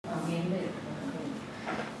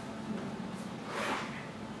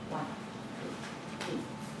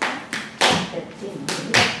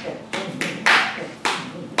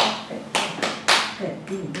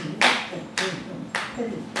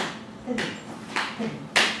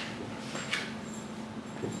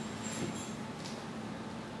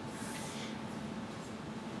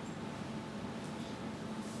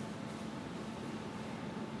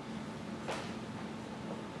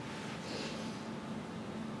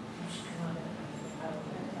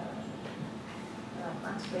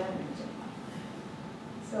Square நினச்சிருப்பாங்க.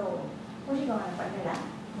 So மூஷிகவானம் பண்ணலாம்,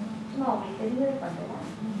 சும்மா உங்களுக்கு தெரிஞ்சது பண்ணலாம்.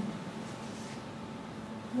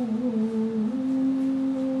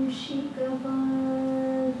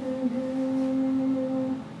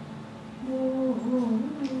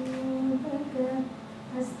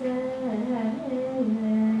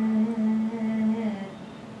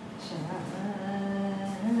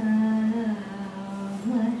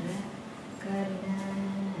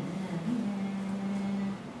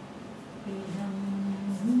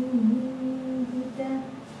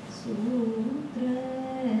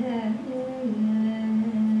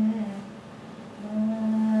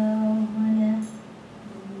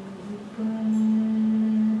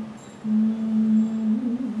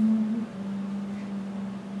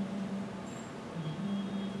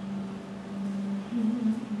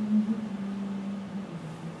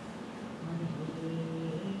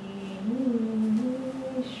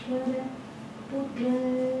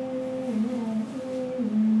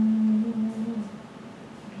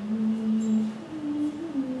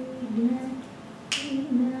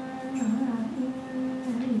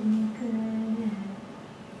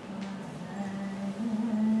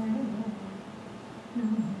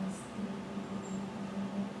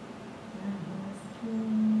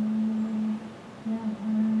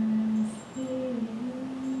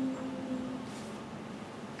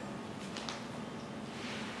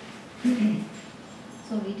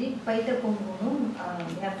 So we did Paita Kongu,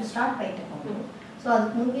 we have to start Paita Kongu. So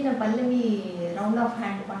அதுக்கு முன்னாடி நான் பல்லவி ரவுண்ட் ஆஃப்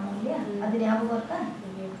ஹேண்ட் பண்ணோம் இல்லையா, அது ஞாபகம் இருக்கா?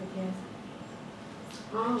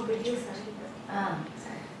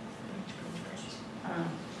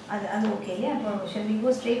 அது ஓகே இல்லையா? அப்போ shall we go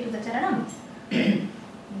straight to the சரணம்?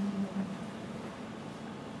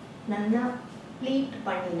 நல்லா ப்ளீட்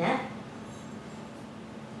பண்ணின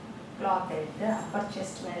கிளாத் எடுத்து அப்பர்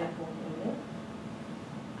செஸ்ட் மேலே போட்டு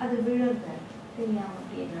அது விழுது தெரியாமல்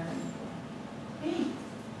அப்படியே நடந்து போகிறேன்.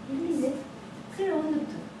 இது கீழே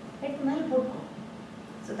வந்துடுது, ஹெட் மேலே போட்டுக்கோ.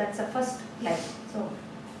 So that's a first line. So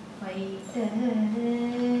வைட்ட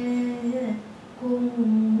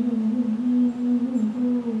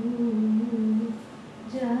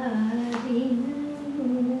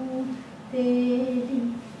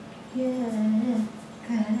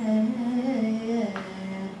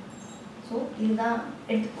so இதுதான்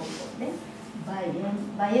எடுத்துக்கோங்க.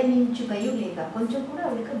 பயமிంచుకయు లేక కొంచెం కూడా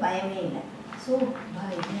அவளுக்கு பயமே இல்லை. So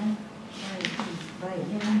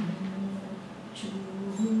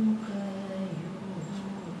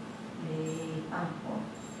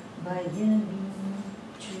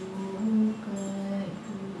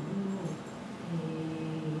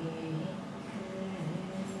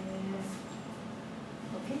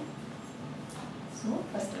okay. ஸோ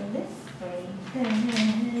ஃபர்ஸ்ட் வந்து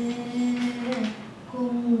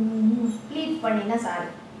ப்ளீட் பண்ணினா சாரி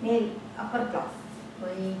மேல் அப்பர் கிளாஸ்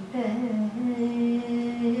வைத்த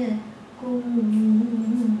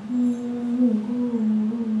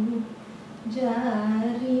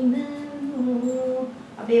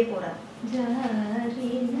அப்படியே போற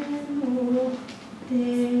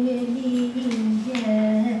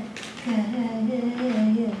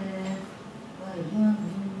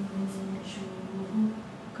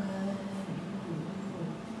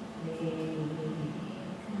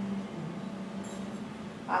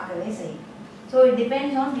So it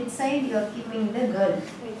depends on which side you are keeping the girl.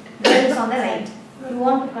 Girl is on the right. You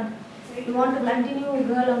want to continue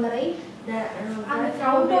girl on the right? And the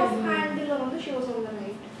count of handle on she was on the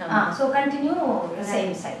right. So continue the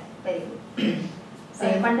same side. Very good.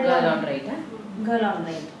 Same girl on right. Girl on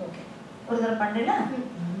right. Okay. ஒரு தடவை பண்ணல?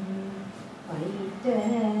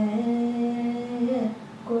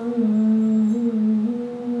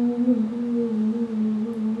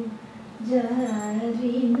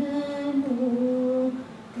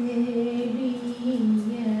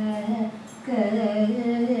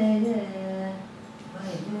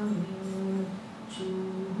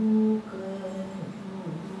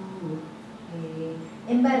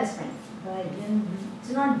 Embarrassment.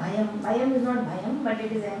 It's not bhayam. Bhayam is not bhayam, but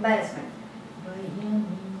it is embarrassment.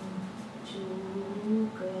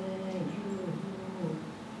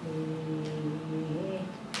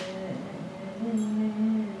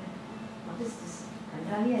 What is this?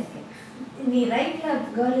 Kandraviya irukku. நீ ரைட்ல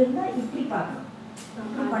girl இருந்தா இப்படி பார்க்கணும்.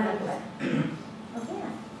 பண்ணக்கூடாது. Okay?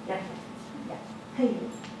 Left. High.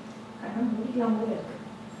 கண்ணை மூடிக்கலாம் போல இருக்கு.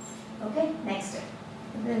 ஓகே? நெக்ஸ்ட்.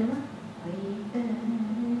 இது என்ன?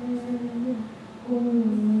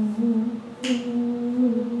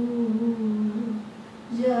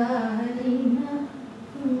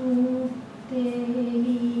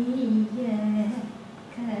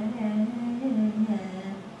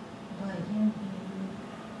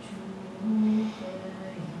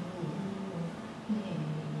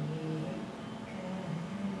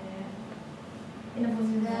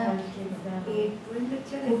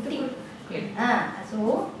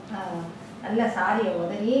 நல்லா சாரியை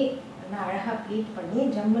உதறி நல்லா அழகாக ப்ளீட் பண்ணி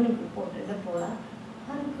ஜம்முன்னு இப்படி போட்டுட்டு போகிறான்.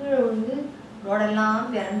 அது கீழே வந்து ரோடெல்லாம்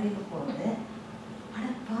பிறந்துட்டு போகுது. அட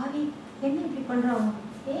பாவி, என்ன இப்படி பண்ணுறாங்க?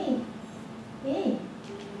 ஏய் ஏய்,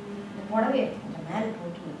 இந்த புடவையை கொஞ்சம் மேலே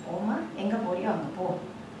போட்டு போமா, எங்கே போறியோ அங்கே போ.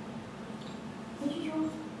 ஐயோ,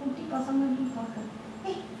 குட்டி பசங்க பார்க்க,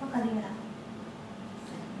 ஏய் பார்க்காதீங்களா.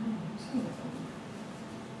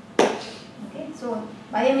 Okay, so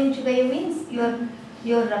Vayaminchugaya means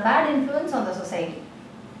you're a bad influence on the society.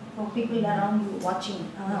 So people around you watching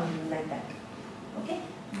like that. Okay?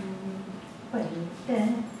 Vaita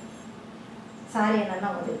Sari nalla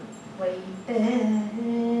odu Vaita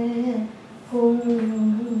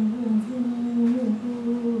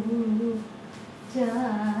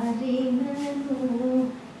Charinanu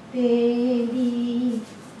Tedi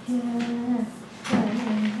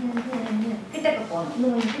கிட்டக்க போகணும்.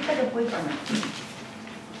 இன்னும் கிட்டக்க போய் பண்ணணும்.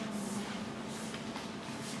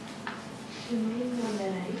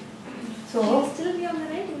 So still be on the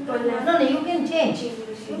right. No, you can change.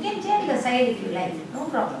 You can change the side if you like. No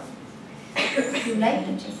problem. If you like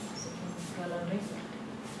to change.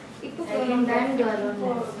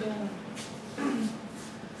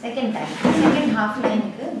 Second time. Second half line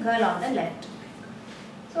is girl on the left.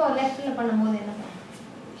 So left la பண்ணும்போது என்ன பண்ணணும்?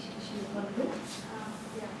 வந்து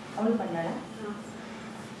அவள் பண்ணலா?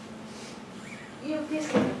 You please.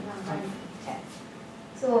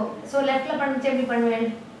 So left la பண்ணுச்சு எப்படி பண்ணுவேன்?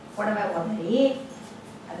 புடவை உதறி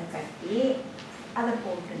அதை கட்டி அதை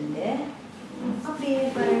போட்டுண்டு அப்படியே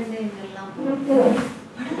பரண்டு இதெல்லாம் போட்டு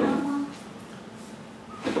படலாமா?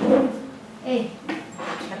 ஏய்,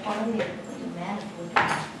 இந்த புடவை எடுத்து கொஞ்சம் மேலே போட்டு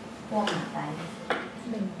போக மாட்டாங்க.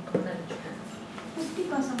 குட்டி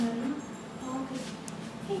பசங்க எல்லாம் ஓகே.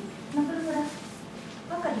 ஏய், நம்பர் கூட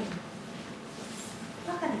பார்க்காதீங்க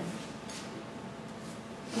பார்க்காதீங்க.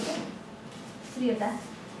 ஓகே, புரியுதா?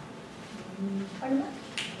 பண்ணுமா?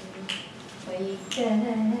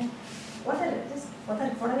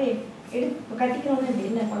 புடவை எடுத்து கட்டிக்கிறோன்னு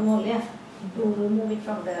என்ன பண்ணுவோம் இல்லையா? To remove it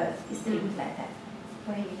from the இஸ்திரி லைக் தட்.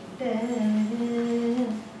 போயிட்டு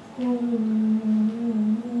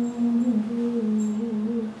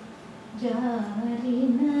ஜாரி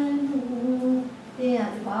நனு தே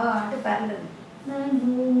அது பாட்டு பரலுது.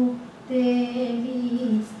 நனு தேவி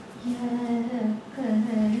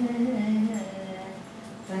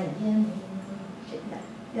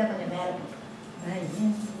இதை கொஞ்சம் மேலே போட்டு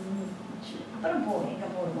அப்புறம் போ, எங்கே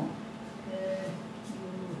போடுவோம்?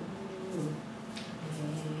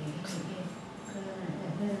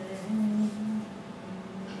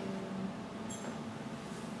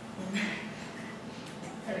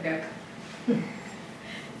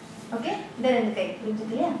 ஓகே, இந்த ரெண்டு கை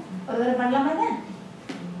புரிஞ்சுது இல்லையா? ஒரு தடவை பண்ணலாமா இதை?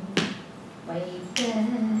 வைத்த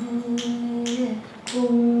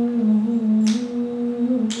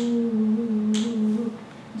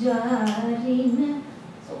ஜாரின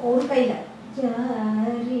ஒரு கையில்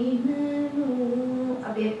ஜாரினு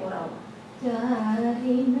அப்படியே போகிறாங்க.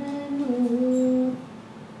 ஜாரினு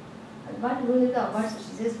அது பாட்டு விழுது. Awards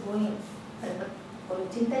is going. அது ஒரு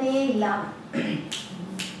சிந்தனையே இல்லாமல்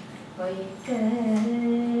வைக்க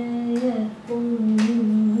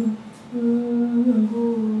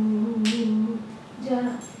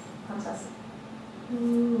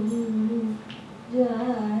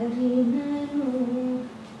ஜாரினு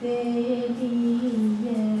தேடிய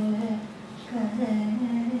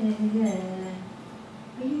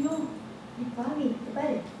ஐயோ, நீ பாவி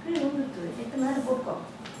பாரு, கீழே விழுந்துட்டு எத்தனை நேரம் போட்டுக்கோ.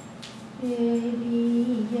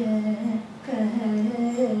 தேடிய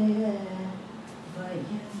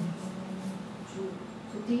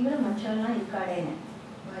சுத்தீவிர மனுஷெல்லாம் இருக்காடேன்னு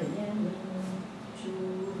பயம்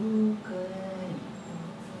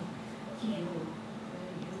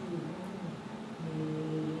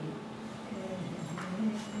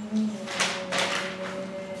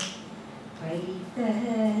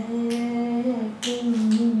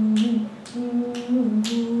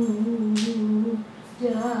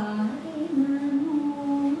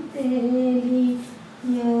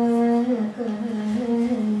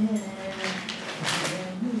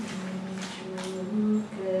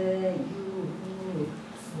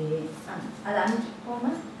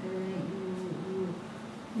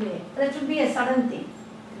that should be a sudden thing.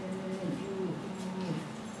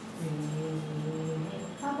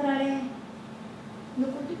 பார்க்குறாளே இந்த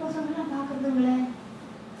குட்டி பசங்கள்லாம் பார்க்குறதுங்களே.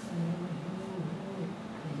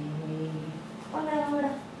 வாங்கடா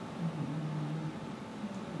வாங்கடா.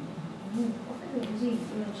 What are the music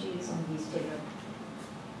influences on these children?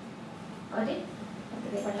 Got it?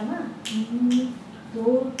 அடுத்ததே பண்ணலாமா?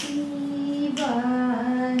 தோட்டி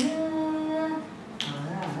வான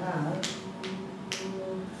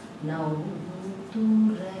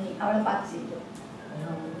அவளை பார்த்து சிரிக்கும்.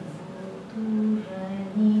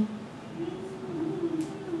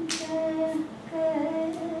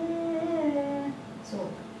 ஸோ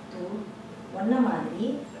ஒன்றை மாதிரி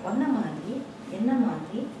என்ன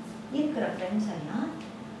மாதிரி இருக்கிற ஃப்ரெண்ட்ஸ் எல்லாம்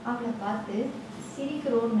அவளை பார்த்து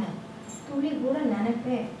சிரிக்கிறோன்னு துளி கூட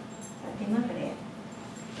நினைப்பே சத்தியமாக கிடையாது.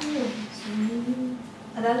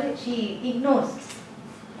 அதாவது ஷீ இக்னோர்ஸ்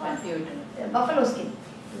பஃபலோ ஸ்கின்.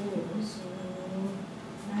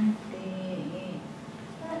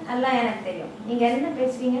 எல்லாம் எனக்கு தெரியும், நீங்க என்ன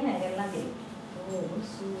பேசுறீங்கன்னு எனக்கு எல்லாம் தெரியும்.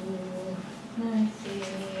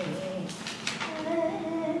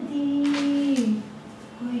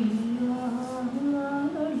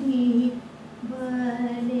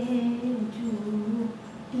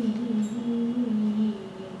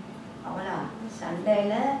 அவளா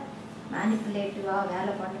சண்டையில மேனிப்புலேட்டிவா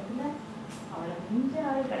வேலை பண்ணதுல அவளை மிஞ்ச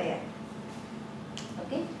ஆள் கிடையாது.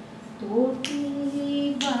 Okay,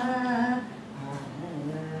 தோட்டிவா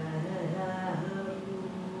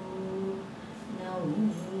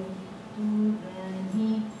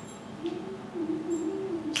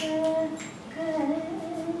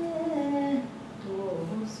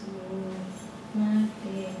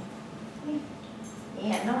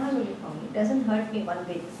It doesn't hurt me one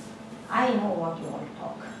bit. I know what you all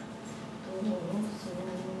talk.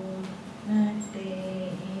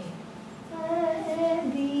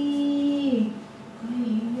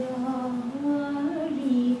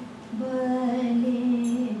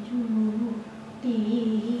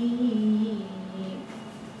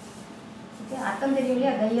 Atam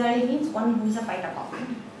Teriyaliya, Gayali means one who is a fighter cock.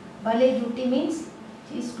 Bale Juti means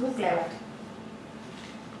she is too clever.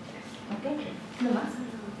 Okay?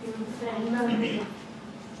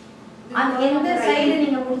 எந்த side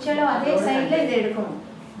நீங்க முடிச்சாலோ அதே சைடுல இதை எடுக்கணும்,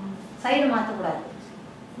 side மாற்றக்கூடாது.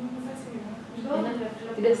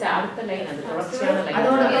 அடுத்த line அது தொடர்ச்சியான லைன்,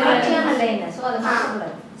 அதோட தொடர்ச்சியான லைன். ஸோ அதை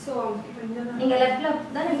மாற்றக்கூடாது. நீங்க லெஃப்ட்ல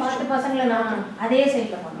தானே பார்த்து பசங்களை நான் அதே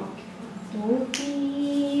சைடுல பண்ணணும்.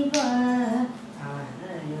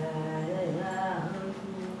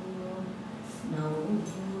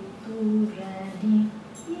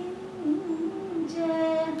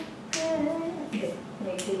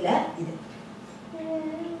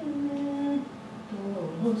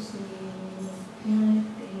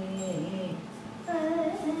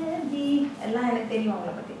 எல்லாம் எனக்கு தெரியும்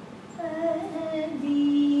அவங்கள பத்தி.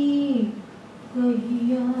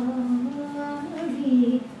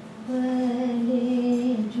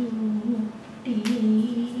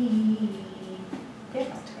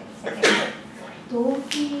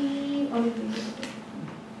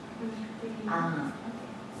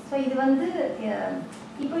 So இது வந்து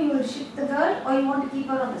இப்போ you will shift the girl or you want to keep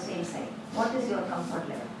her on the same side. What is your comfort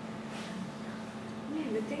level?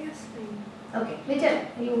 Everything is fine. Okay, Vijay,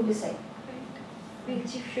 you decide. Right. We'll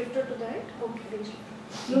shift her to the right. Okay, we'll shift.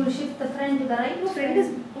 You will shift the friend to the right. No, friend is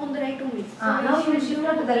on the right only. Now you will shift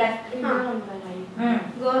her to the left. Girl on the right.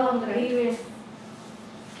 Girl on the right.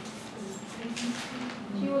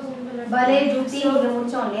 She was on the left. Bale Juti இங்க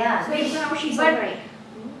முடிச்சோம் இல்லையா? So now she's on the right.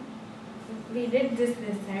 We did this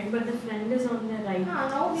side, but the friend is on the right.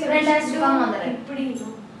 Now we Friend has to come on the right. இப்படி no.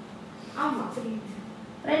 ஆமா.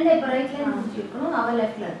 Friend இப்ப ரைட்ல முடிச்சிருக்கணும், அவ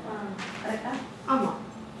லெஃப்ட்ல இருக்கணும். கரெக்ட்டா? ஆமா.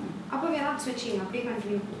 அப்ப we are not switching. அப்படியே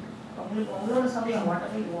கண்டினியூ பண்ணுங்க. உங்களுக்கு உங்களோட சமயம்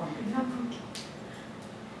whatever you want.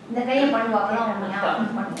 இந்த கையை பண்ணுவா அப்பதான் உண்மையா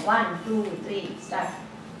பண்ணுவோம். 1 2 3 ஸ்டார்ட்.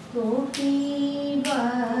 தோட்டிவா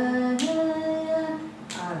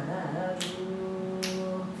அழகு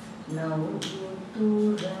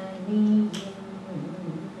நௌதுரணி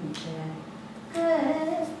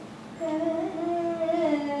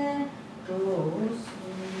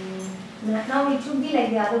Now it should be like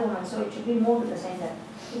the other woman, so it should be more to the center.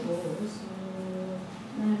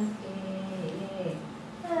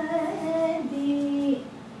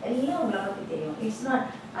 It's not,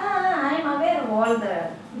 I am aware of all the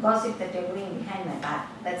gossip that you're doing behind my back.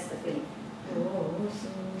 That's the feeling.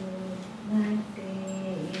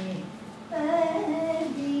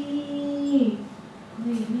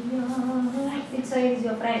 Which side is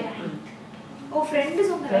your friend? Oh, friend is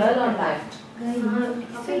on the Girl right. on left.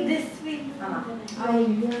 So this way.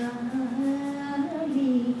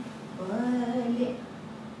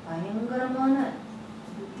 பயங்கரமான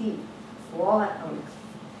புத்தி over, அவளுக்கு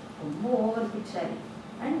ரொம்ப over பிச்சாரி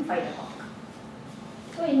and fight a Kock.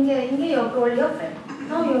 So இங்கே you have told your friend.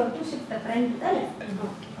 Now you have to shift the friend to the left.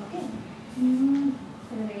 Okay,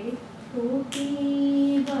 ready?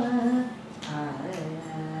 தோட்டிவா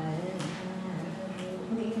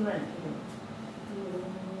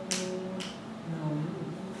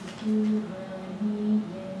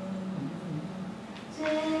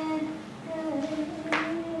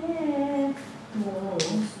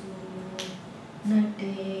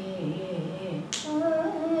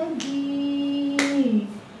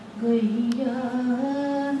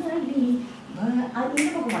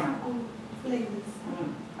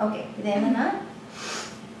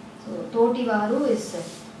தோட்டிவாரு is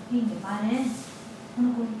இங்கே பாரு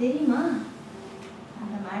உனக்கு ஒன்று தெரியுமா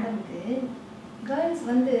அந்த மேடம்க்கு கேர்ள்ஸ்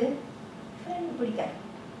வந்து ஃப்ரெண்டு பிடிக்காது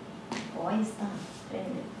பாய்ஸ் தான்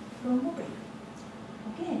ஃப்ரெண்டு ரொம்ப பிடிக்கும்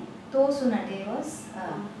ஓகே தோசு நட்டேவாஸ்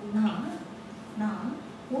நான்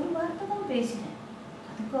ஒரு வார்த்தை தான் பேசினேன்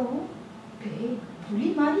அதுக்காகவும் புலி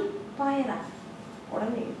மாதிரி பாயறா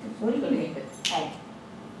உடனே எடுத்து சொல்லிட்டு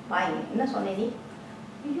பாய் என்ன சொன்னே நீ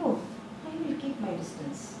ஐயோ I will keep my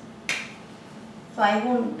distance. So I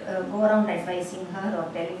won't go around advising her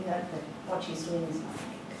or telling her that what she's doing is not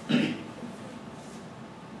right.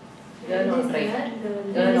 Girl on right.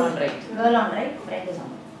 Girl on right. Girl on right, friend is on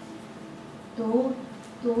right.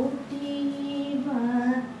 Totiva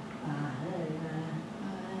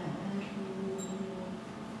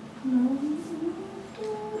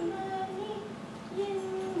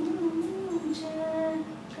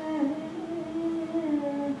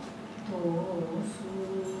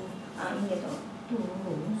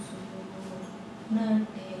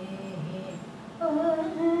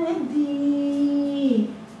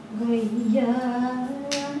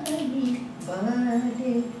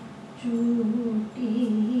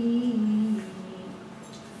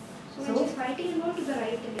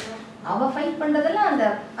அவ fight பண்றதெல்லாம் அந்த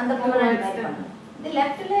அந்த பொம்பளை fight பண்ணா இது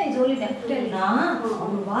லெஃப்ட்ல is only left நான்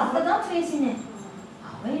ஒரு வார்த்தை தான் பேசினேன்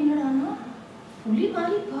அவ என்னடானா புலி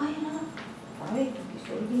மாதிரி பாயனா அவளை தூக்கி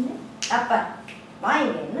சொல்லினே அப்ப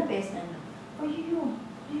வாங்க என்ன பேசுனேன்னா ஐயோ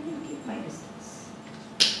I will keep my distance.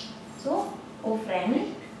 So oh friend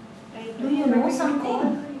do you know something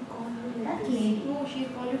that lady No, she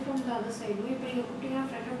called you from the other side. No, if you're putting her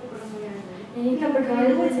friend को पढ़ा मुझे आया नहीं but girl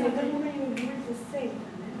was this side.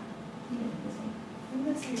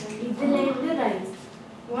 इधर इधर right.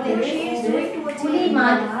 Whatever she is doing towards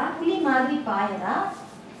புலி மாதிரி பாயறா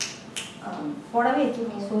புடவை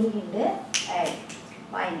தூக்கி சொல்லிட்டு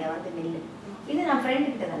வாங்க வந்து நில்லு இது நான் ஃப்ரெண்ட்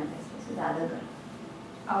கிட்ட தானே பேசுறேன் இது அதர்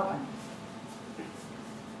அவ பண்ண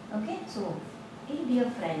okay so hey dear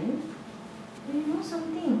friend do you know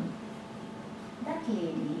something that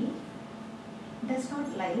lady does not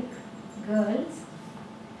like girls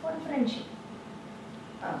for friendship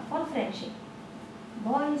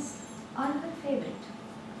boys are her favorite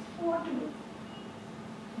what to do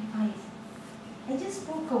if I just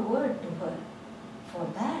spoke a word to her for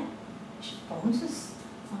that she bounces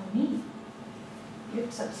on me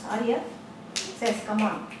lifts up Sarya says come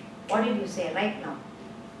on what did you say right now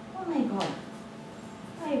oh my god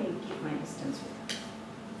I will keep my distance with her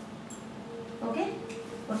okay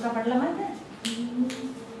उसका पढ़ला मत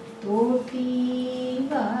तोटी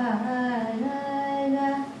वाला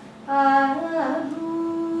आरू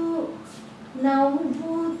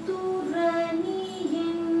नवुतुरनी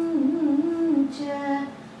यंचा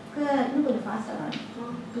कर नु बोले fast आ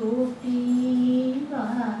तोटी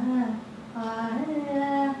वाला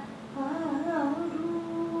आरू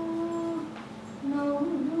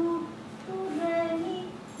नवुतुरनी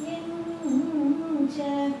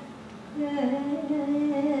यंचा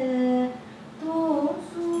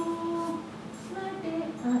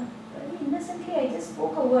innocently I just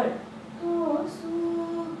spoke a word.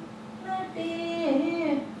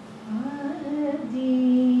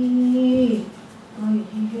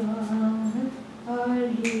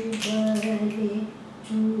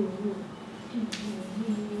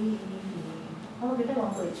 அவங்ககிட்ட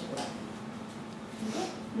வாங்க வச்சுக்கூடாது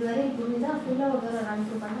இதுவரை புரியுதான் ஃபுல்லாக ஒரு ரன்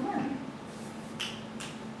த்ரூ பண்ணுங்க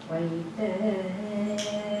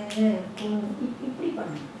இப்படி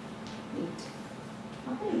பண்ணணும்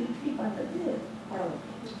அப்புறம் இப்படி பண்ணுறது படம்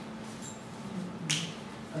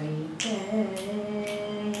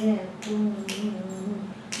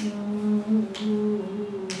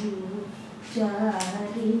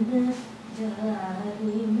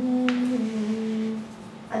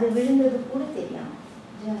அது விழுந்தது கூட தெரியாம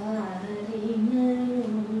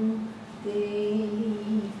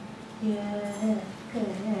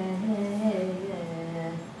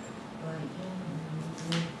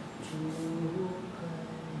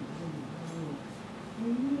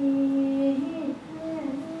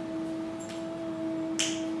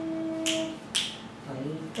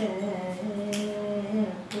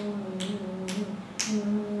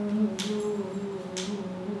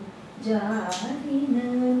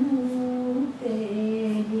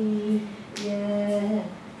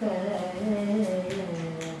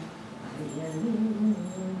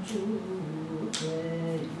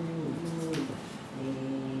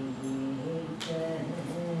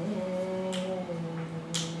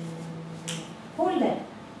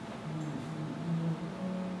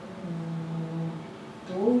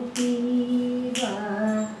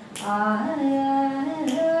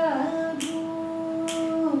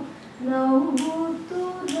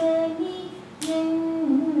நௌதுரணி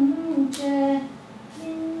நெஞ்ச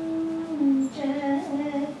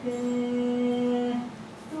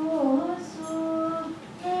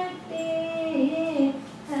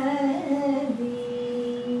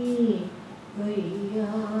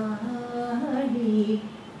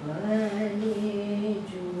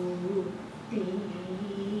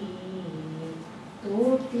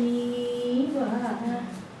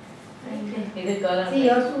See,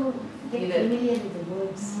 you also get Either. familiar with the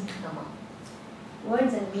words.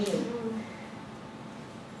 Words and meaning.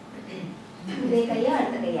 இதே கையா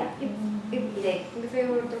அடுத்த கையா இதே இந்த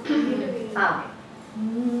ஃபேவரட் பண்ணிட்டு ஆ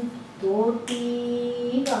தோட்டி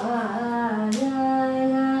வாயா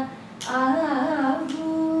ஆகு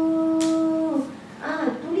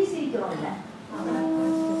துளி சிரிக்கிறோம்ல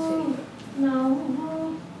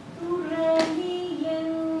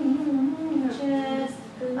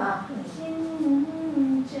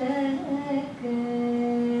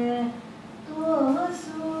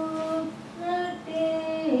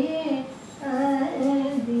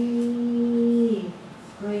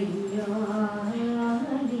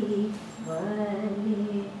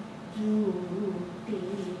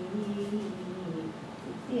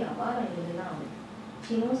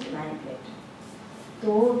She knows to manipulate.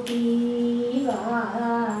 Toti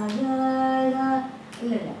vaya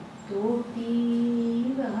illa Toti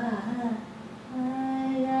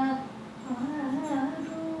vaya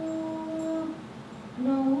aru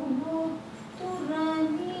no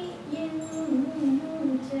turani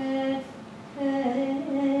yenche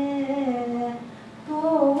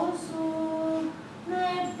tosu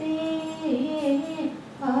nate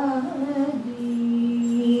adi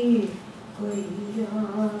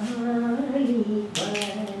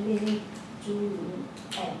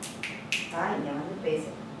இங்க வந்து பேசு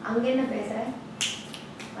அங்க என்ன பேசுற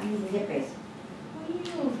வந்து இங்க பேசு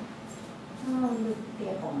ஐயோ நான் வந்து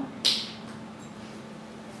கேட்போம்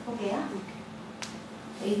ஓகேயா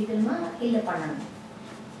எழுதிக்கணுமா இல்ல பண்ணணும்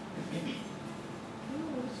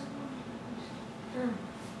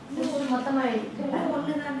மொத்தமா எழுதிக்கலாம்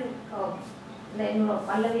ஒண்ணுதானே ஓகே இல்ல இன்னொரு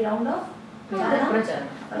பல்லவி ரவுண்ட் ஆஃப்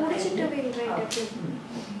முடிச்சிட்டு ரைட்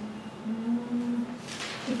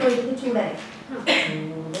இப்போ இதுக்கு சூடரை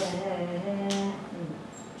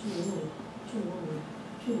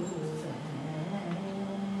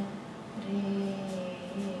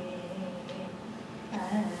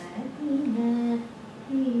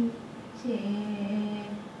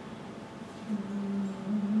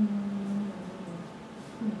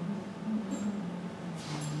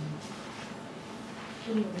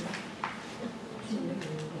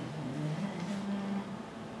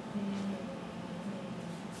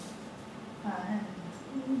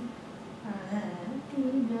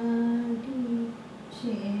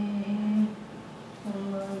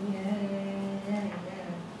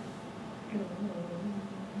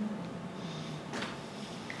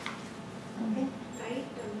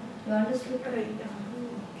You understood right?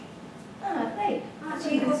 Right.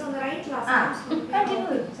 She was on the right last time.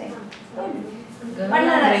 Continue. Say. Good. Girl on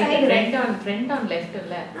right, friend on left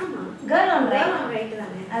இல்ல Girl on right. Girl on right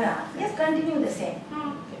தானே. அதான். Yes, continue the same.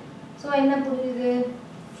 Okay. So என்ன புரியுது?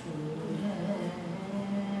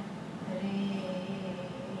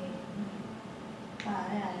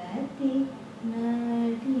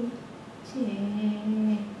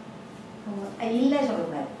 இல்ல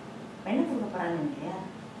சொல்லக்கூடாது. என்ன கொடுக்க போறான்னு இல்லையா?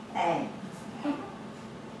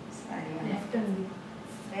 Left only.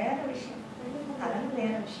 வேற விஷயம். அதெல்லாம்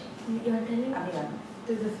வேற விஷயம். You are telling அப்படி வரணும்.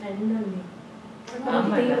 to the friend only.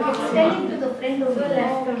 ஆமா Telling to the friend So only.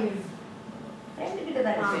 left only. Friend கிட்ட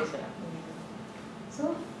தான் பேசுறேன் So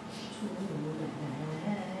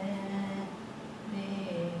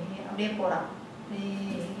அப்படியே போறான்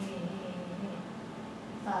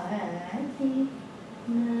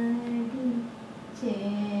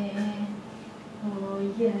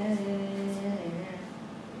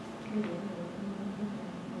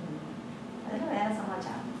அதெல்லாம் வேற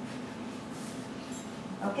சமாச்சாரம்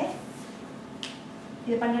ஓகே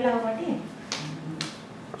இது பண்ணலாம் பாட்டி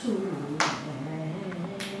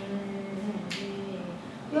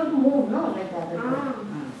You have to move, no? Like that.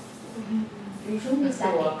 You shouldn't be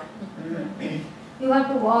static. You have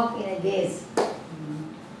to walk in a gaze.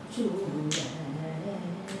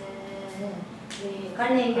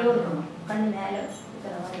 கண்ணு எங்கேயோ இருக்கணும் கண்ணு மேலே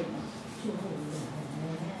இருக்கிற மாதிரி இருக்கணும்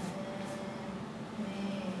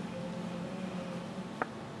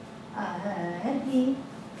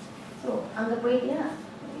ஸோ அங்கே போயிட்டியா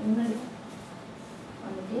முன்னாடி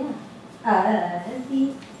வந்துட்டியா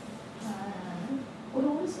ஒரு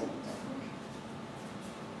ஊர் சேர்த்து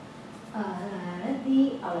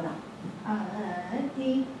அவ்வளோதான்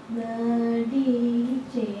தி நடி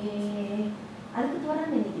சே. அதுக்கு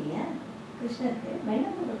போறான்னு நினைக்கிறீங்க கிருஷ்ணருக்கு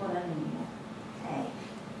வெண்ணம் போட்டு போறான்னு நினைக்கிறீங்க.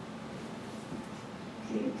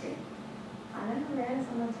 சரி சரி அதெல்லாம் வேற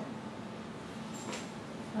சமாச்சாரம்.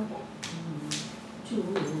 ஓகே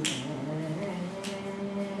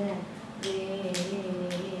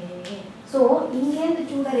ஸோ இங்கேருந்து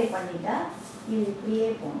சூடரை பண்ணிட்டா இது இப்படியே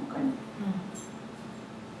போகணும் கண்.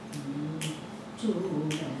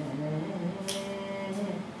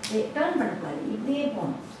 டேர்ன் பண்ணக்கூடாது, இப்படியே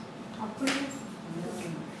போகணும். அப்படி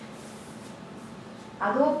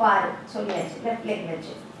அதோ பாரு சொல்லியாச்சு லெஃப்ட் லெக்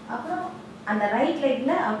வச்சு. அப்புறம் அந்த ரைட்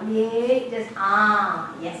லெக்ல அப்படியே just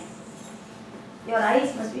S your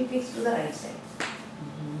eyes must be fixed to the right side.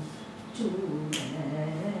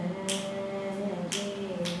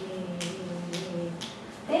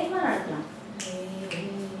 வேகமா நடக்கலாம்.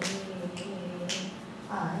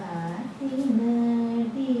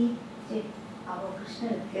 அவ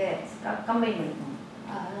கிருஷ்ணருக்கு கம்பைன் பண்ணிக்கணும்.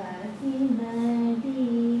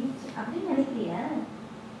 அப்படின்னு நினைக்கிறியா?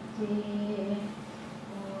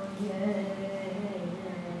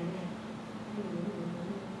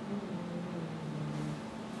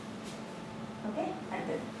 ஓகே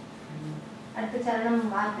அடுத்தது அடுத்த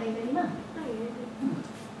சரணம் வார்த்தை தெரியுமா?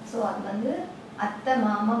 ஸோ அது வந்து அத்தை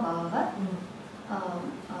மாமா பாவ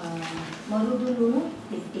மருதுலுன்னு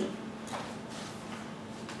திட்டி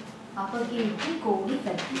அப்பகீர்த்தி கோடி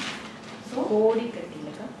கட்டி. ஸோ கோடி கட்டி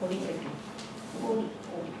இல்லைக்கா, கொடி கட்டி. கோடி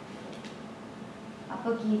கோடி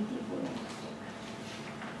அப்பகீர்த்தி கோடி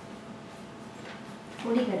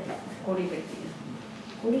கொடி கட்ட கொடி கட்டி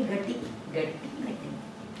கொடி கட்டி கட்டி கட்டி.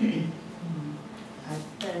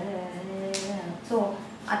 அத்தை ஸோ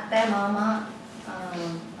அத்தை மாமா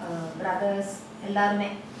பிரதர்ஸ் எல்லாருமே.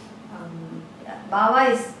 பாவா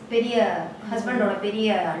இஸ் பெரிய ஹஸ்பண்டோட பெரிய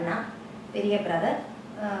அண்ணா, பெரிய பிரதர்.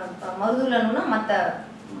 மருதுலனுன்னா மற்ற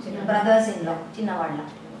பிரதர்ஸ் இல்லை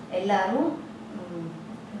சின்னவாள்லாம் எல்லாரும்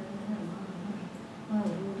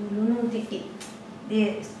மருதுலுன்னு திட்டி they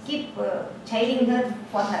keep chiding her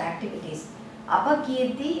for her activities.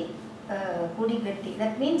 அப்பகீர்த்தி கொடி கட்டி,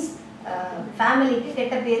 that means ஃபேமிலிக்கு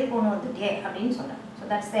கெட்ட பேர் கொண்டு வந்துட்டே அப்படின்னு சொல்கிறேன். So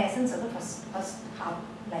that's the essence of the first half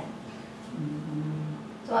line.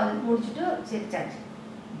 So அது முடிச்சுட்டு சிரிச்சாச்சு.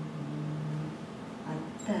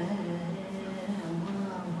 அத்தை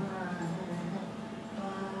மாமா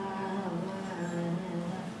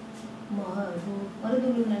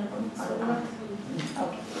மருதுன்னு நினைக்கணும்.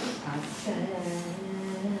 ஓகே அத்தை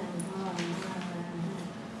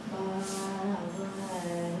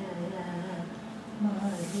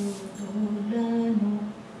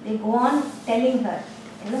they go on telling her.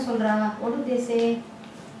 என்ன சொல்றா? what do they say?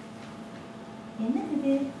 என்ன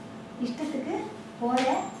இது இஷ்டத்துக்கு போற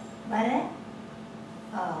வர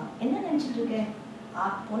என்ன நினைச்சிட்டு இருக்க?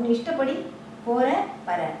 பொண்ணு இஷ்டப்படி போற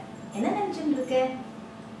வர என்ன நினைச்சிட்டு இருக்க?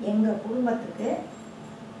 எங்க குடும்பத்துக்கு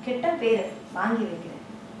கெட்ட பேர் வாங்கி வைக்கிற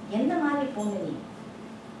என்ன மாதிரி பொண்ணு நீ?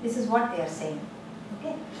 this is what they are saying.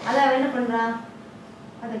 okay அத அவ என்ன பண்றா?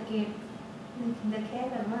 அத இந்த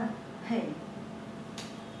கேட்கறமா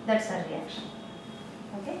that's her reaction.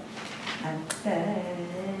 okay அத்தை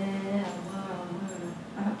மாமா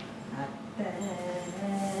அத்தை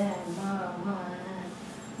மாமா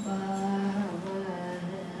பாவ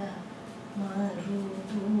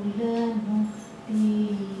மருதுலனு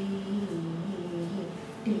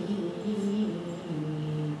தீட்டி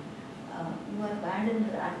you are bad in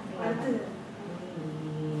அடுத்து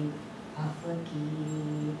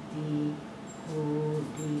அப்பகீர்த்தி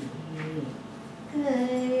கோடி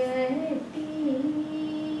கட்டி.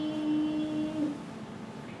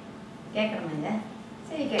 கேட்கணுமா இதை?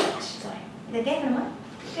 சரி கேட்டாச்சு. சாரி இதை கேட்கணுமா?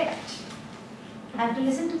 கேட்டாச்சு. I have to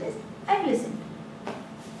listen to this. I have listened.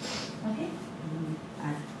 okay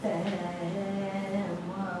அத்தை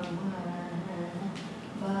மாமா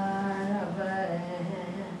பாவ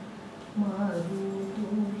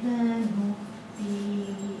மருதுலனு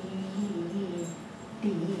தீட்டி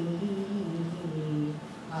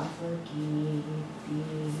அப்பகீர்த்தி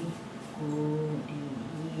கோடி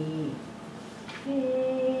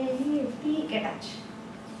கேட்டாச்சு.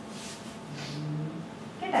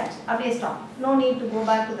 கேட்டாச்சு அப்படியே stop. No need to go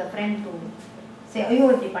back to the friend to say ஐயோ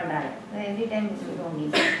இப்படி பண்ணுறாங்க every time you don't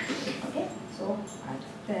need. Okay so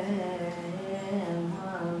அத்தை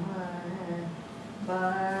மாமா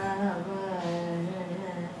பாவ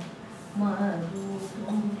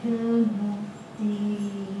மருதுலனு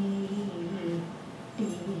தீட்டி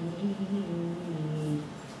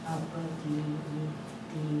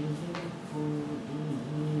அப்பகீர்த்தி கோடி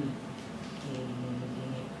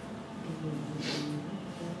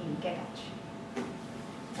கேட்டாச்சு.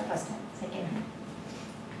 The first time. Second time.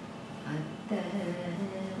 அத்தை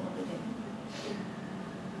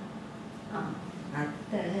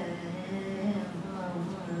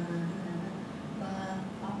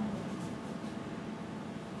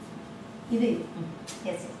இது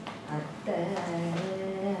எஸ் அத்தை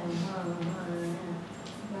மாமா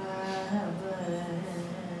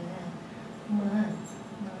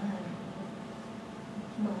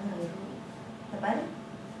மாரு பாரு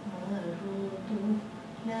மாரு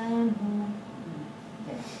துலனு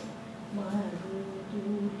மாரு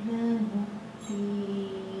துலனு தீ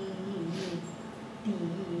தீ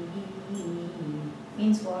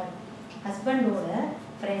மீன்ஸ் வாட் ஹஸ்பண்டோட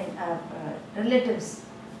friend relatives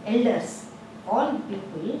elders all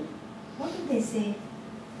people what to தே சே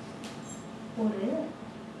ஒரு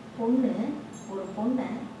பொண்ணை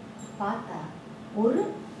பார்த்தா ஒரு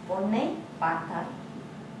பொண்ணை பார்த்தால்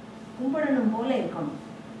கும்பிடணும் போல இருக்கணும்.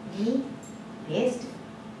 நீ வேஸ்ட்,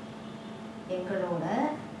 எங்களோட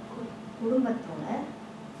குடும்பத்தோட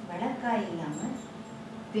விளக்காய் இல்லாமல்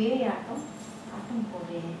பேயாட்டம் ஆட்டம்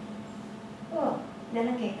போடுறேன். ஓ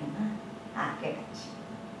இதெல்லாம் கேட்கணுமா? கேட்டாச்சு,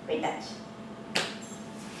 போயிட்டாச்சு.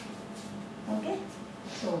 ஓகே,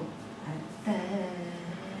 ஸோ அத்தை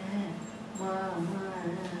மாமா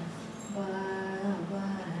பாபா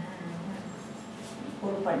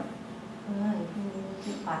ஒரு பெண்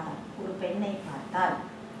பார்த்தால், ஒரு பெண்ணை பார்த்தால்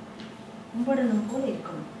கும்பிடணும் போல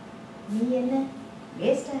இருக்கணும். நீ என்ன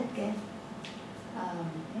வேஸ்டாக இருக்க,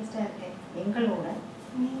 எங்களோட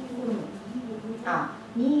குடும்பம்,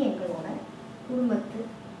 நீ எங்களோட குடும்பத்து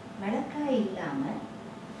விளக்காய் இல்லாமல்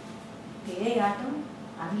பேயாட்டம்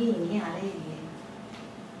அங்கேயும் இங்கேயும் அலையிறிய,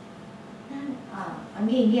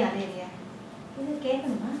 அங்கேயும் இங்கேயும் அலையிறிய. இது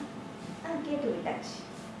கேட்கணுமா? கேட்டு விட்டாச்சு.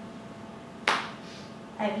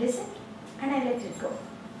 I've listened and I let it go.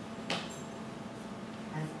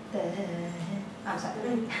 I'm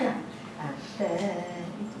sorry.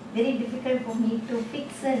 It's very difficult for me to fix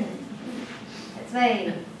and that's why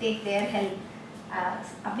I take their help.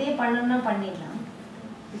 அப்படியே பண்ணணும்னா பண்ணிடலாம்,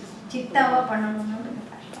 சிட்டாவாக பண்ணணும்னா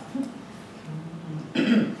கஷ்டம்.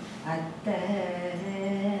 அத்தை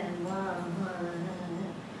மாமா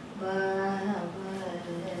பாபா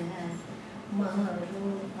மாரு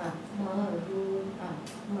மாரு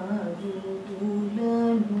மாரு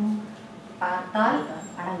துலனு பார்த்தால்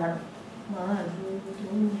அடங்கணும். மாரு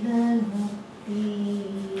துலனு தீ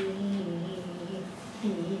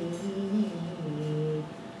தீ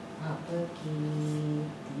அப்பகி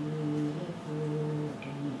தீ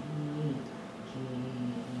கோடி கே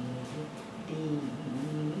தீ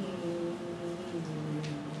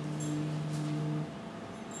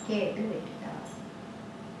கேட்டு விட்டுட்டா.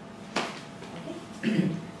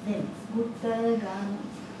 Then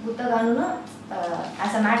Guttaganu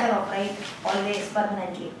as a matter of right, always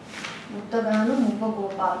permanently. Guttaganu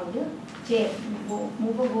Mupagopalunu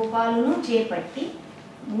Chepatti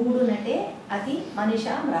Moodu Nate Adi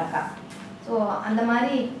Manisha Mraka. So அந்த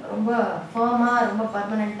மாதிரி ரொம்ப ஃபர்மாக ரொம்ப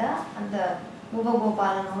பர்மனெண்ட்டாக அந்த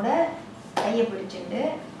முபகோபாலனோட கையை பிடிச்சிட்டு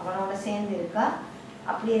அவனோட சேர்ந்து இருக்கா.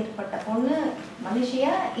 அப்படி ஏற்பட்ட பொண்ணு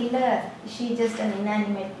மனுஷியா இல்லை she just an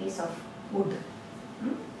inanimate piece of would.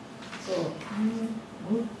 So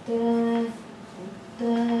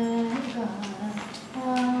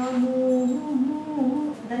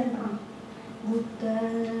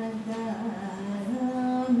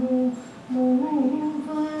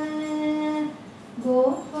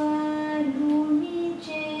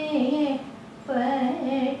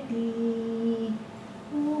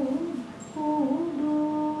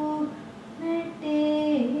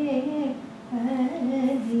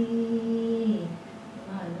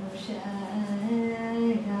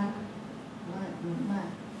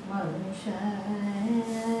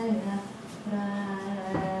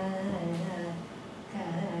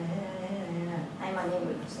I'm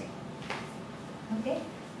unable to say. Okay?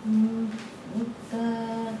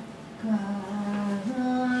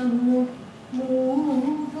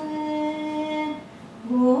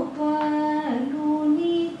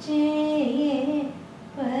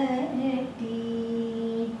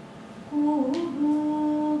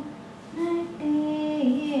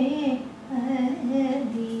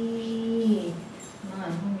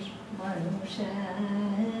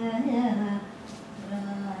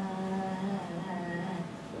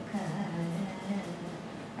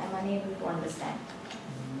 I'm unable to understand.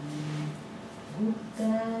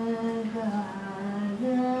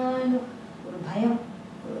 ஒரு பயம்,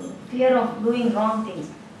 fear of doing wrong things.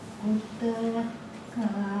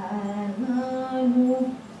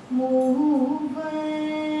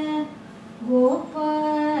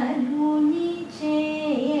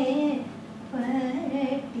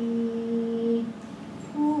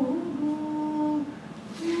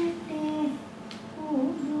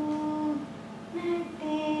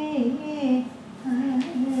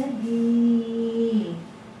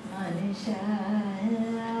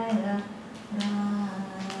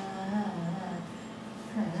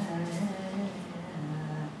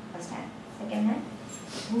 first hand. Second hand.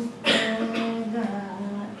 Uttaga.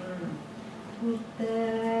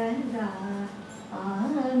 Uttaga.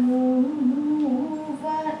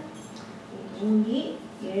 Anuva. தூங்கி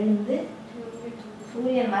எழுந்து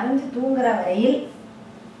சூரியன் மறைஞ்சு தூங்குற வரையில்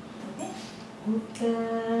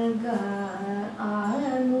உத்தக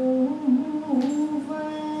ஆனுவ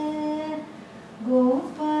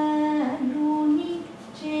கோபாலுனி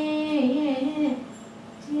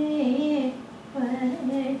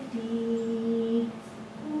பரட்டி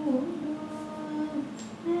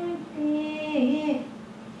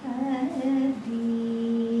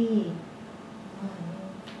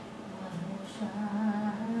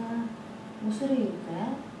உசுறு இருக்கிற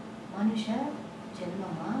மனுஷ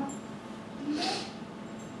ஜென்மமா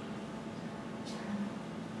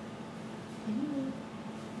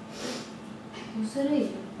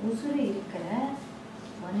உசுறு இருக்கிற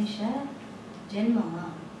மனுஷ ஜென்மமா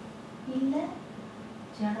இல்ல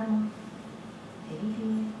ஜடமா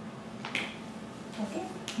தெரியலையே. ஓகே,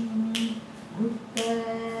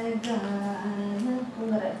 புத்தகான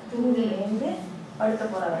தூங்குற தூங்கிலேருந்து படுத்த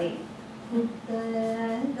போற வரை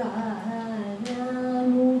புத்தகானு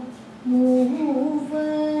மூவ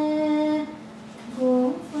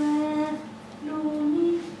கோபாலுனி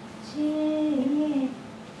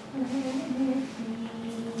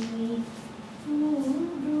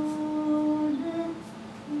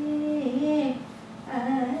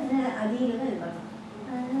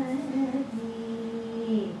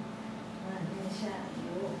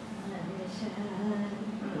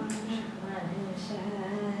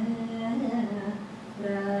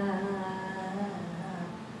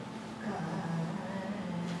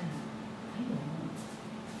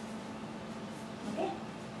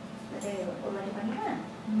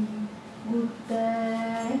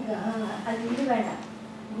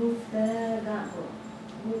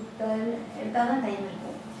எடுத்தாதான் டைம்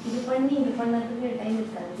இருக்கும். இது பண்ணி இது பண்ணதுக்கு டைம்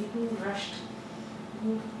இருக்காது. இது டூ ரஷ்ட்.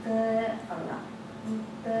 புத்த அவ்வளோதான்.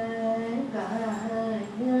 புத்தகானு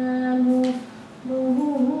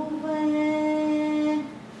மூவ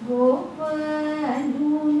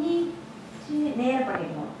கோபாலுனி நேர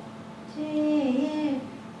பண்ணிடுவோம்.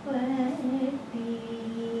 பட்டி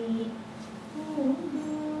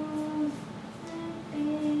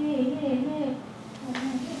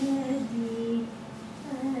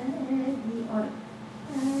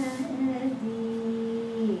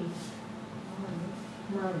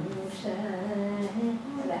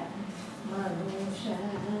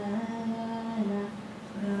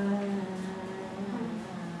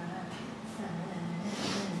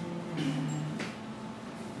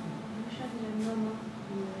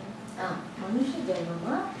மனுஷ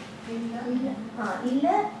ஜென்மமா இல்ல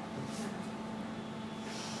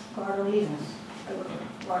God only knows.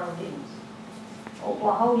 God only knows.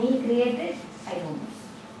 How he created, I don't know.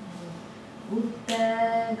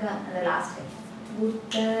 Uttaga, the last time.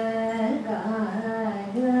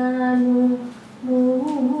 Uttaganu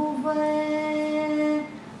nuva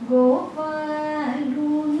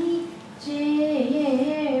gopaluni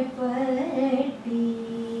chepati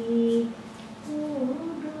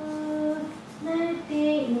udu nate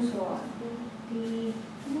nuswati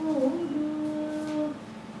udu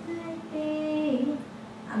nate.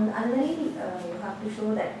 And then you have to show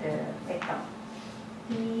that vector.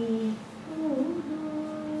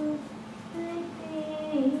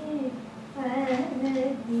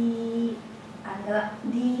 அங்கதான்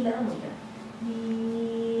தீல தான் முடியும். தீ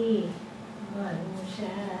மனுஷ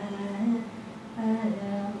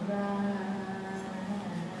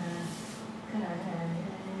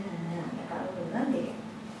கடவுள் தான் தெரியும்.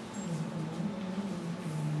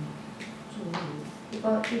 இப்போ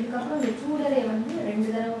இதுக்கப்புறம் இந்த சூடரை வந்து 2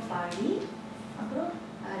 தடவை பாடி அப்புறம்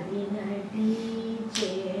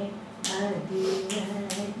அதிநடீச்சே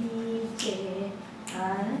அதிநடீச்சே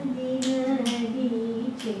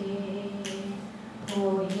அதிநடீச்சே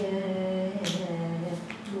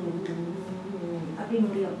அப்படி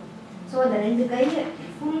முடியும். ஸோ அந்த 2 கையை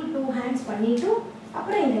ஃபுல் 2 ஹேண்ட்ஸ் பண்ணிட்டு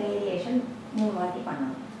அப்புறம் இந்த வேரியேஷன் 3 வாட்டி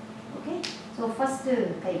பண்ணணும். ஓகே, ஸோ ஃபஸ்ட்டு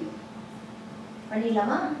கை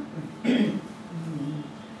பண்ணிடலாமா?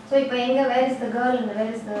 ஸோ இப்போ எங்கே where is the girl and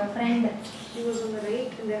where is the friend? She was on the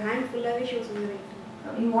right, and the hand full-away she was on the right.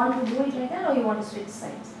 You want to do it like that or you want to switch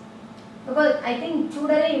sides? Because I think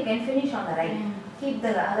Choodare you can finish on the right. Keep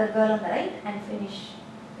the other girl on the right and finish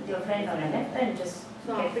with your friend on the left and just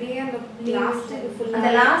So அப்படியே அந்த last full and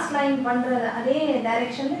the last line பண்ற அதே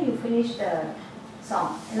directionல you finish the song.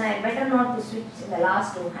 And I better not to switch in the last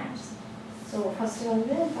 2 hands. So first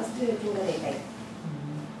Choodare type.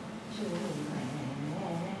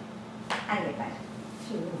 And get back.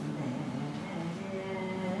 Choodare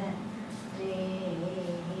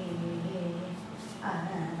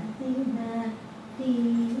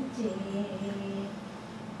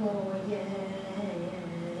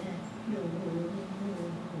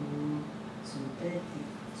சுததி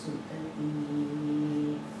சுததி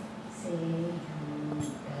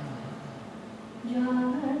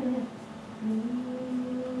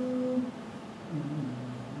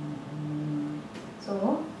so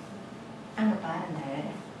அங்கே பாருங்க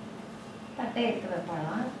அழகை தட்டை எடுத்து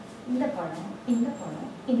வைப்பாளாம். இந்த பழம் இந்த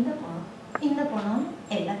பழம் இந்த பழம் இந்த பழம்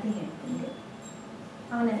எல்லாத்தையும் எடுத்துட்டு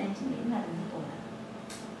அவனை நினச்சிட்டு நடந்து போகிறேன்.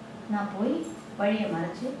 நான் போய் வழியை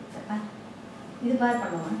மறைச்சி பார் இது பார்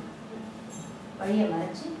பண்ணுவான். வழியை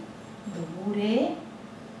மறைச்சி இந்த ஊரே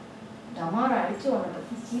டமாரை அடித்து உன்னை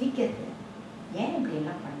பற்றி சிரிக்கிறது. ஏன் இப்படி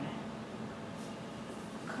எல்லாம் பண்ணுற?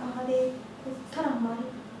 காதே உத்தரம் மாதிரி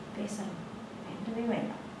பேசணும். வேண்டவே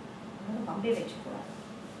வேண்டாம். அப்படியே வச்சுக்கூடாது.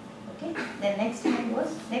 Okay. The next hand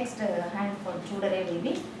was next hand for Choodare will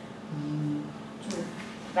be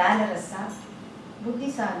வேலரசா,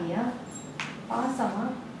 புத்திசாலியா, பாசமா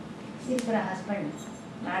இருக்கிற ஹஸ்பண்ட்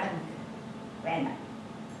மேடமுக்கு வேண்டாம்.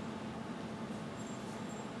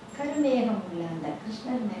 கருமேகம் உள்ள அந்த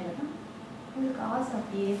கிருஷ்ணர் மேலே தான் உங்களுக்கு ஆசை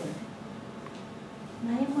அப்படியே வருது.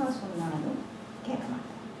 நயமா சொன்னாலும் கேட்க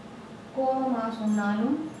மாட்டான், கோபமா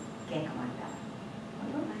சொன்னாலும் கேட்க மாட்டான்,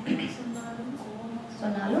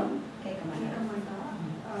 சொன்னாலும் கேட்க மாட்டான்.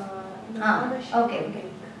 Okay okay.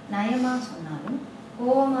 நயமா சொன்னாலும்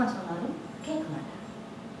கோபமா சொன்னாலும் கேட்க மாட்டான்.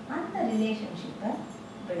 அந்த ரிலேஷன்ஷிப்பை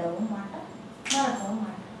விடவும் மாட்டான், மறக்கவும்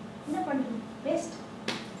மாட்டான். என்ன பண்ணுறது? வேஸ்ட்.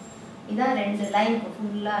 இதான் 2 லைனுக்கு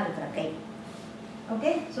ஃபுல்லாக இருக்கிற கை.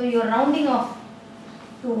 Okay. So you are rounding off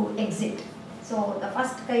to exit. So the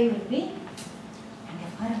first guy will be அங்கே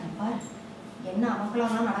பாரு அங்கே பாரு என்ன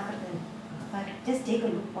அமக்கலாம்லாம் நடக்கிறது பாரு. Just take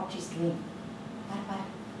a look what she's doing. பாரு பாரு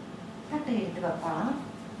தட்டை எடுத்து வைப்பாளாம்.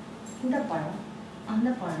 இந்த பழம் அந்த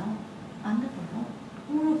பழம் அந்த பழம்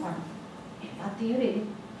முழு பழம் எல்லாத்தையும் ரெடி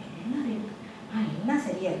எல்லாம் ரெடி. எல்லாம்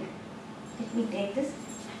சரியா இருக்கு. Let me take this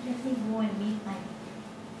and let me go and meet my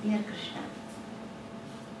dear Krishna.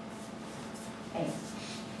 ஏய்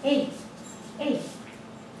ஏய் ஏய்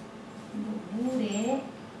இந்த ஊரே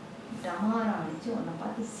டமாரா அடிச்சு உன்னை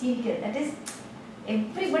பார்த்து சிரிக்கிறது. That is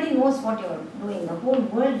everybody knows what you are doing. The whole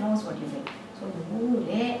world knows what you doing. So இந்த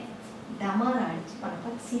ஊரே டமாரா அடிச்சு உன்னை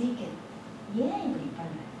பார்த்து சிரிக்கிறது. ஏன் இப்படி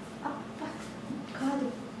பண்ண? அப்பா காது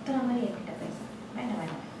உத்தர மாதிரி என்கிட்ட பேச வேண்டாம்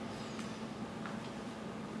வேண்டாம்.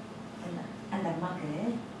 அந்த அம்மாவுக்கு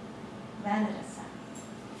வேலரசா,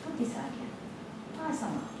 புத்திசாலியா,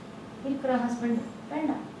 பாசமா இருக்கிற ஹஸ்பண்ட்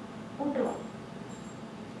வேண்டாம், விட்டுருவான்.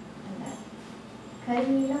 அந்த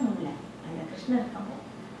கருவிலாம் உள்ள அந்த கிருஷ்ணர் இருக்காங்க,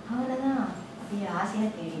 அவனை தான் அப்படியே ஆசையாக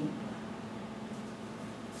தேடி.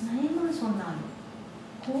 நயமா சொன்னாலும்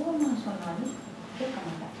கோபமாக சொன்னாலும் கேட்க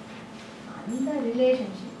மாட்டான். அந்த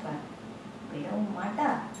ரிலேஷன்ஷிப்பை விடவும் மாட்டா,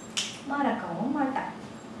 மறக்கவும் மாட்டா.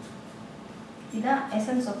 இதுதான்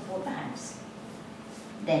essence of both hands.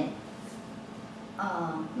 Then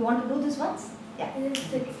you want to do this once? Yeah. This is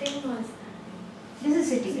sitting or standing? This is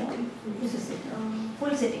sitting. This is sitting.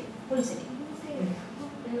 Full sitting. Full sitting.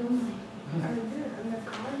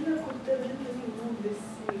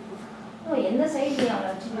 No, in the side we are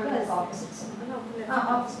actually as opposites.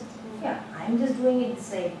 Opposites. Yeah, I am just doing it this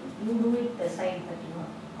side. You do it the side that you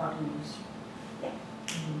are gotten used to. Yeah.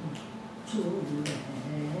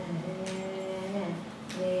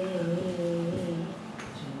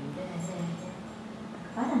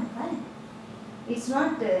 பாரு. It's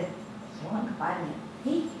not அங்கே பாருங்க.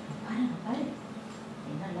 ஏய் பாருங்க பாரு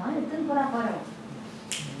என்னெல்லாம் எடுத்துன்னு போறா பாரு.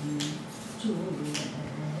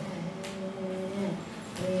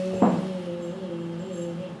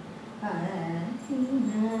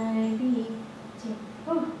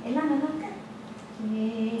 எல்லாம் நல்லா இருக்க.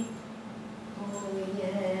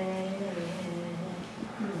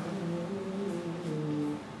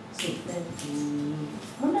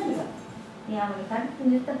 முன்னாடி வா. நீ அவங்களை தடுத்து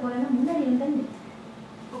நிறுத்த போறேன்னா முன்னாடி வந்து நிறுத்து.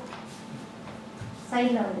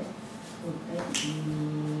 சைடில் வந்து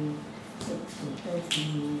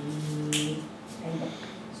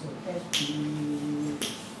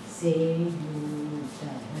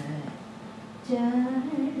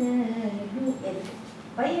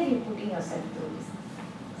Why are you putting yourself through this?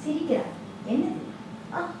 சிரிக்கிறா. என்னது?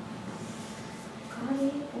 காலே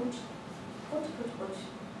போச்சு போச்சு போச்சு போச்சு.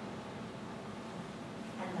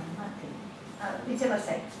 அந்த அம்மாக்கு whichever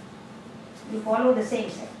side you follow the same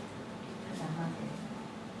side. அந்த அம்மாக்கு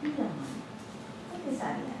இல்லம்மா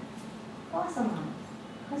புத்திசாலியா பாசமான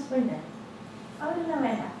ஹஸ்பண்டு அவரெல்லாம்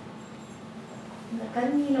வேண்டாம். இந்த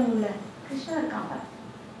கருமீலம் உள்ள கிருஷ்ணா இருக்கான் பாரு,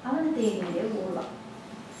 அவனை தேடியே ஓடுவான்.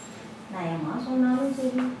 நயமா சொன்னாலும்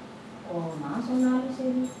சரி, கோபமா சொன்னாலும்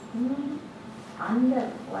சரி, அந்த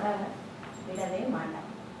உறவை விடவே மாட்டான்,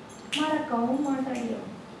 மறக்கவும் மாட்டான்.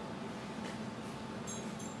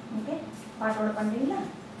 பாட்டோட பண்ணுறீங்களா?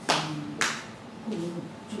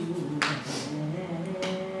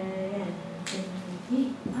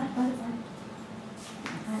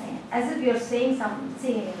 As if you're saying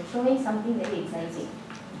showing something very exciting.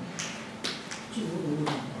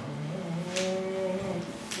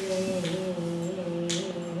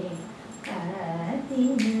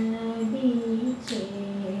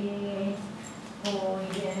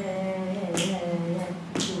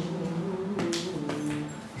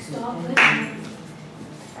 Stop.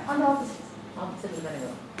 On the opposite. Opposite தானே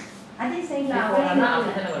வரும். அதே சைடுல அப்படி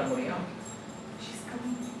தானே வர முடியும். She's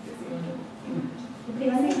coming. இப்படி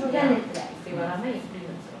வந்து இப்படி தான் நிறுத்துற. இப்படி வராம இப்படி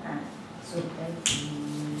நிறுத்துறோம்.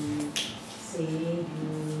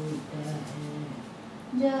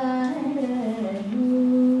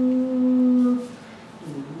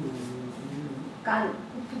 கால்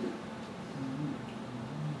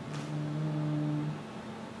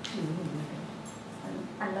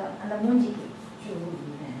அந்த அந்த மூஞ்சிக்கு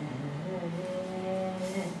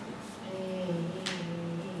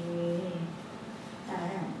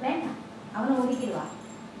வேண்டாம் அவனை ஒதுக்கிடுவா.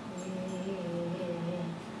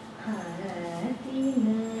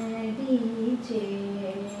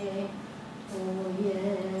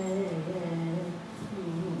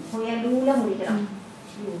 புயலூல முடிக்கிறோம்.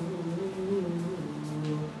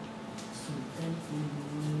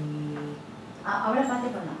 அவளை பார்த்து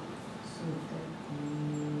பண்ணலாம்.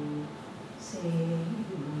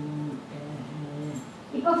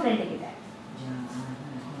 இப்போ ஃப்ரெண்டு கிட்ட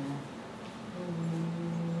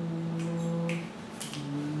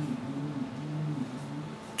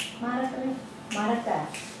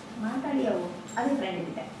மாட்டாடியாவோ அது ஃப்ரெண்டு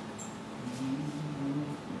கிட்ட.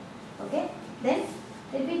 ஓகே தென்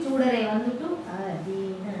திருப்பி சூடரை வந்துட்டு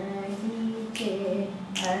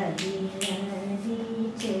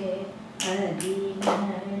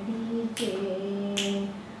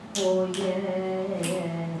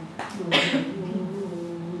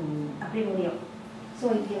அப்படி முடியும். ஸோ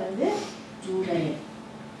இங்கே வந்து சூடரை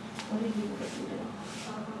ஒரு சூடரை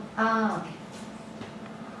ஓகே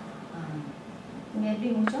இங்கே எப்படி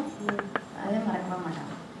முடிச்சோம் அதை மறக்க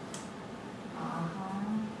மாட்டாங்க. ஆஹா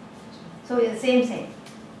ஸோ இது சேம்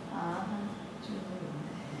ஆஹா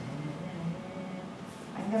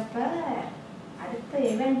அங்கப்ப அடுத்த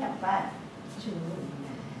இவெண்ட் அப்ப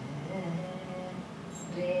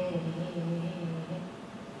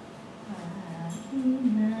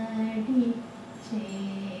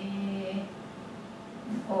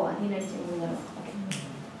ஓ அது நடிச்சு முடிஞ்சிடும். ஓகே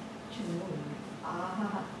ஆஹா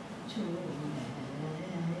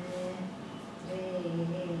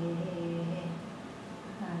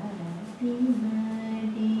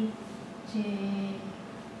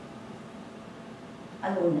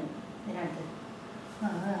அது ஒன்று. அடுத்தது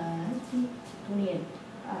துணியல்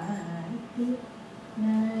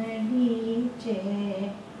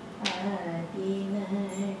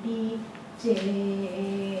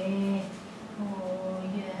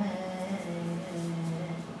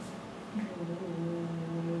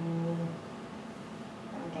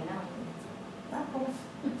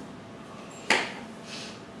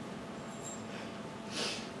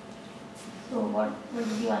So what did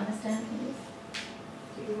you understand from this?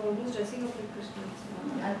 You were almost dressing up like Krishna.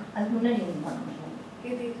 அதுக்கு முன்னாடி ஒன்று பண்ணணும்.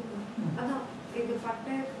 அதான் இது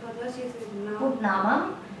பட்டை அதெல்லாம் చేసేది Put namam,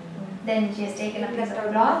 then she has taken a piece of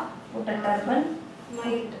cloth, put a turban,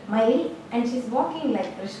 mile, and she is walking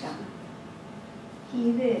like Krishna.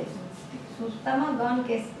 இது சுத்தமா கான்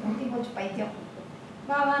கேஸ் முத்தி போச்சு பைத்தியம்.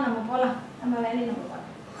 வா வா நம்ம போகலாம், நம்ம வேலையை நம்ம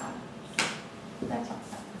பார்க்கலாம். That's all.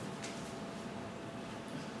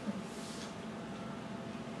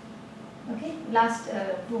 Okay, last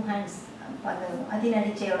two hands.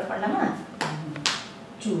 அதிநடிச்சையோட பண்ணலாமா?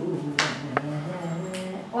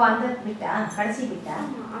 ஓ அந்த விட்டா கடைசி விட்டா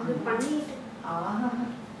அது பண்ணிட்டு ஆஹா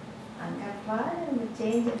அங்க பாரு இந்த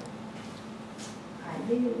சேஞ்ச்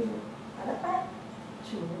அது அதப்பா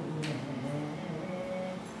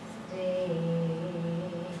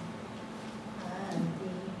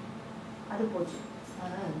அது போச்சு.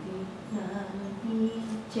 ஆதி நாதி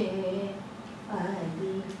சே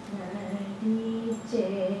ஆதி நாதி சே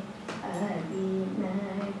ஆதி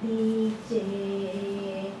நாதி சே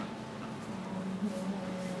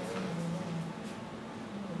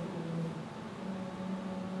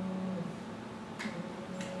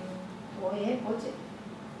போயே போச்சு.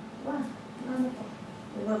 வா நான்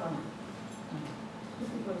இவ்வளோ பண்ணேன்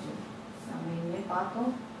போச்சு. நம்ம இனிமேல்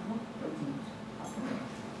பார்த்தோம்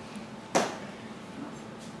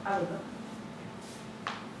அவ்வளோ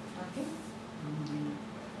ஓகே.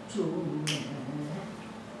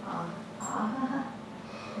 ஆஹா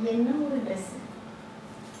என்ன ஒரு ட்ரெஸ்,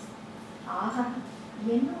 ஆஹா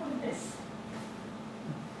என்ன ஒரு ட்ரெஸ்.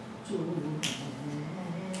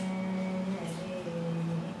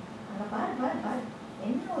 அங்கே பாரு பாரு பாரு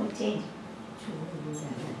என்ன ஒரு சேஞ்ச்.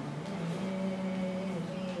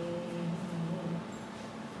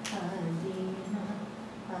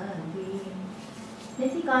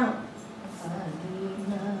 நெத்தி காணும்.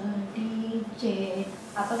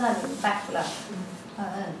 அப்பதான் அது இம்பாக்ட்ஃபுல்லாக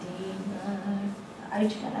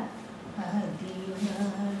அழிச்சுக்கல.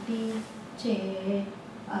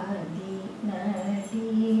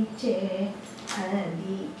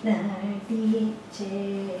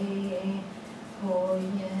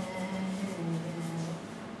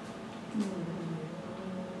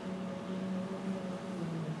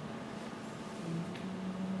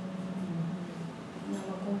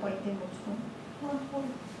 நமக்கும் பைத்தியம் முடிச்சுக்கோம்.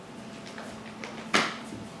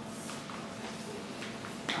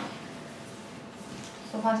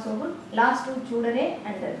 So far so good. Last two Choodare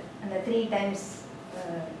and the 3 times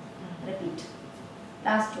repeat.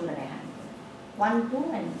 Last Choodare hand. 1, 2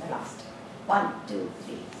 and the last. 1, 2,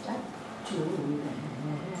 3. Start. Choodare.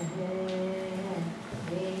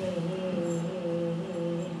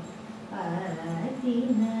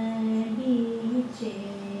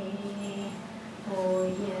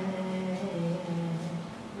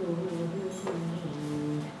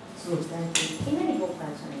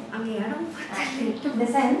 In the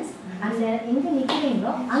sense, and in the nickname,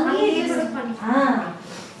 no?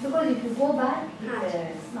 Because if you go back,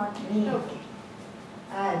 it's not me. Okay.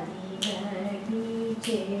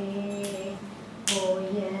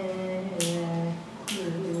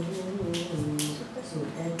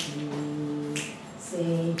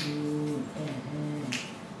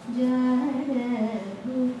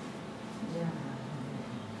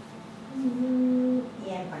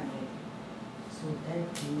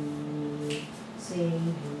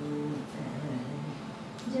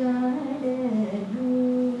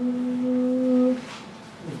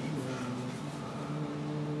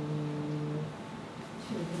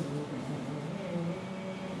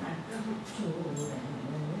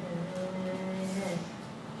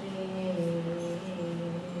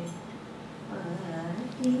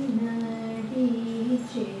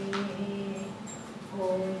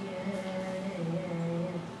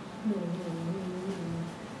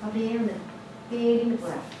 அப்படியே வந்து தேடின்னு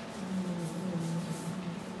போகிறேன்.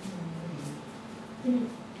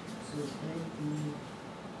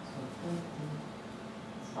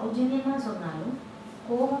 சௌஜன்யமாக சொன்னாலும்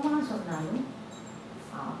கோபமாக சொன்னாலும்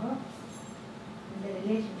ஆக இந்த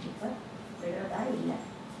ரிலேஷன்ஷிப்பை விடுறதா இல்லை,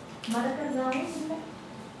 மறக்கிறதாவும் இல்லை.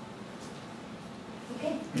 ஓகே,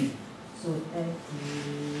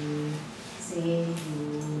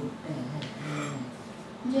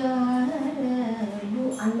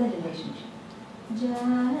 அந்த ரிலேஷன்ஷிப்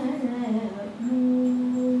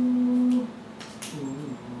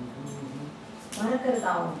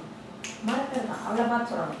மறக்கிறதாவும் அவளை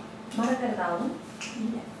பார்த்து சொல்லணும், மறக்கிறதாவும்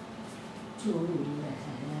இல்லை.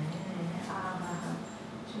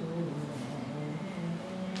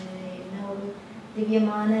 என்ன ஒரு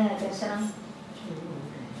திவ்யமான தரிசனம்.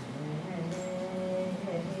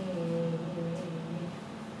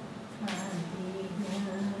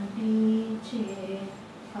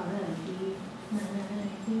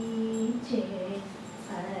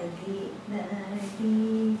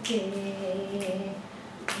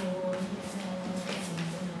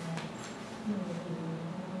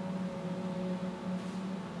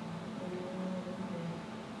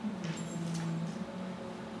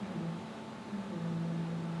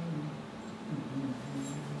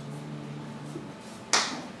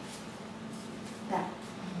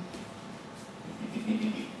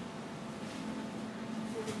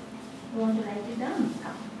 You want to write it down?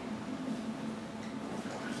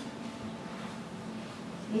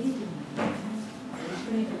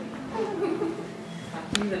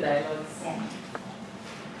 Actually, the dialogues. Yeah.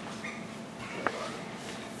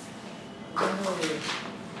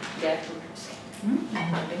 Gap put.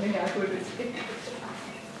 Gap put.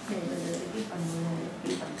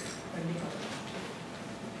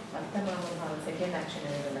 Second action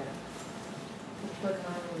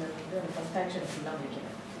first action full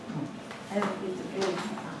I will repeat the rule.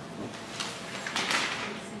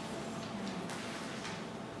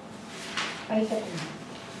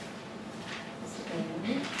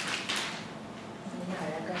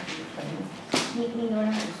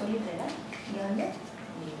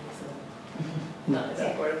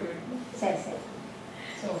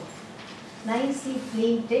 So, nicely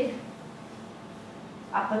pleated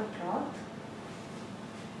upper cloth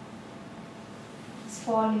is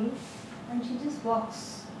falling and she just walks,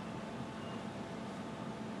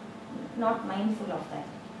 not mindful of that.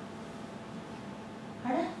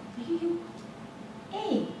 Ada,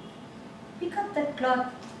 hey, pick up that cloth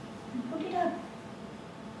and put it up.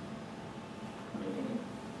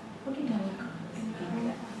 Put it up.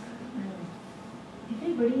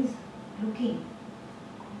 Everybody is looking.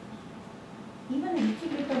 Even a little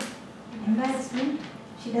bit of embarrassment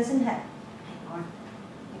she doesn't have. My God,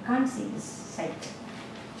 you can't see this sight.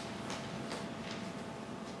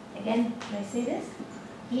 Again, I say this,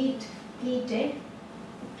 pleated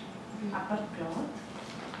upper cloth,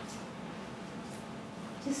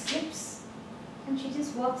 just slips and she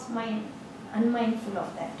just walks unmindful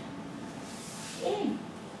of that. Hey,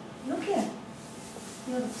 look here,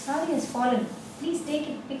 your sari has fallen. Please take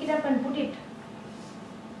it, pick it up and put it.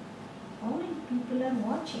 How many people are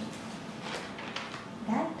watching?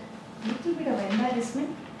 That little bit of embarrassment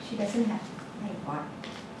she doesn't have. My God,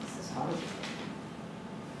 this is horrible.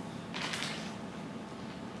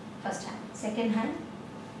 First hand. Second hand,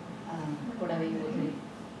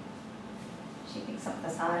 she picks up the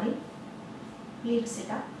sari, pleats it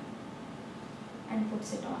up and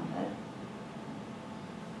puts it on her.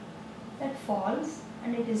 That falls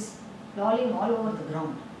and it is lolling all over the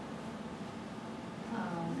ground.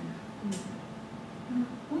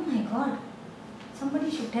 Oh my God, somebody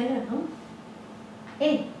should tell her, no?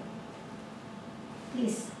 Hey,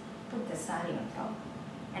 please put the sari on top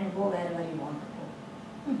and go wherever you want to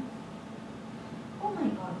go. Oh my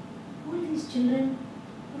God, all these children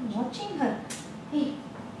are watching her. Hey,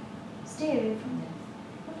 stay away from them.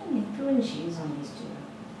 What an influence she is on these children.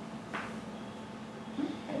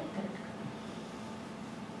 Correct.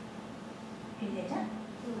 Is it, huh?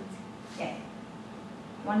 Yeah.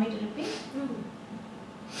 Want me to repeat?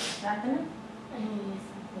 Pratana?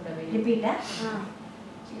 Repeat, huh?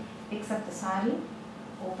 She picks up the sari,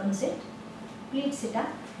 opens it, pleats it up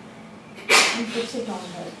and puts it on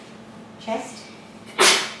her chest.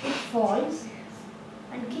 It falls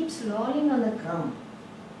and keeps lolling on the ground.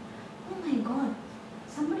 Oh my God,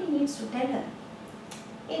 somebody needs to tell her,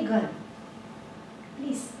 hey girl,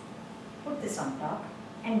 please put this on top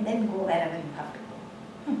and then go wherever you have to go.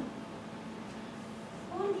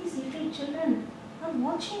 All these little children are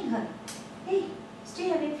watching her. Hey, stay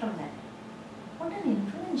away from that. What an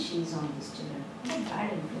influence she is on these children. What a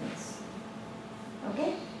bad influence.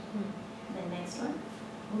 Okay? The next one.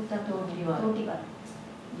 Totivar.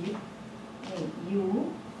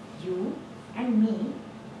 You and me,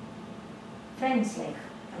 friends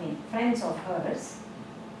friends of hers,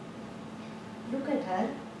 look at her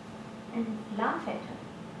and laugh at her.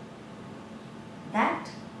 That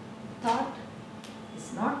thought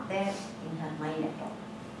is not there in her mind at all.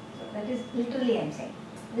 So that is literally I'm saying.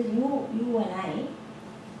 Because you and I,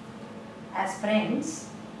 as friends,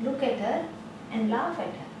 look at her and laugh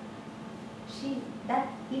at her. That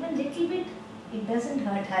even little bit, it doesn't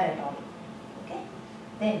hurt her at all. Okay?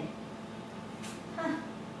 Then,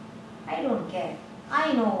 I don't care.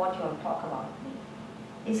 I know what you all talk about me,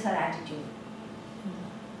 is her attitude.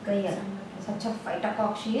 Gaya, such a fighter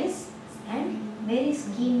cock she is, and very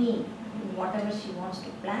schemy in whatever she wants to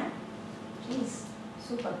plan. She is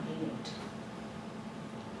super brilliant.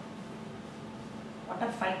 What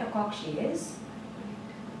a fighter cock she is,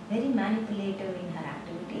 very manipulative in her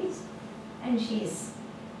activities, and she is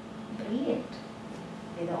brilliant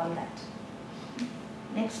with all that.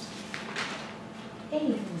 Next.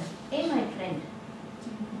 Hey my friend,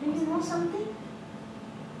 do you know something?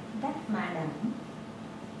 That madam,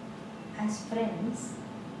 as friends,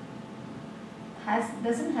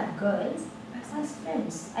 doesn't have girls as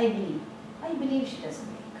friends, I believe. I believe she doesn't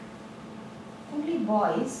like. Only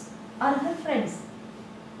boys are her friends.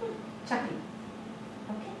 Chuckle.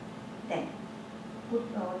 Okay? Then,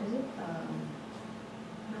 what is it?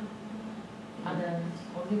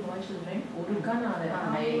 Only boy children.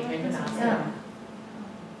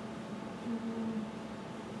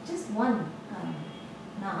 Just one.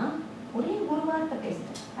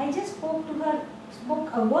 I just spoke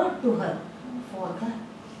a word to her for that.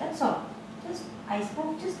 That's all. I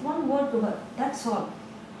spoke just one word to her. That's all.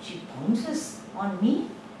 She bounces on me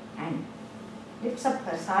and lifts up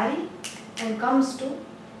her sari and comes to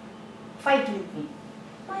fight with me.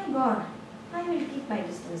 My God, I will keep my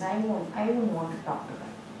distance. I won't want to talk to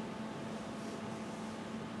her.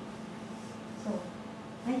 So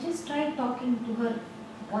I just tried talking to her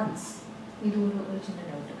once. இது ஒரு சின்ன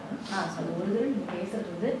டவுட்டுக்கா அது ஒரு தடவை நீங்க பேசுறது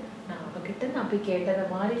வந்து நான் அவகிட்ட நான் போய் கேட்டத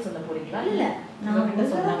மாதிரி சொல்ல போறீங்களா இல்ல நான்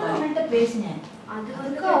அவகிட்ட பேசினேன் அது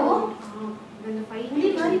வந்து அந்த ஃபைட் புலி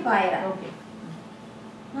மாதிரி பாயறா ஓகே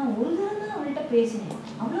நான் ஒரு தடவை தான் அவள்கிட்ட பேசினேன்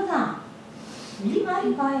அவ்வளவுதான் புலி மாதிரி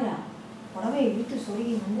பாயறா புடவை இழுத்து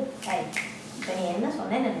சொருகி வந்து இப்போ நீ என்ன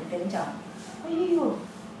சொன்னேன்னு எனக்கு தெரிஞ்சா ஐயோ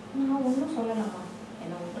நான் ஒன்றும் சொல்லலாமா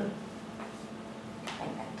என்ன ஒன்று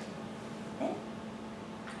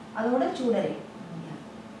அதோட சூடரே.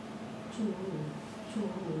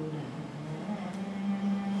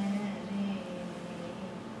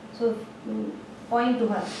 So point to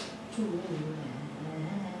her.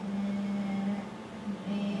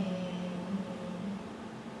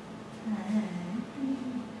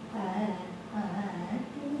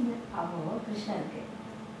 அப்போ கிருஷ்ணா இருக்கு.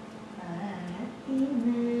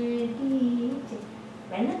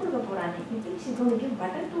 வெண்ணெய் கொடுக்க போறானே. You think she's going to give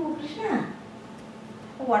butter to Krishna?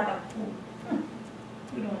 What a fool.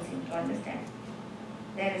 You don't seem to understand.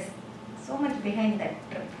 There is so much behind that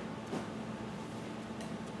trip.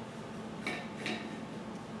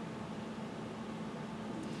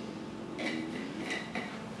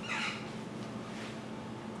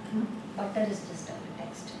 Butter is just a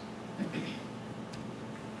text.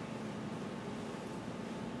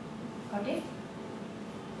 Got it?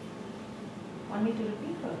 Want me to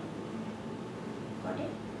repeat or? Got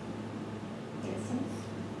it? Yes.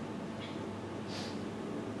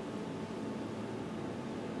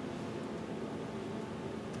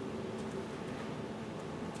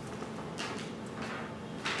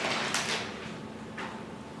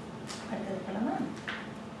 அடுத்தது போலாமா?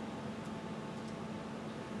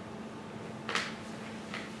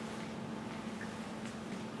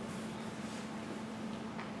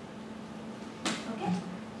 Okay,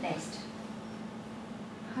 next.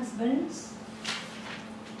 Husbands,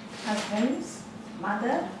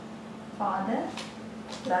 mother, father,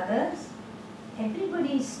 brothers,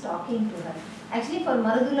 everybody is talking to her. Actually for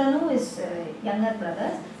Marudulanu is younger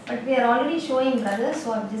brothers, but we are already showing brothers, so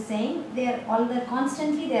I'm just saying they are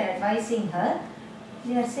constantly they are advising her.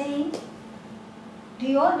 They are saying, to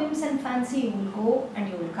your whims and fancy you will go and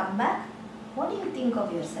you will come back. What do you think of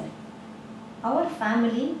yourself? Our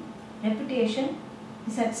family reputation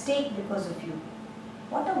is at stake because of you.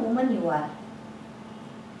 What a woman you are.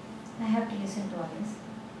 I have to listen to all this.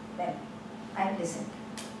 Well, I have listened.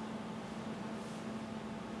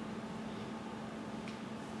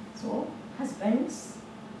 So, husbands,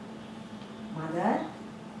 mother,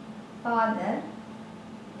 father,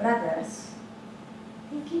 brothers,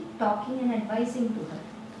 they keep talking and advising to her.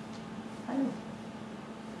 Hello.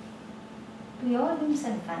 To your whims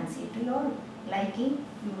and fancy, to your liking,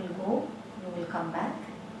 you will go, you will come back.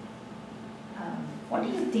 What do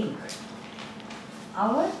you think?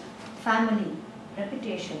 Our family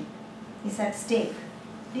reputation is at stake.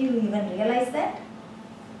 Do you even realize that?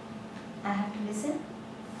 I have to listen.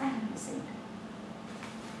 I have listened.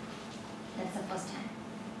 That's the first time.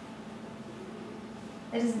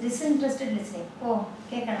 That is disinterested listening. Oh,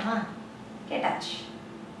 kekanama, ketach.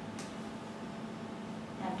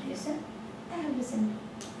 I have to listen. I have listened.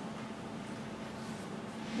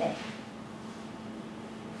 There.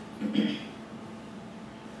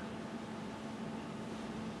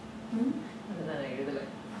 அதுதான் எழுதலை.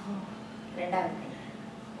 ரெண்டாவது.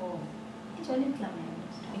 ஓ, சொல்லிருக்கலாமே.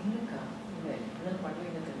 இல்லைக்கா, இல்லை இப்படிதான்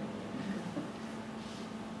பண்ணுவீங்க தெரியும்.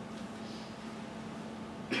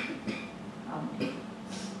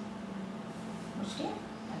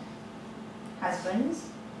 Husbands,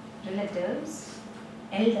 relatives,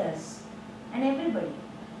 elders, and everybody.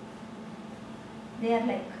 They are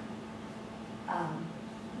like,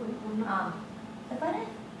 பாரு,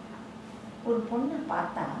 ஒரு பொண்ணை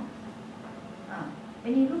பார்த்தா,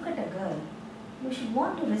 when you look at a girl, you should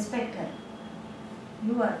want to respect her.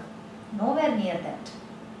 You are nowhere near that.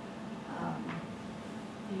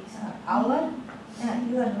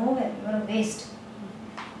 You are nowhere. You are a waste.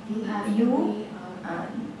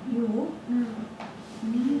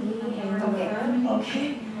 Okay.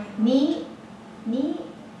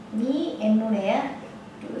 நீ என்னுடைய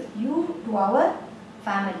you to our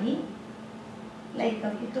family like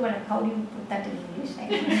a kutuvalak. How do you put that in English?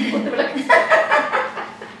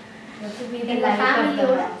 எங்க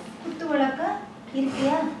ஃபேமிலியோட குத்துவிளக்க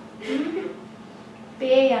இருக்கியா?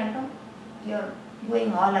 பேயாட்டம் you're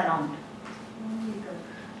going all around.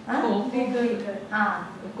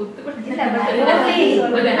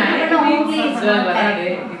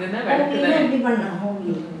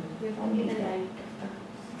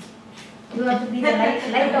 You have to be the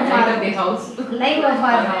light of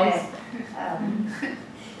our house,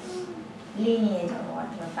 lineage or what,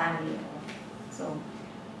 your family. So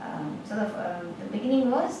the beginning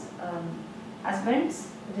was husbands,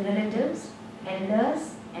 relatives, elders,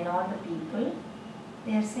 and all the people.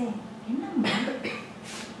 They are saying,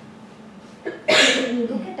 when you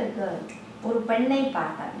look at a girl, ஒரு பெண்ணை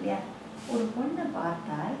பார்த்தால் இல்லையா, ஒரு பொண்ணை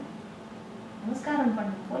பார்த்தால் நமஸ்காரம்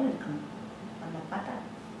பண்ண போல இருக்கணும். அந்த பார்த்தா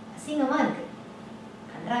அசிங்கமா இருக்கு,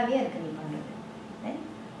 கன்றாவியா இருக்கு நீ பண்றது.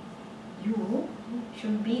 You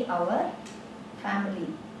should be our family.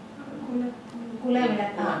 குல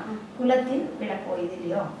விளக்கா குலத்தின் விளக்கோ இது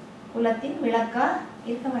இல்லையோ குலத்தின் விளக்கா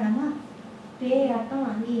இருக்க வேணாமா பேயாட்டம்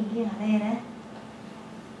அங்கேயும் இங்கேயும் அலையிற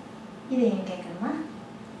இதை ஏன் கேட்கணுமா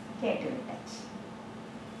கேட்டு விட்டாச்சு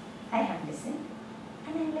I have listened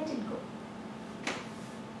and I let it go.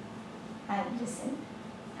 I have listened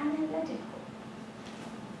and I let it go.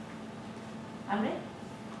 Alright?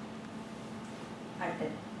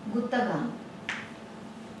 அடுத்தது குத்தகம்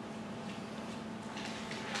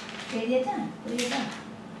எழுதியாச்சா புரியுதா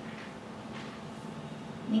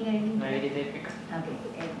நீங்க எழுதி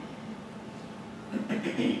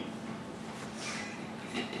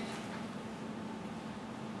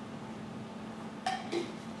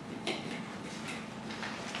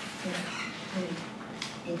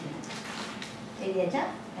ஓகே எழுதியாச்சா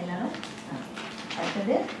எல்லாரும்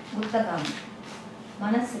அடுத்தது புத்தகம்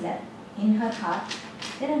மனசுல in her heart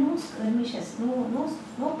there are no skirmishes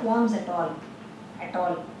no qualms at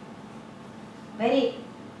all very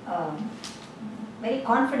very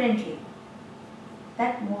confidently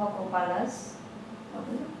that Muvagopala's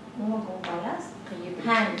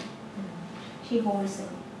hand she holds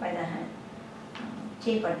him by the hand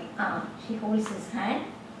Chepati she holds his hand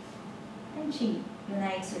and she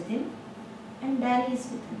unites with him and dallies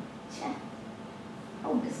with him. Chha,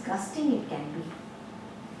 how disgusting it can be.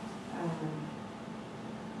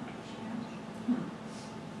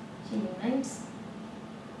 She unites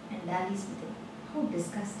and dallies with him. How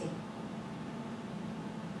disgusting.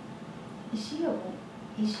 Is she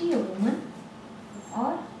a woman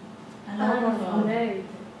or a love of love? Like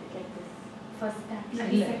this. First act.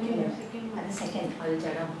 Second.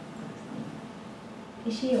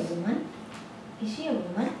 Is she a woman? Is she a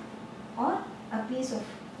woman or a piece of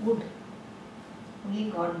wood? Only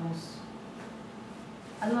God knows.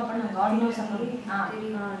 அதுவும் அப்புறம் God knows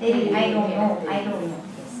தெரியும் I don't know.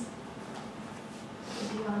 Yes.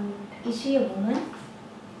 Is she a woman?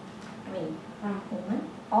 I mean, woman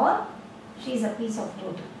or she is a piece of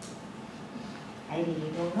wood? I really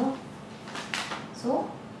don't know. So,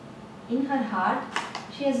 in her heart,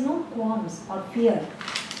 she has no qualms or fear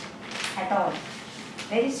at all.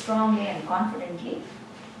 Very strongly and confidently,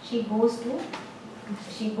 she goes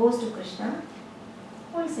to Krishna,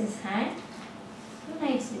 holds his hand,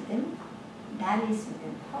 unites with him, dallies with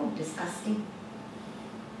him. How disgusting.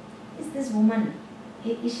 Is this woman,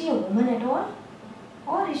 is she a woman at all?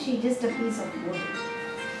 Or is she just a piece of wood?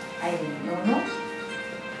 I really don't know.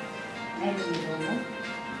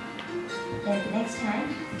 Then next time,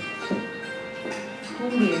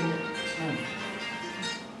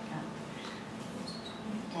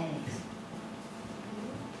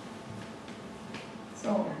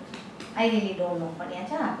 so I really don't know.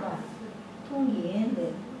 பண்ணியாச்சா அப்புறம் தூங்கி ஏந்து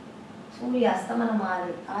சூரிய அஸ்தமனம்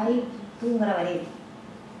ஆகி தூங்குற வரையில்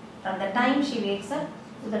from the time she wakes up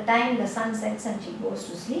to the time the sun sets and she goes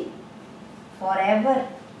to sleep forever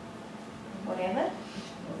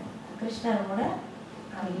கிருஷ்ணரோட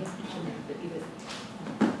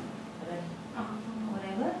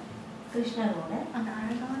forever கிருஷ்ணரோட அந்த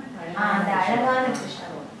அழகான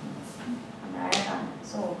கிருஷ்ணரோட அந்த அழகான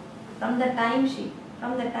so from the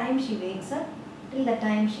time she wakes up till the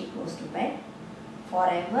time she goes to bed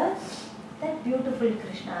forever that beautiful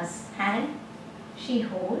Krishna's hand she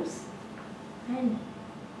holds and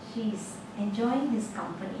she is enjoying his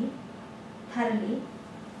company thoroughly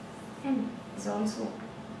and is also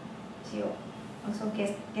she also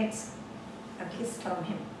gets a kiss from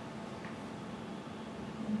him.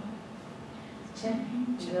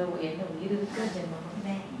 என்ன உயிர் இருக்கிற ஜென்மம்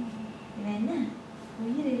இவன் என்ன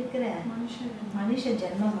உயிர் இருக்கிற மனுஷ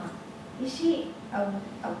ஜென்மமா is she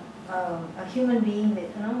a human being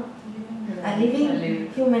with a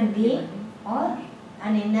living human being or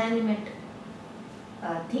an inanimate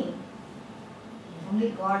thing? Only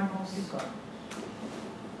God knows. God.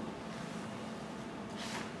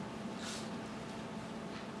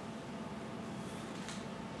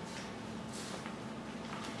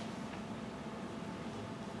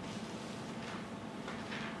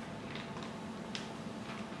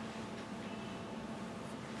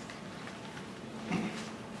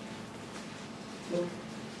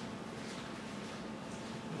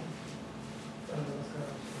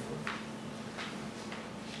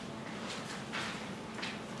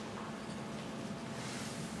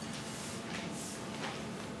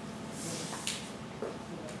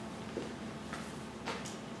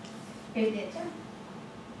 எழுதியாச்சா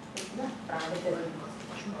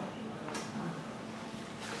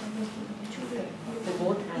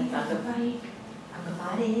அங்க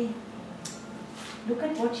பாரு look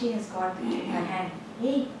at what she has got in her hand.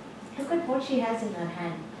 Hey, look at what she has in her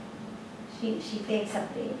hand. She takes a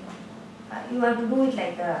plate. You have to do it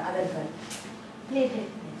like the other girl. Plated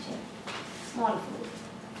in a chair. Small fruit.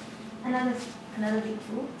 Another big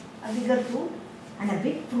fruit. A bigger fruit. And a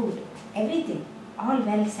big fruit. Everything. All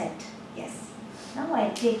well set. Yes. Now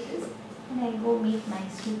I'll take this and I'll go meet my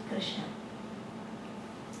sweet Krishna.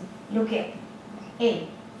 Look here. Hey.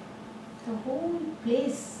 The whole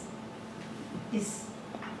place is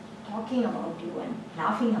talking about you and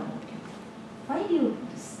laughing about you. Why do you do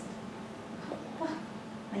this? What?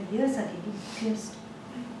 My ears are getting pierced.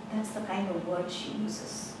 That's the kind of word she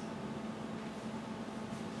uses.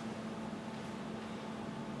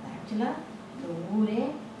 Actually, the ஊரே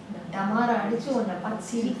டமார அடிச்சு உன்னை பார்த்து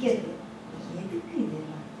சிரிக்கிறது. எதுக்கு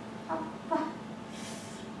இதெல்லாம்? அப்பா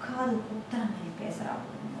காது குத்துற மாதிரி பேசுறா.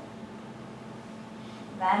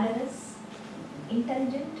 Valorous,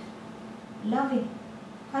 intelligent, loving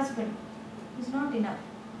husband is not enough.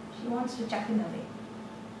 She wants to chuck him away.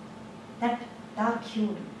 That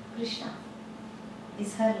dark-hued Krishna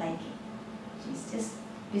is her liking. She's just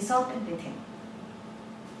besotted with him.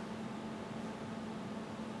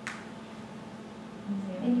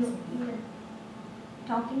 When you are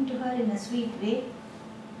talking to her in a sweet way,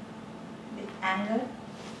 with anger,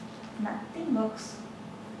 nothing works.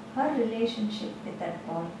 Her relationship with that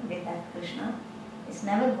boy, with that Krishna, is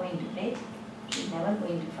never going to break. She's never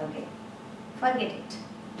going to forget. Forget it.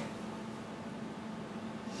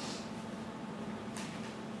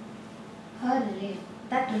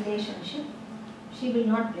 That relationship, she will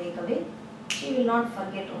not break away. She will not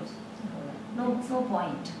forget also. No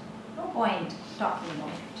point. No point talking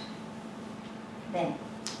about it. Then,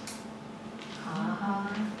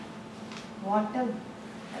 what a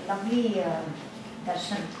lovely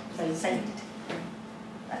darshan, sight.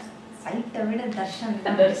 Sight விட darshan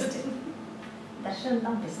தான் best. Darshan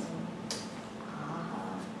தான் best.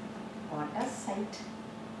 What a sight.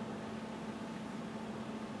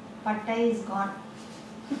 Pattai is gone.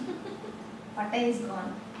 Pattai is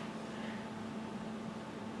gone.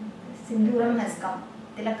 Sinduram has come.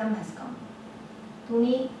 Tilakam has come.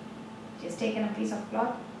 Tuni, she has taken a piece of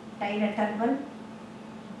cloth, tied a turban,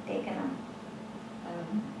 taken a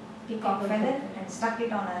peacock feather and stuck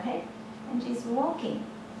it on her head, and she is walking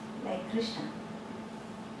like Krishna.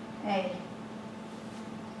 Hey,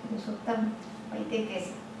 Suttam,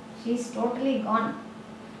 she is totally gone.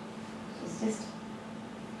 She's just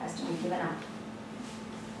has to be given up.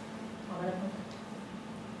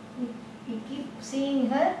 We keep seeing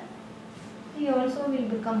her, he also will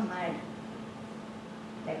become mad.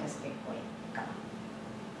 Let us get going. Come.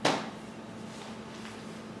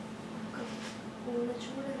 உங்களை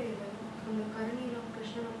சூடரேல அந்த கரணியில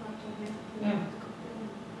கிருஷ்ணனை பார்த்தோமே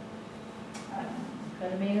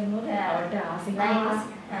கருமேகம் போது அவட்ட ஆசையா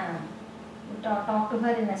You talk to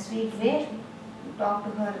her in a sweet way. You talk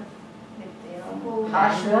to her with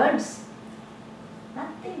harsh words.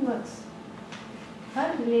 Nothing works. Her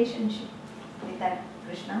relationship with that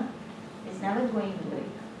Krishna is never going to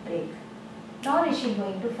break. Nor is she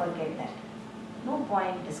going to forget that. No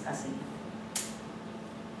point discussing.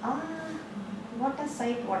 What a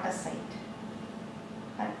sight, what a sight.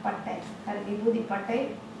 Her pattai, her vibhuti pattai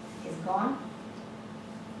is gone.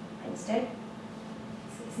 Instead,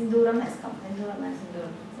 Sinduram has come.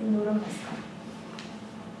 Sinduram has come.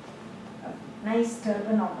 A nice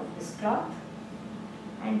turban out of this cloth,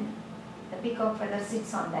 and the peacock feather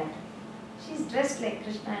sits on that. She's dressed like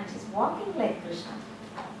Krishna and she's walking like Krishna.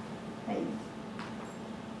 Well,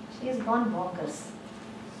 she has gone bonkers.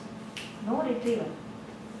 No retrieval.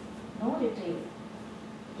 No retrieval.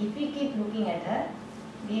 If we keep looking at her,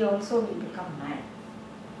 we also will become mad.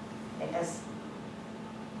 Let us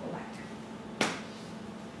go back.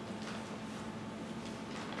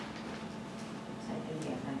 So I think we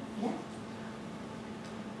are done. Yeah?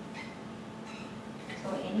 So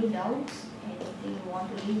any doubts? Anything you want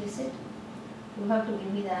to revisit? You have to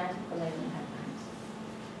give me the answer because I don't have hands.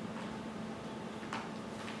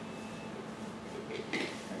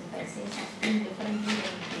 Because if I say something differently,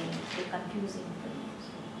 then it will be confusing for you.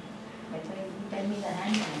 So better if you tell me the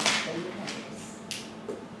hand and I will tell you what it is.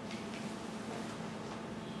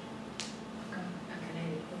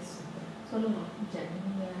 சொல்லுங்க.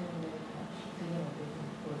 ஜனனியா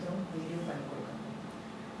ஒருத்தரும் video பண்ணி கொடுக்கணும்.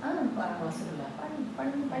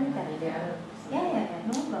 பண்ணி தரேன்.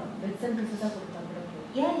 No problem. Bits and pieces are கொடுத்தா கூட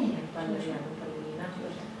போதும்.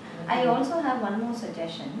 I also have one more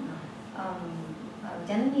suggestion.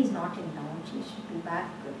 Janani is not in town. She should be back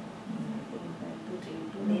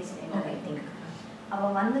two days later, I think. அவ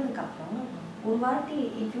வந்ததுக்கு அப்புறம் ஒரு வாட்டி,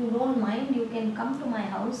 if you don't mind, you can come to my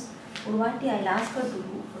house. ஒரு வாட்டி I'll ask her to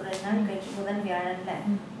do ஒரு 2 நாள் கழிச்சு புதன் வியாழன்ல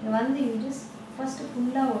வந்து you just first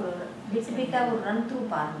ஃபுல்லா ஒரு பிட்டா ஒரு ரன் த்ரூ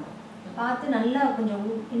பாருங்க. பார்த்து நல்லா கொஞ்சம்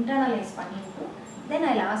இன்டர்னலைஸ் பண்ணிட்டு தென்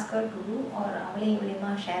I ask her to two R அவளையும்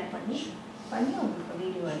இவளையுமா ஷேர் பண்ணி உங்களுக்கு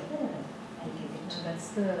வீடியோ எடுத்து That's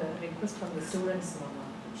the request from the students, Mama.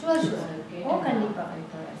 Sure. Oh, kandipa.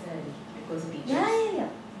 Because yeah.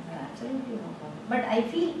 Absolutely no problem. But I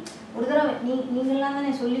feel ஒரு தடவை நீங்கெல்லாம்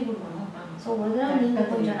தானே சொல்லி கொடுக்கணும். ஸோ ஒரு தடவை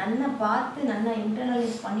நீங்கள் கொஞ்சம் நல்லா பார்த்து நல்லா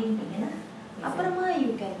இன்டர்னலைஸ் பண்ணிட்டீங்கன்னா அப்புறமா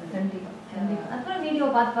யூ கேன் கண்டிப்பாக அப்புறம் வீடியோ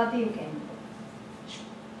பார்த்து you can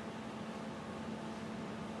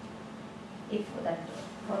if that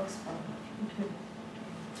works for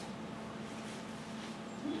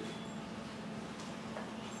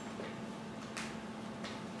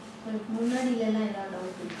முன்னாடியிலலாம் ஏதாவது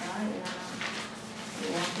டவுட் இருக்கா?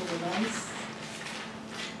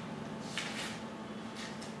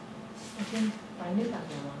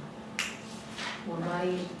 பண்ணிருக்காங்கம்மா ஒரு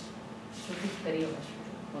மாதிரி தெரியும்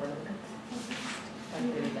ஓரளவுக்கு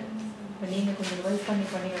இல்லை. இப்போ நீங்கள் கொஞ்சம் ரிவைஸ் பண்ணி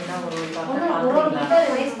வேணா ஒரு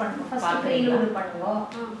ரிவைஸ் பண்ணுவோம். ஃபர்ஸ்ட் ப்ரீலூட் பண்ணுவோம்,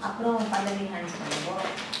 அப்புறம் பல்லவி ஹேண்ட்ஸ் பண்ணுவோம்,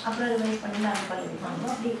 அப்புறம் ரிவைஸ் பண்ணி நான் பல்லவி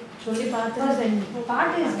பண்ணுவோம். அப்படி சொல்லி பார்த்து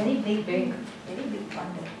பாட்டு இஸ் வெரி பிக்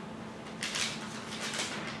பாட்டு.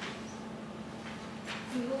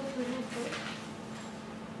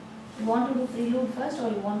 You want to do prelude first or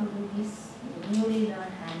you want to do these newly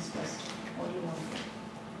learned hands first? What do you want to do?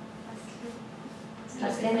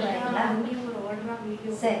 First then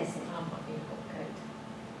video. Seri. Correct.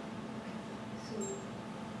 So,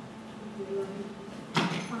 video.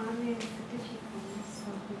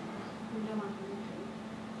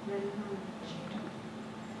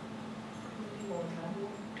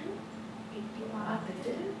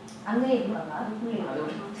 அங்கே இருப்பாங்க அதுக்குள்ளே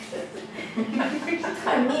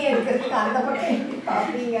தண்ணி எடுக்கிறதுக்கு அந்த பக்கம்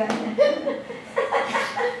பார்ப்பீங்க.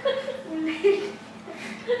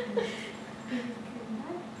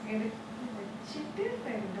 வச்சுட்டு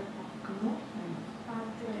ரெண்டு பக்கமும்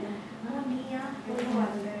பார்த்து நீயா எவ்வளோ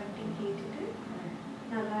வரல அப்படின்னு கேட்டுட்டு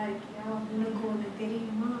நல்லா இருக்கியா உனக்கு ஒன்று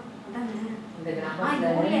தெரியுமா அதானே இந்த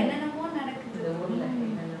ஊர்ல என்னென்னமோ நடக்குது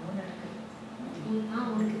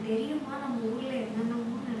உனக்கு தெரியுமா நம்ம ஊர்ல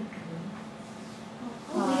என்னென்னமோ நடக்குது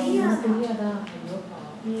தெரியாதா?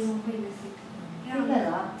 நீ ரொம்ப இல்லை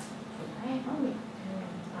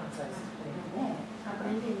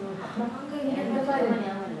அப்படின்னு இன்னொரு பாரு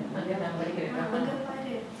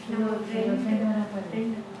நம்ம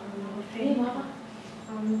ஃப்ரெண்ட்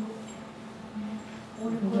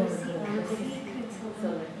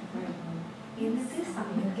என்னது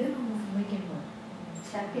சமைக்கணுமா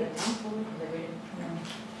சட்டியெல்லாம் போகுது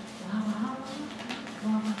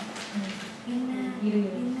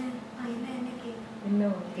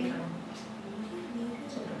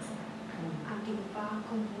அப்படி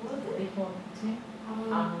பார்க்கும்போது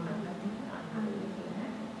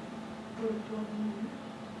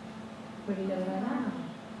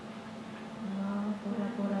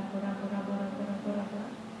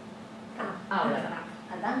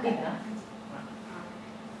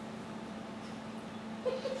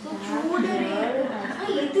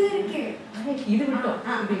இது விட்டோம்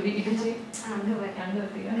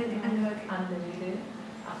அந்த வீடு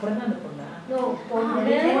அப்புறம் தான் அந்த பொண்ணு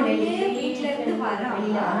வீட்டுல இருந்து வர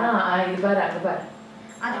இது பாரு அங்க பாரு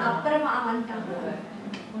அதுக்கப்புறமா வந்துட்டாங்க.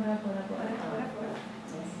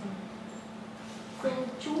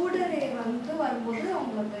 சூடரை வந்து வரும்போது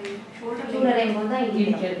அவங்க சூடரை தான்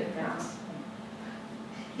இடிக்கிறது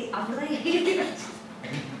அப்படிதான்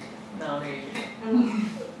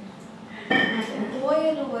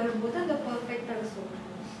கோயில் வரும்போது அந்த பர்ஃபெக்டாக சொல்றேன்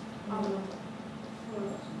அவ்வளோ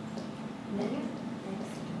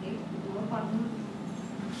பண்ணணும்.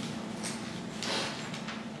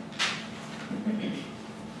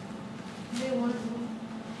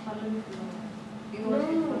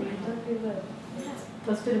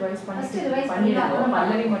 ஃபர்ஸ்ட் ரிவைஸ் பண்ணிடுவோம்.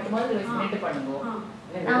 பல்லவி மட்டுமா ரிவைஸ் பண்ணிட்டு பண்ணுவோம்.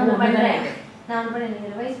 நான் நீங்க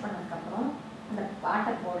ரிவைஸ் பண்ணதுக்கு அப்புறம் அந்த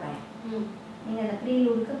பாட்டை போடுறேன். நீங்க அந்த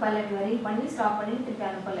ப்ரீலூடுக்கு பல்லவி வரை பண்ணி ஸ்டாப் பண்ணி திருப்பி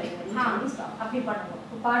அந்த பல்லவி வரை பண்ணி ஸ்டாப் அப்படி பண்ணுவோம்.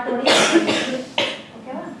 பாட்டோட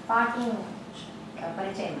ஓகேவா? பாட்டும்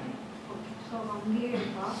பரிச்சயம் ஸோ அங்கேயே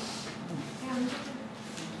இருப்பா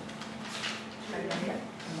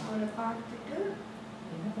அவளை பார்த்துட்டு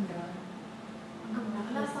என்ன பண்றாங்க?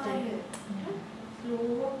 நல்லா பாரு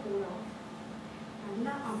ஸ்லோவாக போகிறோம்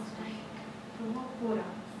நல்லா ஸ்லோவாக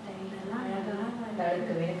போகிறான் ஸ்டைலெல்லாம்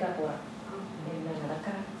தடுக்க வேணுக்கா போறான் என்ன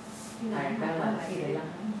நடக்கிறேன் இதெல்லாம்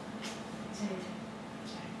சரி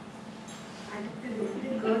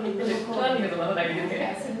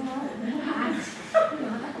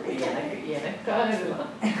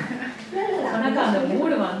அந்த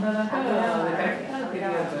மூடு வந்ததாக்கா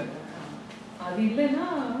அது இல்லைன்னா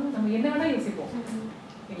நம்ம என்ன வேணா யோசிப்போம்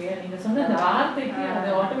இல்லையா? நீங்க சொன்ன அந்த வார்த்தைக்கு அது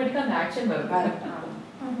ஆட்டோமேட்டிக்கா அந்த ஆக்ஷன் வருது.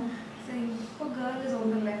 இப்போ கேர்ள்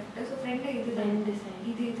ரெண்டு side.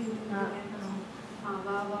 இது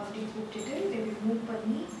வா அப்படி கூப்பிட்டுட்டு இப்படி மூவ்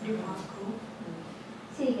பண்ணி இப்படி பார்க்கணும்.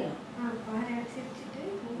 சீக்கிரம் பாரு சிரிச்சுட்டு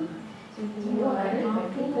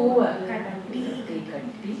பூவை கட்டி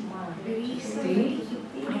கட்டி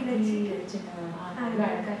இப்படி வச்சுட்டு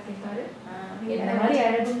அழகா பாரு என்ன மாதிரி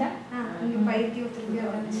அழகுண்டா பைத்தியம் திரும்பி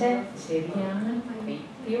சரியான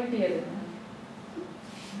பைத்தியம் அது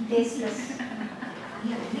டேஸ்ட்லெஸ்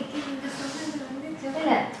அன்னைக்கு நீங்க சொன்னது வந்து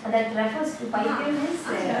இல்ல that refers to பைத்தியம் means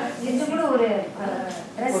இது கூட ஒரு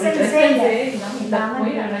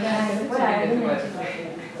போய் அழகா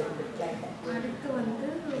அடுத்து வந்து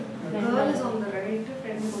girl is on the right,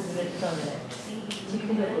 friend on the left.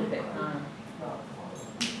 சிக்குல போட்டு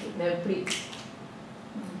எப்படி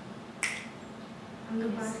அங்க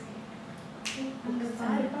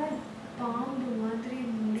பாரு பாம்பு மாதிரி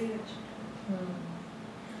முடி வச்சுட்டு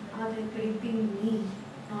அது கிளிப்பிங் நீ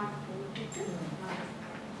நாட் போட்டுட்டு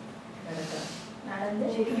நடந்து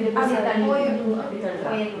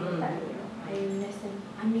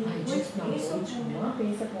சும்மா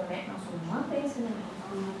பேச போனேன் சும்மா பேசுனேன்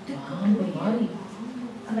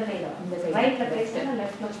அந்த கையில ரைட்ல பேசுனா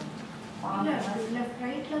லெஃப்ட்ல லெஃப்ட்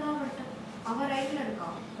ரைட்ல தான் வரட்டும். அவ ரைட்ல இருக்கா.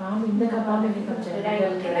 பாம்பு இந்த பாம்பு கொஞ்சம்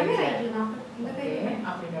எல்லாமே ரைட்ல தான். இந்த கையில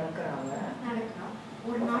அப்படி நடக்கறாங்க நடக்கறா.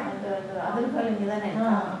 ஒரு நாள் அதுக்கு இங்க தானே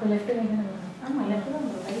அப்ப லெஃப்ட் கையில ஆமா லெஃப்ட்ல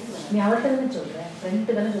ஒரு ரைட்ல நீ அவட்ட தான சொல்ற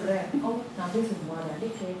ஃப்ரண்ட் தான சொல்ற நான் அப்படியே சும்மா தாண்டி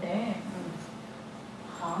கேட்டேன்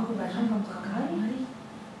பாம்பு விஷம் காரி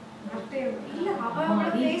இல்ல அவ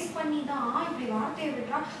ஃபேஸ் பண்ணி தான் இப்படி வார்த்தையை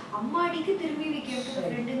விட்டா அம்மாடிக்கு திரும்பி வைக்கிறது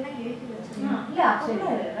ஃப்ரெண்ட் தான் எழுதி வச்சிருக்கேன். இல்ல அப்ப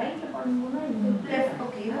ரைட்ல பண்ணும்போது இது லெஃப்ட்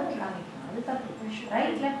ஓகே காமிக்கணும் அது தப்பு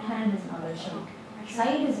right left hand is not விஷம்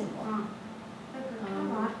சைடு இஸ் இம்பார்ட்டன்ட்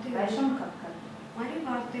வார்த்தை விஷம் கக்கல் மாதிரி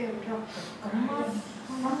வார்த்தையை விட்டா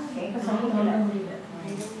அம்மா கேட்க சொல்ல முடியல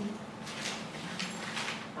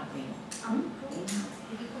அப்படி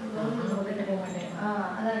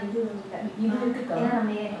அதான் இது இதுக்கு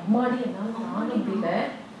அம்மாடி என்னால நானும் முடியல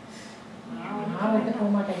நான் விட்டு போக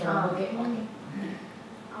மாட்டேன் ஓகே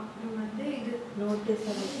அப்புறம் வந்து இது நோட்டீஸ்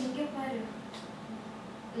இங்க பாரு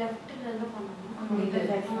லெஃப்ட்ல தான் பண்ணணும். இது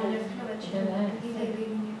லெஃப்ட்ல வச்சுட்டு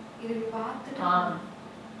இது பார்த்துட்டு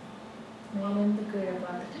மேலேருந்து கீழே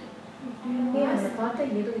பார்த்துட்டு அதை பார்த்தா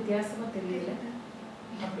எதுவும் வித்தியாசமா தெரியல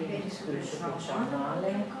அப்படின்னு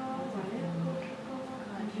சொன்னாலே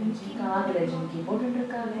காதுல ஜிமிக்கி போட்டுட்டு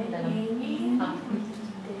இருக்காங்க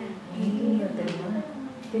தெரியுமா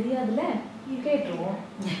தெரியாதுல கேட்டுருவோம்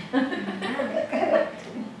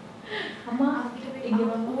அம்மா இங்க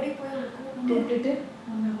ஓடி போய் கூப்பிட்டுட்டு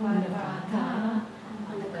பார்த்தா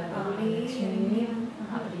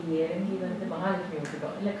அப்படி இறங்கி வந்து மகாலட்சுமி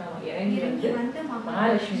விட்டுட்டோம் இல்ல இறங்கி வந்து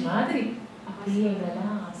மகாலட்சுமி மாதிரி அப்படியே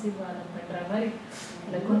எங்களெல்லாம் ஆசீர்வாதம் பண்ற மாதிரி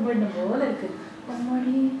அந்த கும்பிடணும் போல இருக்கு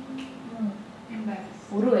அம்மாடி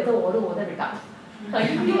ஒரு ஏதோ ஒரு உதவிட்டா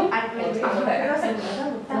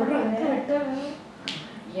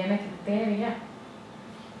எனக்கு தேவையா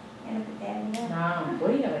எனக்கு தேவையா நான்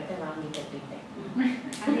போய் அவர்கிட்ட வாங்கி கட்டிட்டேன்.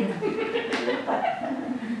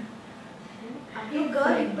 அப்படியே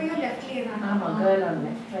girl இப்பயும் leftலயே தான். ஆமா girl on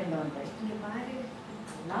left, friend on right. இங்க பாரு.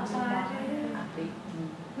 அப்படி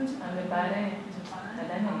அங்க பாரு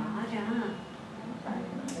அதானே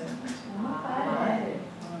பாரு.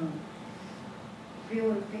 இப்படி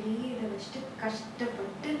ஒரு பெரிய இதை வச்சுட்டு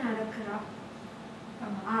கஷ்டப்பட்டு நடக்கிறா.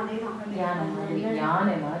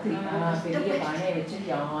 யானை மாதிரி பெரிய பானையை வச்சு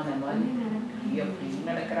யானை மாதிரி எப்படி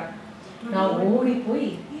நடக்கிறா. நான் ஓடி போய்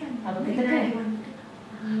அவகிட்ட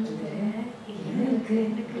என்ன இருக்கு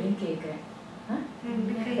அப்படின்னு கேட்கிறேன்.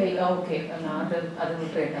 ஓகே நான் அதை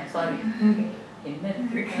விட்டுறேன் சாரி. என்ன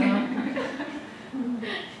இருக்கு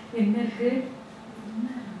என்ன இருக்கு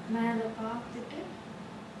மேல பார்த்துட்டு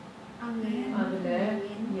அதுல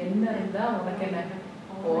என்ன இருந்தா உனக்கு என்ன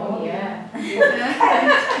போய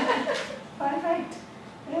பர்ஃபெக்ட்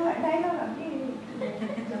டயலாக் அப்படியே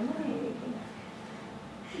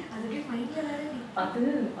அதுவே மைண்ட்ல வேற அது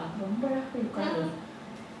ரொம்ப உட்கார்ந்து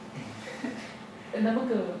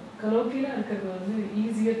நமக்கு கரோக்கில இருக்கிறது வந்து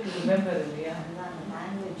ஈஸியர் டு ரிமெம்பர் இல்லையா.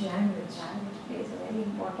 Language is very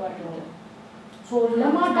important. சொல்ல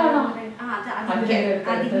மாட்டானா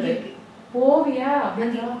அது போவியா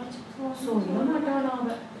அப்படின்னு சொல்ல மாட்டானா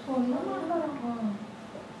சொல்ல மாட்டானா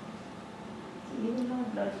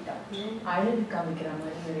அழகு காமிக்கிற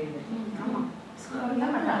மாதிரி நிறைய சொல்ல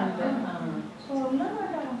மாட்டானா சொல்ல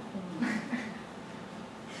மாட்டானா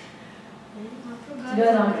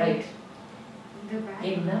ரைட்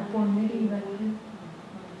என்ன பொண்ணு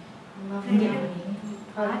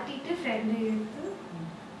காட்டிட்டு ஃப்ரெண்ட் எடுத்து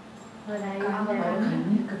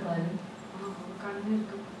கண்ணுக்கு பாரு கண்ணு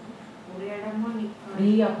இருக்கு ஒரு இடமா அப்படி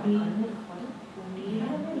அப்படி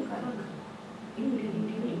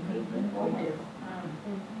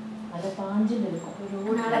பாஞ்சுன்னு இருக்கும்.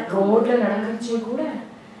 ரோட்ல நடக்கச்சே கூட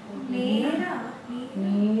நேரா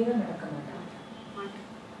நடக்க மாட்டான்.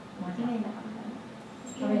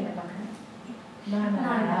 அவன் என்ன பார்க்கறேன் நான்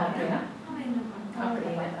நல்லா இருக்கேன் அப்படி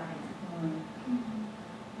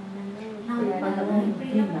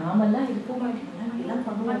நாமெல்லாம் இருக்க மாட்டேன் எல்லாம்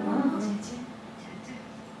பண்ணுவோம்.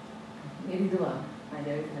 இதுவா நான்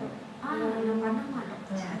எழுதுறேன்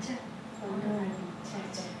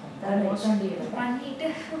பண்ணிட்டு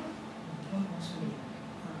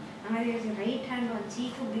ரைட் ஹேண்ட் வச்சு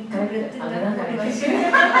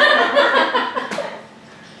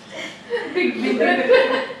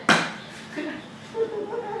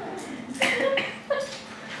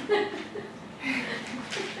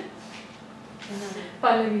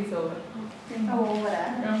பல்லவிஸ் ஓவர். ஓவரா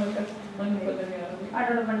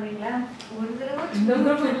அதோட பண்ணுவீங்களா? ஒரு தடவை இந்த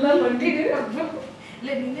முறை ஃபுல்லா பண்ணிட்டு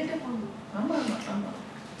இல்ல நின்னுட்டு போகணும். ஆமா ஆமா ஆமா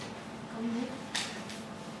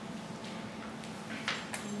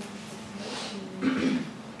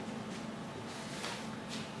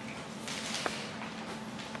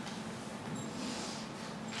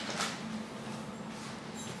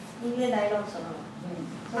நீங்களே டயலாக் சொல்லணும்.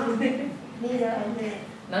 நீங்க வந்து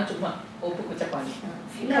நான் சும்மா ஒப்பு குச்ச பாடி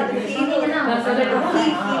இல்ல அது சொன்னீங்கன்னா நான் சொல்லட்டுமா?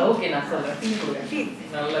 ஓகே நான் சொல்றேன். ஃபீல் கொடுங்க.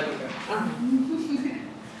 நல்லா கொடுங்க.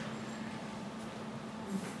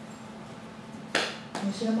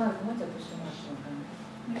 மிஸ்ரமா இருக்குமா சதுஷ்ரமா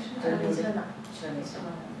இருக்குமா?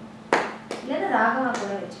 மிஸ்ரமா. இல்லைன்னா ராகவா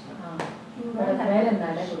கூட வச்சுக்கலாம். வேற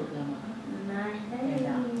நடை கொடுக்கலாமா?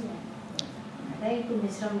 நடைக்கு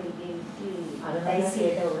மிஸ்ரம் இருக்கு. அதனால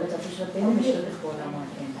கேட்ட உள்ள சதுஷ்ரத்தையும் மிஸ்ரத்துக்கு போடலாமா?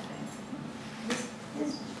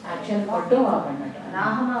 ஆக்ஷன் மட்டும் பண்ணட்டும்.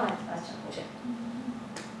 ராகமா வச்சு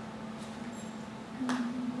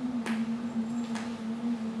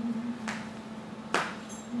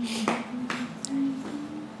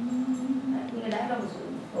நீங்க டயலாக்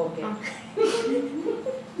சொல்லுங்க. ஓகே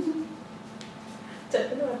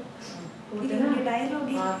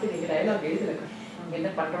டயலாக் எழுதுல என்ன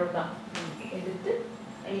பண்றோம் தான் எடுத்து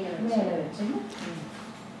மேல வச்சோம்.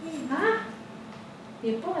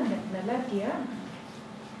 எப்போ வந்த? நல்லா இருக்கியா?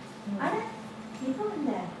 அட எப்போ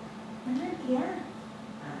வந்த? நல்லா இருக்கியா?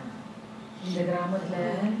 இந்த கிராமத்துல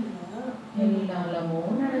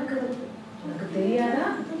எல்லாமும் நடக்குது. உனக்கு தெரியாதா?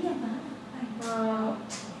 தெரியாதா?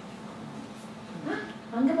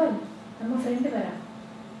 அங்க பாரு நம்ம ஃப்ரெண்டு வரா.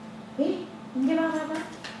 ஏய் இங்க வா வா வா.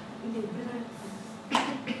 இது இப்படிதான்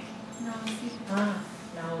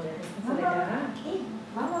நான் ஒரு சொல்லட்டா? ஏய்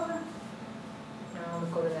வா வா வா. நான்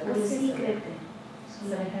உனக்கு ஒரு சீக்ரெட்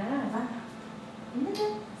சொல்லட்டா? என்னது?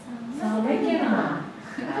 சமைக்கணுமா?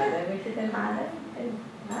 அதை விட்டுட்டேன்.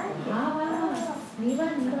 வா வா நீ வா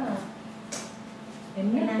நீ வா.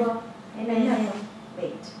 என்ன என்ன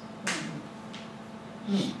வெயிட்.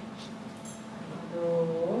 அதோ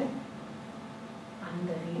அந்த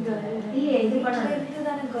இல்ல இது பண்ணல.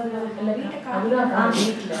 அதுதான்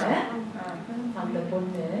வீட்டுல அந்த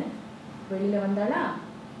பொண்ணு வெளியில வந்தாளா?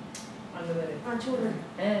 அங்க வரு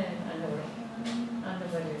அங்க வரும் அந்த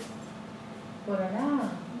மாதிரி போறடா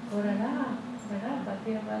போறடா போறடா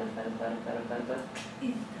பத்திய பாரு பாரு பாரு பாரு பாரு பாரு.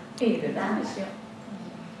 இதுதான் விஷயம்.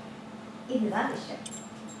 இதுதான் விஷயம்.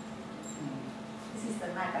 This is the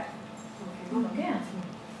matter. Okay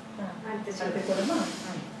அடுத்து போடுமா?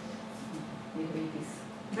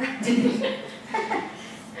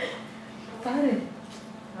 பாரு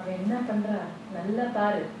அவ என்ன பண்றா நல்லா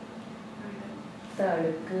பாரு.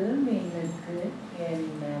 தழுக்கு மீனுக்கு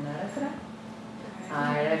என்ன நடக்கிறா?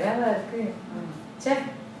 அழகாவா இருக்கு. சரி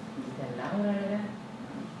இதெல்லாம் ஒரு அழகா.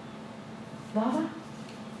 வா வா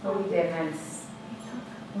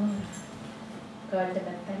கட்டண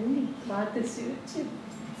தண்ணி பார்த்து சிரிச்சு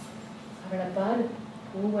அவளை பாரு.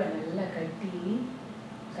 பூவை நல்லா கட்டி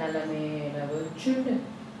தலைமையில வச்சுண்டு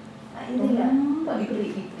ரொம்ப இப்படி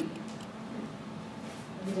இப்படி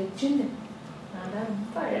இப்படி வச்சுண்டு நான்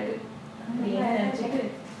ரொம்ப அழகு அப்படின்னு நினைச்சிட்டு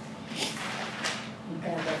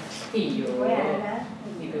ஐயோ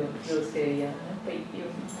இது சரியான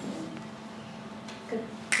பைத்தியம்.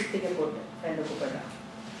 கிட்டிக்க போட்டு ரெண்டு கூப்பிடுறா.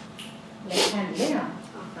 லெஃப்ட் ஹேண்ட்லயா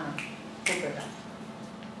கூப்பிடுறா.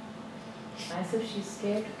 As if she's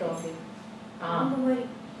scared to talking. ஆம்பு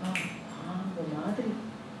மாதிரி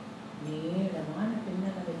நீளமான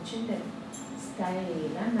பின்னலை வச்சுட்டு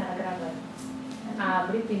ஸ்டைலா நடக்கிறாங்க.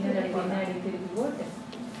 அப்படி பின்னாடி பின்னாடி திருப்பி போட்டு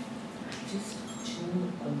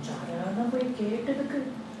கொஞ்சம் அழகா போய் கேட்டதுக்கு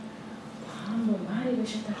பாம்பு மாதிரி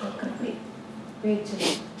விஷயத்தை கக்கி பேச்சு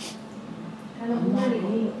முன்னாடி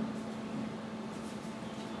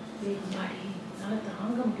என்னால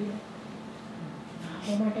தாங்க முடியல. நான்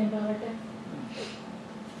போக மாட்டேன் பாவட்ட.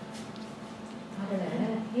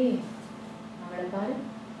 அவளை பாரு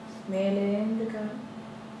மேலேந்துக்கா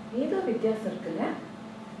ஏதோ வித்தியாசம் இருக்குல்ல.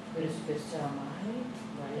 பெருசு பெருசா மாலை,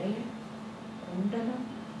 வளையல், குண்டலம்,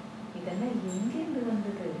 இதெல்லாம் எங்கேருந்து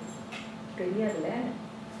வந்தது தெரியாதுல்ல.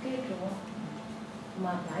 கேட்குறோம்.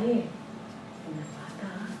 அம்மா தாயே, உன்னை பார்த்தா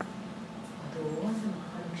அதோ அந்த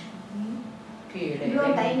மகாலட்சுமி கீழே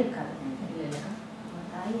டைம் இருக்காது. இல்லை இல்லை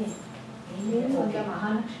தாயே எங்கேருந்து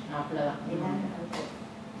மகாலட்சுமி அவ்வளோதான்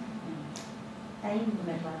டைம்.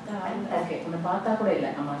 உன்னை பார்த்தா ஓகே, உன்னை பார்த்தா கூட இல்லை.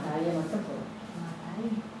 அம்மா தாயை மட்டும் போதும்.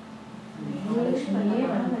 மகாலட்சுமியே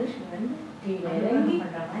வந்து கீழே இறங்கி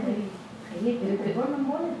பண்ற மாதிரி இருக்கு.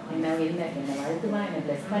 என்ன என்ன என்ன வாழ்த்துமா, என்ன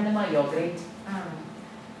பிளஸ் பண்ணுமா, யோ கிரேட்.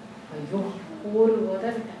 ஐயோ ஒரு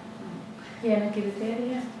உதவிட்டேன். எனக்கு இது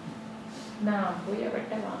தேவையா? நான் போய்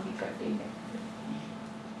அவட்ட வாங்கி கட்டிட்டேன்.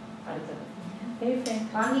 அடுத்தது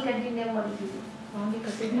வாங்கி கட்டிட்டேன். வாங்கி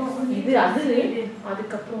கட்டிட்டேன். இது அது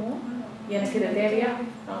அதுக்கப்புறம் எனக்கு இது தேவையா?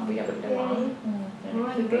 நான் போய் அவட்ட வாங்கி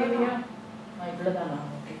எனக்கு தேவையா? இவ்வளவுதானா?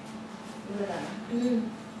 ஓகே இவ்வளவுதானா?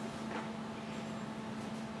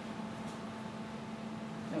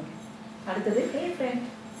 ஓகே. அடுத்தது ஃப்ரெண்ட்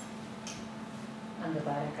அங்க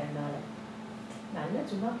பாரு, கண்ணால நல்லா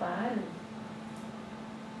சும்மா பாரு.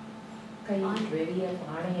 கை வெளிய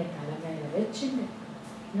பானைய தலைமையில வச்சுட்டு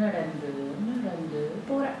நடந்து நடந்து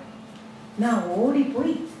போற. நான் ஓடி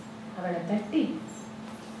போய் அவளை தட்டி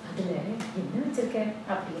அதுல என்ன வச்சிருக்க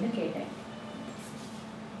அப்படின்னு கேட்டேன்.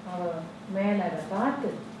 அவ மேல அதை பார்த்து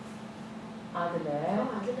அதுல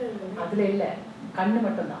இல்ல, கண்ணு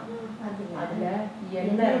மட்டும்தான். அதுல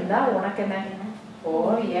என்ன இருந்தா உனக்கு என்ன? ஓ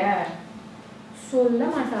ஏ சொல்ல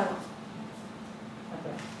மாட்டாளாம்.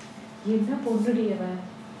 அப்புறம் என்ன பொண்ணுடி அவ?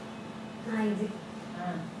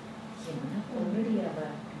 என்ன பொண்ணுடி அவ?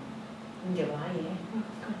 இங்க வாயே,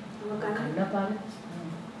 கண்ணை பாரு.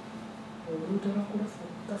 ஒரு தூரம் கூட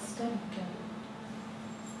ஃபோக்கஸ்டா நிற்காது.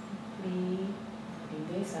 இப்படி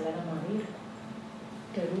அப்படியே சலனமாவே இருக்கும்.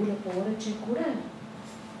 தெருவுல போறச்சு கூட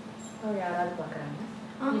அவ யாராவது பாக்குறாங்க.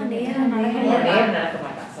 நேரம் நடக்க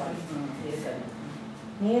மாட்டா. சாரி, இருக்காது.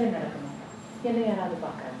 நேரம் நடக்க மாட்டா. என்ன யாராவது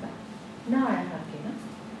பாக்குறாங்க. நான் அழகா இருக்கேன்னா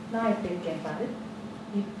நான் எப்படி இருக்கேன் பாரு.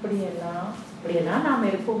 இப்படியெல்லாம் நாம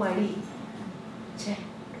இருப்போம். அடி சே,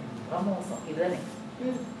 ரொம்ப மோசம். இதுதானே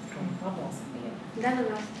ரொம்ப மோசம்.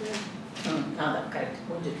 அதான் கரெக்ட்.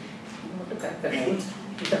 முடிஞ்சு இது மட்டும் கரெக்டாக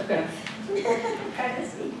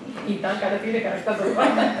இதான் கடைசியில கரெக்டா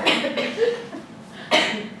சொல்லுவாங்க.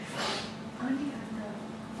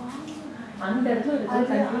 அந்த இடத்துல ஒரு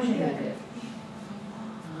கன்ஃபியூஷன் இருக்கு.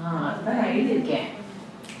 அதான் எழுதியிருக்கேன்.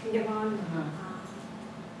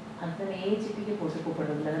 அந்த ஏஜிபிக்கு போட்டு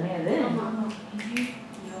கூப்பிடுறது தானே அது.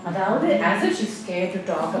 அதாவது as if she's scared to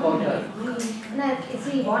talk about her.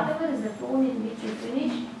 See, whatever is the tone in which you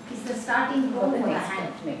finish is the starting tone for the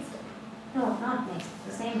hand. Next. No, not next.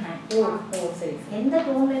 The same hand. சரி. எந்த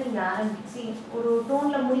டோன்ல நீங்க ஆரம்பிச்சு ஒரு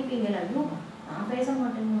டோன்ல முடிப்பீங்கல்ல, நான் பேச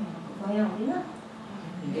மாட்டேன்னு எனக்கு பயம் அப்படின்னா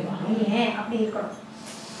ஏன் அப்படி இருக்கணும்.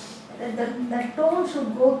 The tone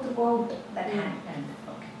should go throughout that hand.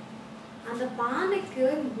 அந்த பானைக்கு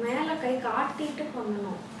மேல கை காட்டிட்டு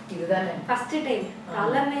பண்ணணும். இதுதானே ஃபர்ஸ்ட் டைம்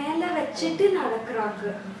தலை மேல வச்சிட்டு நடக்கறாங்க.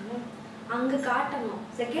 அங்க காட்டணும்.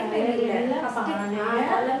 செகண்ட் டைம் இல்ல, ஃபர்ஸ்ட்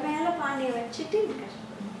தலை மேல பானையை வச்சிட்டு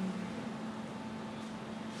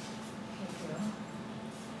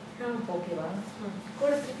ஓகேவா?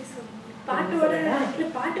 கூட திருப்பி சொல்லு. பாட்டோட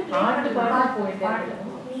பாட்டு போயிட்டே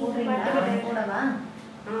போடவா?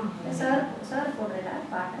 சார் போடுறா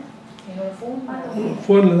பாட்டு. என்னோட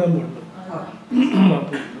ஃபோன்ல தான் போடணும்.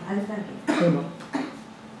 அதுதான்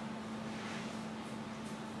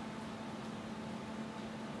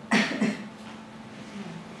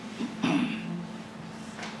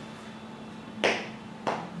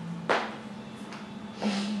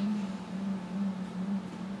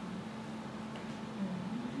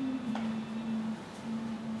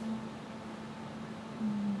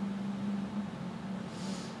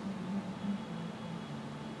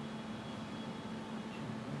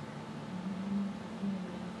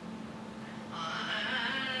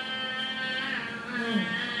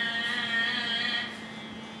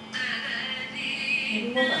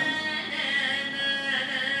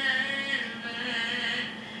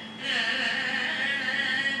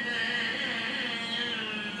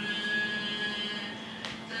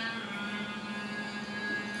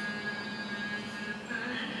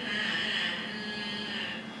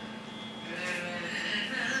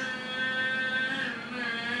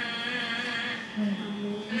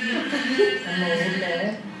நம்ம ஊர்ல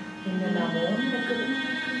என்னெல்லாமோ நடக்குது.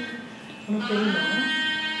 உனக்கு தெரியுமா?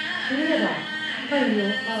 புரியதா? ஐயோ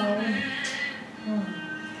பாவம்.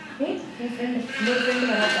 என் ஃப்ரெண்டு, இன்னொரு ஃப்ரெண்டு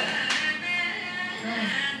வராதா?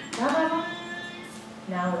 வா வா வா.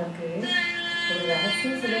 நான் உனக்கு ஒரு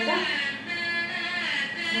ரகசியம் சொல்லட்டா?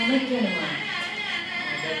 சமைக்கணுமா?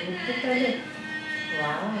 அதை விட்டுத்தள்ளு.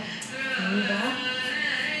 வா, நீ வா.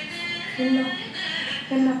 என்ன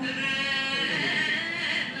என்ன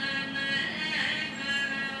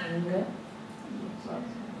அங்க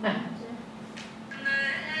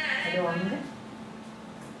அது அங்க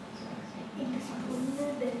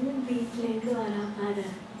வீட்டிலேருந்து வரா பாரு.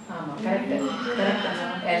 ஆமா கரெக்ட் கரெக்ட்.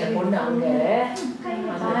 அந்த பொண்ணு அங்க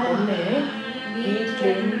அந்த பொண்ணு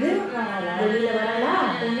வீட்டிலேருந்து வெளியில வரலா?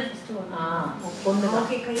 பொண்ணு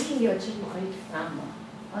ஓகே கை இங்கே வச்சுக்கணும். ரைட். ஆமா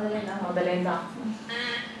முதல்ல முதலேருந்தா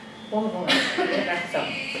போங்க போங்க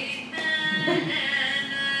கஷ்டம்.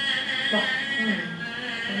 வா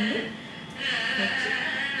வந்து வச்சு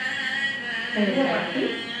கையில கட்டி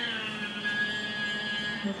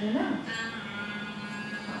ஓகேனா?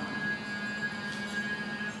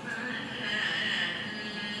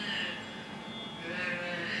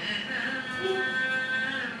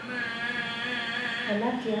 நல்லா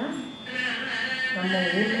இருக்கியா? நம்ம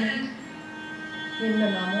ஊர்ல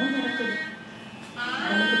என்னெல்லாமோ நடக்குது.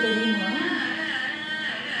 உனக்கு தெரியுமா?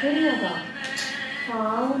 தெரியாதா?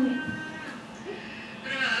 பாவம் நீ.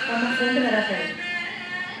 நம்ம ஃப்ரெண்டு வராக்க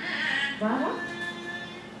வா.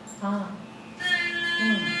 நான்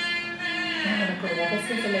உனக்கு ஒரு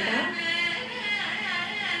ரகசியம் சொல்லட்டா?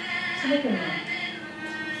 சொல்லிக்கணுமா?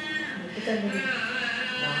 விட்டுத்தள்ளு.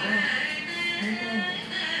 வா.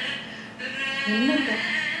 என்னக்கா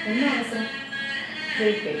என்ன அவசரம்?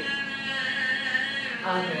 Wait wait.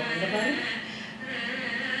 ஆகும் அந்த பாரு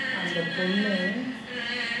அந்த பொண்ணு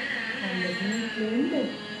அந்த வீட்டிலேருந்து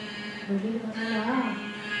வெளியில் வரலா?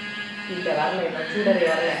 இல்லை வரல. என்ன சூடரை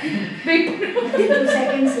வரல.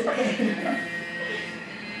 செகண்ட்ஸ்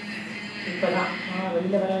இப்போதான்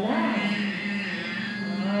வெளியில் வரல.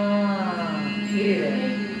 இரு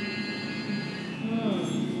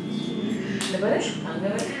இந்த பாரு அங்கே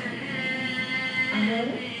வர அங்கே வர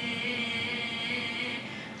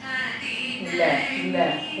இல்ல இல்ல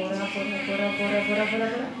போறா போறா போறா போறா போறா போறா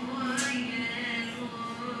போறா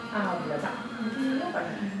அவ்வளோதான்.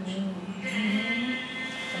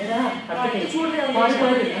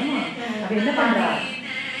 என்ன பண்றா?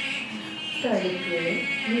 தடுக்கு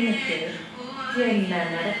நினைக்கு என்ன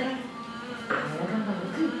நடக்கிற அழகா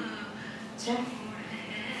இருக்கு.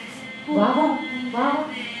 வா வா வா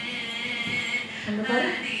அந்த பாரு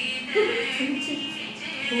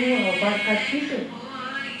கட்டிட்டு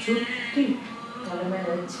சுத்தி தலை மேல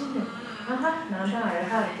வச்சுட்டு நான் தான்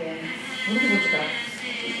அழகா இருக்கேன். முடிஞ்சு போச்சுக்கா.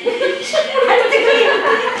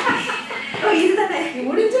 இதுதானே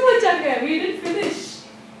முடிஞ்சு போச்சாங்க. we didn't finish.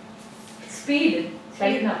 Speed.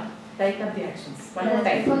 Tighten up the actions. One more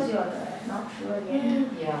time. Because you are not sure yet.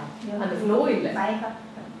 Yeah. அந்த flow இல்ல. By heart.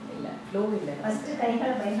 இல்ல flow இல்ல. First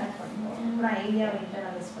கைகளை by heart பண்ணுவோம். அப்புறம் ஐடியாவை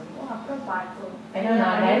இன்டர்னலைஸ் பண்ணுவோம். அப்புறம் பாட்டு. ஏன்னா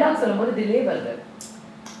நான் டயலாக் சொல்லும்போது டிலே வருது.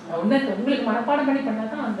 உங்களுக்கு மனப்பாடம் பண்ணி பண்ணா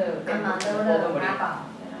தான் அந்த அதோட மேப் ஆகும்.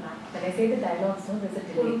 When I say the dialogues, no, there's a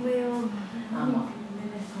delay. ஆமா.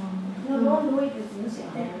 No, don't do it with music.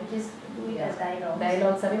 Then you just do it as dialogue.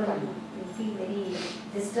 Dialogues are fun. You feel very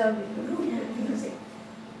disturbed if you do it with music.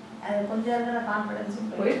 அது கொஞ்சம் நேரம் confidence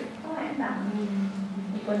போய் வேண்டாம்.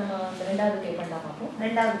 இப்போ நம்ம ரெண்டாவது K பண்ணலாம் பார்ப்போம்.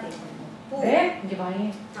 ரெண்டாவது கே பண்ணுவோம். இங்கே வாயே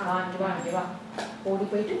வா இங்கே வா இங்கே வா ஓடி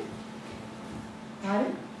போயிட்டு யாரு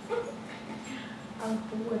அவன்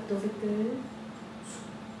பூவை தொடுத்து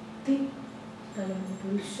சுற்றி தலைமை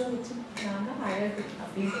புருஷம் வச்சு நான் அழகு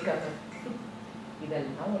அப்படின்னு இருக்காங்க.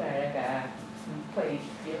 இதெல்லாம் ஒரு அழகா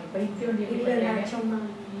பைத்தியம் பைத்தியம்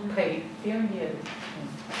பைத்தியம்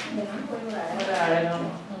ஒரு அழகம்.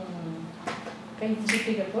 கை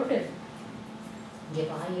சுட்டிக்க போட்டு இங்கே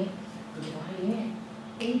வாயே இங்கே வாயே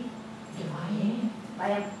இங்கே வாயே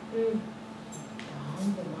பயம்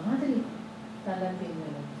அந்த மாதிரி தலை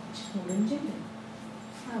பின்னல முடிஞ்சுட்டு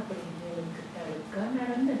அப்படி எனக்கு தடுக்கா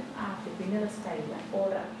நடந்து அப்படி பின்னல ஸ்டைலில்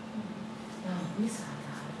போடுறேன். நான் போய்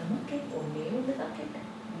சாதாரணமாக கேட்க ஒன்னே ஒன்று தான் கேட்டேன்.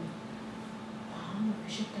 பாம்பு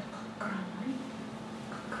விஷயத்த கக்குற மாதிரி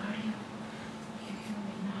கக்காடியா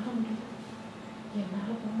என்னால் முடியல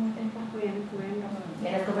என்னால் போக மாட்டேன்ப்பா. எனக்கு வேண்டாம்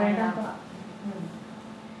எனக்கு வேண்டாம்ப்பா.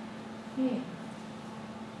 ஏ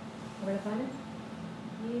அவளை பாரு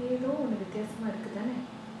ஏதோ ஒன்று வித்தியாசமா இருக்கு தானே.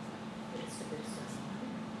 பெருசு பெருசா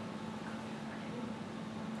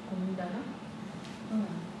குண்டனா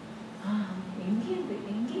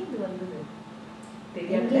எங்கேருந்து வந்தது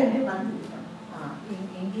தெரியாது.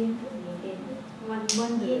 எங்கேருந்து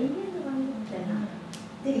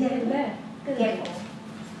தெரியல கேட்போம்.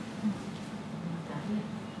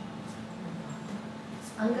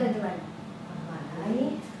 அங்க இது வேணும்.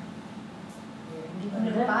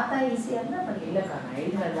 பார்த்தா ஈஸியாக இருந்தால் இல்லைக்கா நான்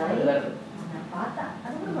எழுதி வருது பார்த்தா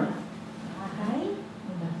அது கூட பண்ணலாம். ஹாய்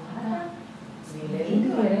இருந்து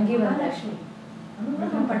இறங்கி வந்த லட்சுமி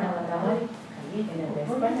அனுகிரகம் பண்ண வந்தா கையை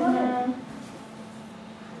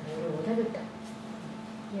ஒரு உதவிட்டேன்.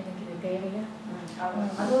 எனக்கு இது தேவையா?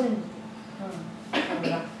 அதோட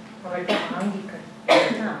அவள்கிட்ட வாங்கி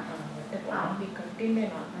கட்டிலே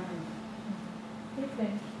நான்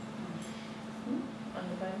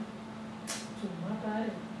அங்க பாரு, சும்மா பாரு,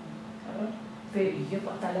 பெரிய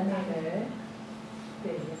தலைமையில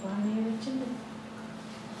பெரிய பானையை வச்சுட்டு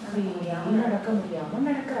நடக்க முடியாம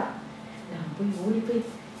நடக்கிறா. நான் போய் ஓடி போய்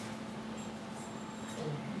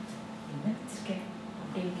என்ன வச்சிருக்கேன்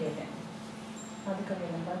அப்படின்னு கேட்டேன். அதுக்கு அவன்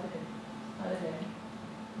என்ன பார்த்துட்டு அதுல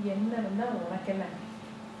என்ன இருந்தா உனக்கு என்ன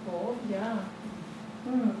போவியா?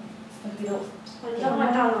 சொல்ல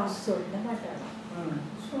மாட்டாளாம். சொல்ல மாட்டாளாம்.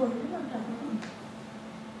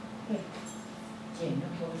 என்ன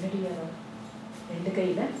பொண்ணடி அவன், 2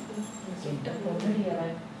 கையில என்ன பொண்ணடி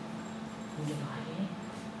அவன். இங்க பாரு,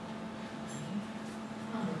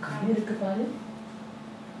 அவன் கண் இருக்கு பாரு,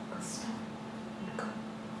 கஷ்டம் இருக்கும்,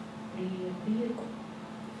 அப்படி எப்படி இருக்கும்.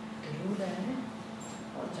 தெருவுல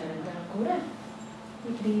நடந்தா கூட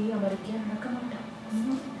இப்படி அமெரிக்கா நடக்க மாட்டான்.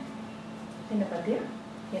 என்ன பார்த்தியா,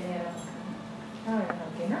 என்ன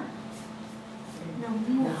அழகாக்கேனா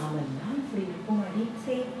நாமெல்லாம் இப்படி இருப்போம். அடி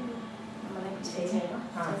செய்வோம்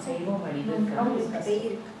அடி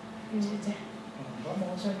ரொம்ப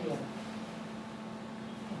மோசம் இல்லையா?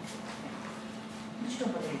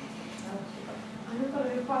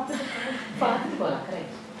 பார்த்துட்டு போகலாம்.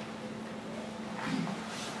 கரெக்ட்.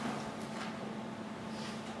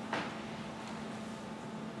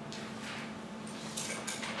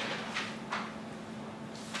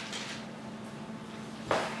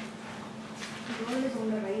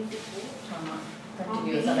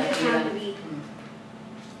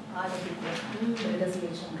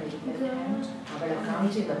 அவளை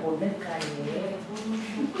காமிச்சு இந்த பொண்ணு இருக்காளே,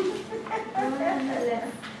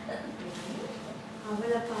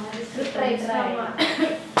 அவளை பாரு.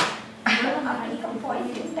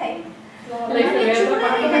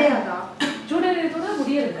 சூடரே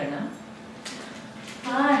முடிய இருக்கண்ணா.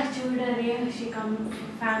 Choodare, she come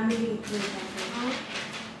family.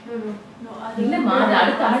 இல்லம்மா, அது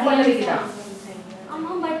அடுத்த பல்லவிக்கு தான். ஆமா,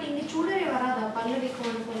 பட் இங்க சூடரே வராதா? பல்லவிக்கு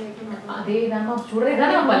ஒரு பல்லவிக்கு அதேதாம்மா, சூடரே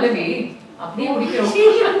தானே பல்லவி. அப்படியே முடிக்கிறோம்.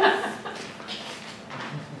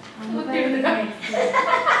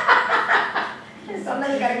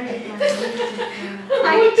 சொன்னது கரெக்ட்.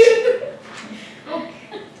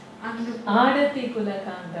 ஆடத்தி குல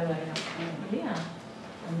காந்தவரம் இல்லையா?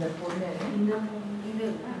 அந்த பொண்ணு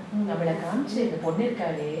அவளை காமிச்சு இந்த பொண்ணு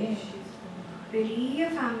இருக்காளே, பெரிய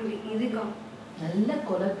ஃபேமிலி. இதுக்கும் நல்ல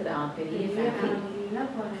குலத்துல பெரிய ஃபேமிலி,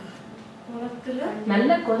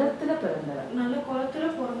 நல்ல குலத்துல குலத்துல பிறந்தவர், நல்ல குலத்துல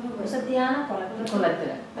பிறந்தவர், சத்தியான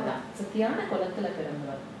குலத்துல, அதான் சத்தியான குலத்துல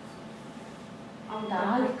பிறந்தவர்.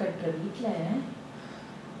 தாலி கட்டுற வீட்டுல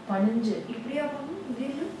பணிஞ்சு இப்படியா பண்ணும். இது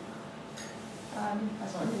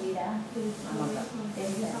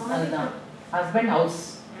அதுதான் ஹஸ்பண்ட் ஹவுஸ்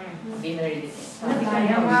அப்படின்னு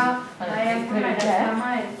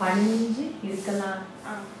பணிஞ்சு இருக்கலாம்.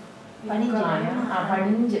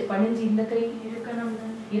 பணிஞ்சு இந்த கை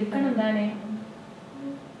இருக்கணும் தானே.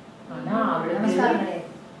 ஆனா அவளுக்கு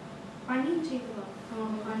பணிஞ்சு இருக்கணும்.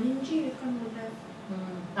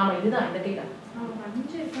 ஆமா, இதுதான் இந்த கை தான்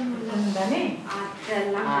தானே.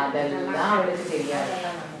 அதெல்லாம் அவளுக்கு தெரியாது,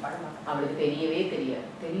 அவளுக்கு தெரியவே தெரியாது.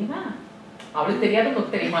 தெரியுமா? அவளுக்கு தெரியாத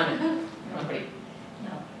நோக்கு தெரியுமான்னு அப்படி.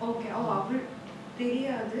 ஓகே, அவள்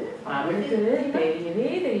தெரியாது, அவளுக்கு தெரியவே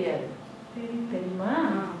தெரியாது. தெரியுமா?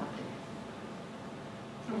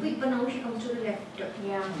 அப்ப இப்ப now she comes to the left.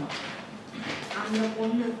 அந்த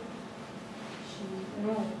பொண்ணு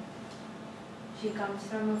She comes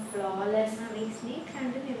from a flawless. snake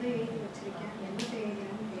hand எதை எழுதி வச்சிருக்கேன், என்ன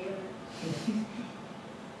தெரியுதுன்னு தெரியல.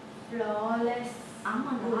 Flawless. ஆமா,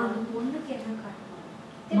 அந்த பொண்ணுக்கு என்ன காட்டணும்?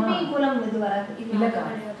 திரும்பி குலம் இது வராது. இல்லக்கா,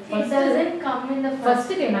 It doesn't come in the first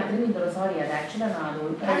க்கு நான் திரும்பி இந்த சாரி, அது ஆக்சுவலா நான் அது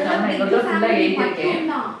ஒரு ஃபுல்லா எழுதிருக்கேன்.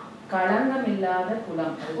 களங்கம் இல்லாத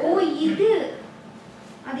குலம். ஓ, இது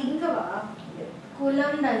அது இங்க வா.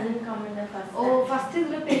 Kulam doesn't come in the first. O, first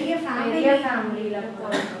இதுல பெரிய ஃபேமிலில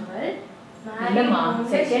போறவங்க. இல்லம்மா,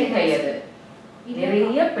 செகண்ட் கை அது.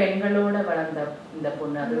 நிறைய பெண்களோட வளர்ந்த இந்த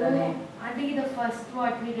பொண்ணு அதுதானே. Adi, the first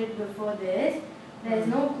what we did before this, there is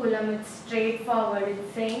no kulam, it's straightforward. It's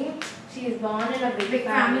saying she is born in a big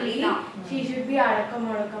family. She should be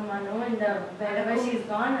adakamadakamaano in the wherever she is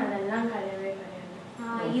gone, adallam kadave kadave.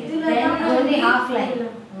 இதுல only half line.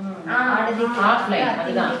 half line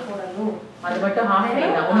அதுதான். அது மட்டும் half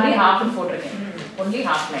line தான். only half னு போட்டுருக்கேன். only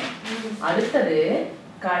half line. அடுத்து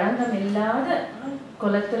களங்கம் இல்லாத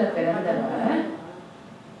குலத்துல பிறந்தவ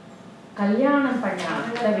கல்யாணம் பண்ண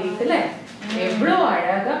அத்தை வீட்டுல எவ்வளவு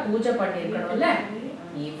அழகா பூஜை பண்ணிருக்கணும்ல.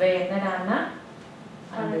 இவ என்னடான்னா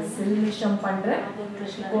அந்த சில்மிஷம் பண்ற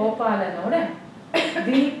கோபாலனோட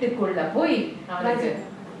வீட்டுக்குள்ள போய் அவனுக்கு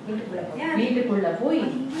வீட்டுக்குள்ள போய்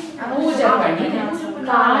பூஜை பண்ணி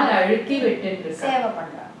கால் அழுக்கி விட்டு சேவை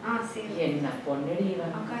பண்றா. என்ன பொண்ணுடி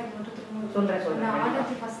சொல்றேன்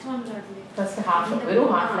ஃபர்ஸ்ட்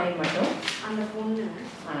வெறும் ஹாஃப் லைன் மட்டும். அந்த பொண்ணு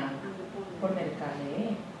பொண்ணு இருக்காளே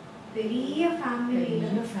பெரிய ஃபேமிலியில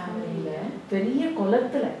பெரிய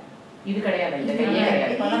குலத்துல இது கிடையாது, இது பெரிய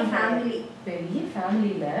கிடையாது, பெரிய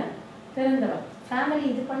ஃபேமிலியில பிறந்தவன். ஃபேமிலி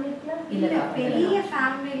இது பண்ணிருக்கலாம் இல்ல, பெரிய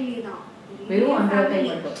ஃபேமிலி தான். வெறும் அந்த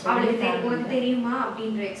மட்டும் அவளுக்கு தெரியுமா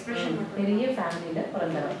அப்படின்ற எக்ஸ்பிரஷன் மட்டும். பெரிய ஃபேமிலியில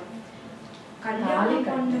பிறந்தவன். கல்யாணம்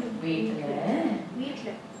பண்ண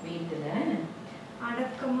வீட்டுல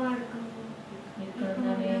அடக்கமா இருக்கணும்.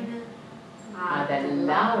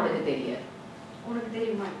 அதெல்லாம் அவளுக்கு தெரியாது. உனக்கு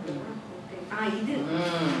தெரியுமா? இது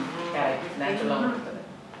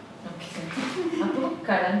அப்போ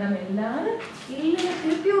களங்கம் இல்லாத இல்ல,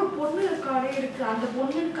 திருப்பி ஒரு பொண்ணு இருக்காடே இருக்கு. அந்த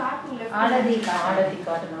பொண்ணுன்னு காட்டுல ஆடதி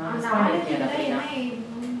காட்டணும். அந்த ஆடதி என்ன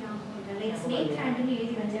ஸ்னேக் ஹேண்ட்னு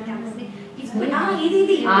எழுதி வச்சிருக்காங்க. இப்போ இது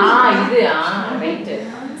ரைட்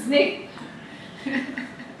ஸ்னேக்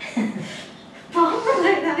பாம்புல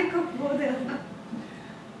நினைக்க போகுது.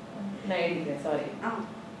 நான் எழுதிக்கிறேன், சாரி.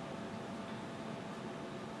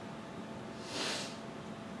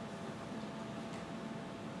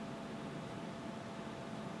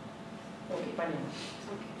 ஓகே பண்ணுங்க.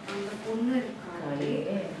 அந்த பொண்ணு இருக்காளே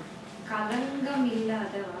கலங்கம்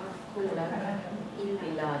இல்லாதவா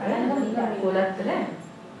இல்லாத குலத்துல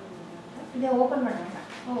இதை ஓபன் பண்ணாங்க.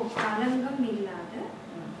 ஓ, கலங்கம் இல்லாத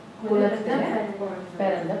குலத்துல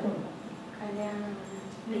பிறந்த பொண்ணு. கல்யாணம்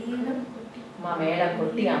மேல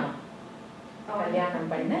கொட்டி ஆமா கல்யாணம்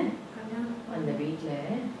பண்ண அந்த வீட்டுல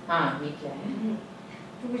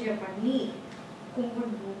பூஜை பண்ணி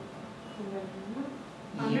கும்பிடணும்.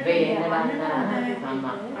 இவ என்னடான்னா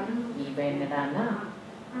இவ என்னடான்னா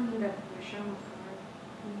அந்த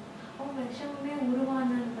விஷமமே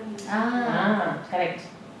உருவானான்னு பண்ணி கரெக்ட்.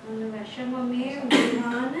 அந்த விஷமமே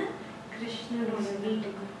உருவான கிருஷ்ணனோட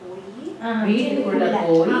வீட்டுக்கு போய் வீட்டுக்குள்ள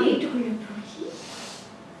போய்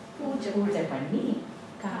பூஜை பண்ணி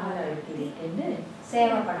கால அழுத்திட்டு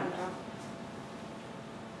சேவை பண்றான்.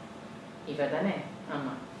 இவ தானே?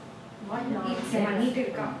 ஆமா பண்ணிட்டு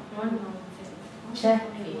இருக்கான்.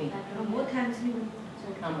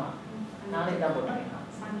 ஆமா நானே தான் போட்டேன்.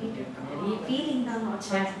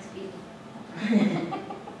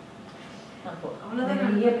 அப்போ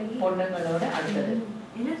நிறைய பொண்ணுங்களோட அடுத்தது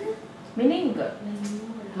மீனிங்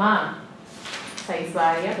மா சைஸ்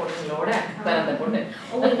வாரியா பொண்ணுங்களோட பிறந்த பொண்ணு.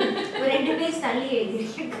 ரெண்டு பேர் தள்ளி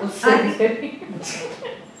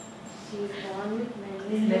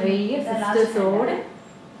நிறைய சிஸ்டர்ஸோட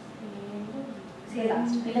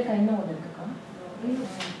இல்லக்கா இன்னும் ஒண்ணு இருக்குக்கா.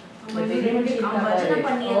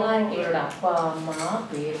 என்னோட அப்பா அம்மா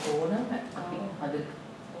பேர் போன அது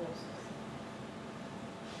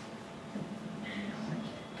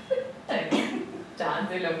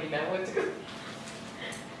சான்ஸ் இல்லை அப்படின்னா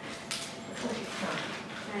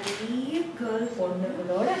நிறைய கேர்ள்ஸ்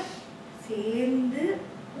பொண்ணுங்களோட சேர்ந்து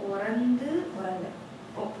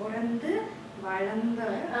பிறந்து வளர்ந்த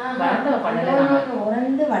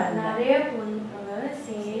நிறைய பொண்ணுங்களோட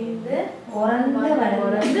சேர்ந்து பிறந்து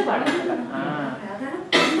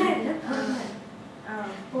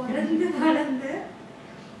வளர்ந்து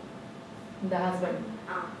இந்த ஹஸ்பண்ட்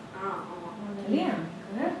இல்லையா?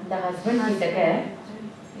 இந்த ஹஸ்பண்ட் கிட்ட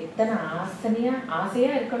எத்தனை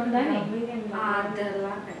ஆசையா இருக்கணும் தானே?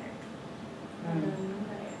 அதெல்லாம்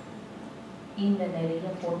இந்த நிறைய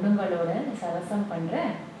பொண்ணுங்களோட சரசம் பண்ற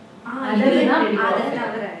அதை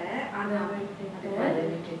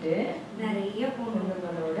விட்டுட்டு நிறைய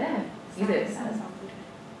பொண்ணுங்களோட இது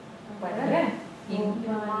பண்ற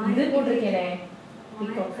இது போட்டிருக்கேனே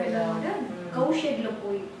கௌஷேட்ல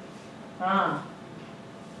போய்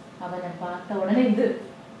அவனை பார்த்த உடனே இது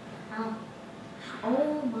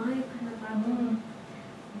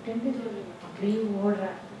அப்படியே ஓடுற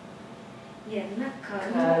என்ன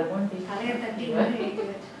தலைய தட்டி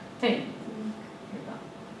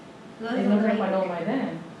பண்ணுவோமா இத?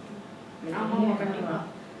 கண்டிப்பா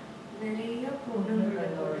நிறைய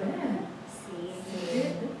பொண்ணுங்களோட சேர்ந்து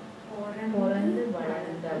பிறந்து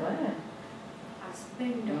வளர்ந்தவ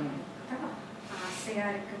ஹஸ்பண்ட் ஆசையா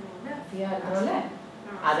இருக்கணும்ல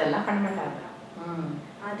அதெல்லாம் பண்ண மாட்டாங்க.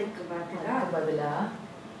 அதுக்கு பதிலா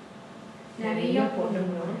நிறைய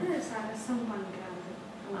பொண்ணுங்களோட சரசம் பண்றாங்க.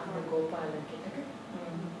 அந்த கோபால கிட்ட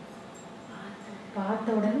பார்த்த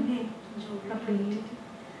உடனே அப்படி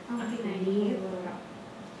அப்படியே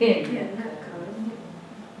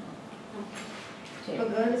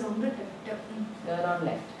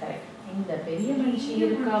இந்த பெரிய மனுஷி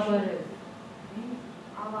இருக்கா பாரு,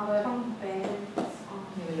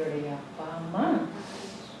 இவளுடைய அப்பா அம்மா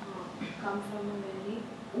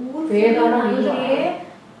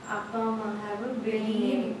அப்பா அம்மா have a பெரிய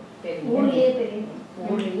ஊர்லயே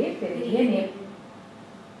பெரிய நேம்.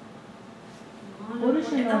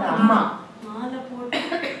 புருஷனோட அம்மா மாலை போட்டு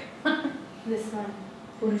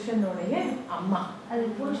புருஷனுடைய அம்மா, அது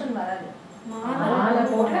புருஷன் வராது, மாலை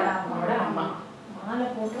போட்ட அம்மாவோட அம்மா. மாலை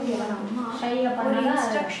போட்டு இவன் அம்மா ஷையா ஒரு பண்ணா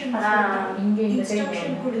இன்ஸ்ட்ரக்ஷன் இங்க இந்த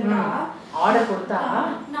இன்ஸ்ட்ரக்ஷன் கொடுத்தா ஆர்டர் கொடுத்தா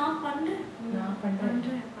நான் பண்றேன்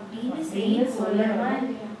அப்படின்னு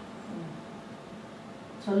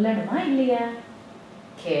சொல்லணுமா இல்லையா?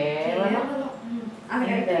 கேவலம்.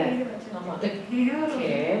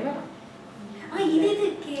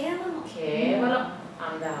 கேவலம்.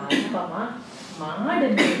 அந்த அல்பமா மாடு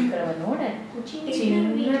இருக்கிறவனோட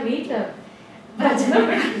சின்ன வீட்டுல பஜனை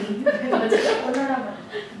பண்ணி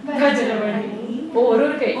ஒரு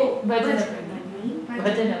கை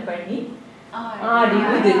பஜனை பண்ணி ஆடி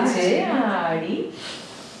குதிச்சு ஆடி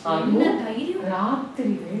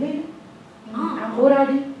ராத்திரி வேளையில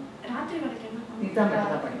போராடி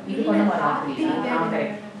இது பண்ண ராத்திரி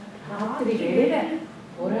வேளையில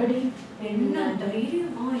போராடி என்ன தைரியம்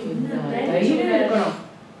இருக்கணும்.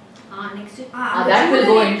 That will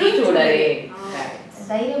go into Choodare.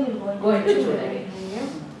 தைரியம் will go into Choodare.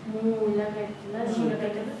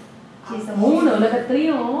 மூணு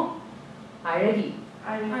உலகத்திலையும் அழகி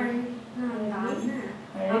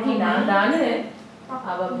அழகி நான் தானு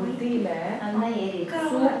அவ புத்தியில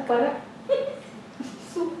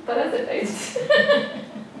சூப்பரா செட் ஆயிடுச்சு.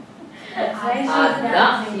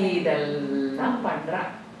 அதான் இதெல்லாம் பண்றா.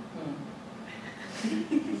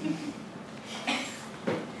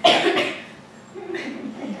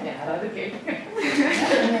 யாராவது கேட்க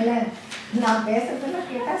நான் பேசுறதெல்லாம்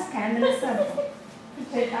கேட்டா ஸ்கேண்டலஸா இருக்கும்.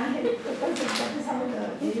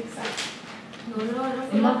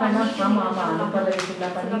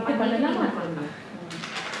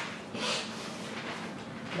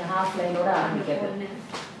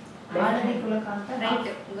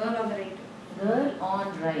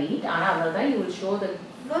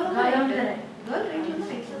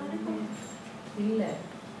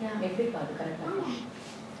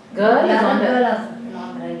 Girl is on the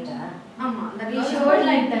right. ஆமா the we showed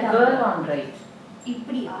like that. Girl on right.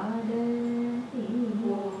 இப்படி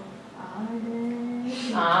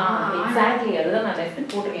exactly அதுதான் நான்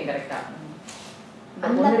லெஃப்ட் போட்டுக்கேன் கரெக்ட்டா. அந்த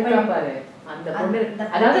பொண்ணு இருக்கா பாரு, அந்த பொண்ணு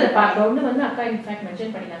அதாவது பொண்ணு வந்து அக்கா இன்ஃபேக்ட்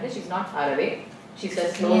மென்ஷன் பண்ணினாங்க she is not far away, she says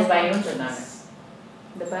close by னு சொன்னாங்க.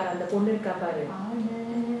 இந்த பாரு அந்த பொண்ணு இருக்கா பாரு,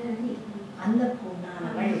 அந்த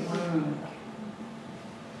பொண்ணானவள்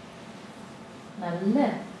நல்ல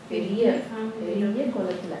பெரிய பெரிய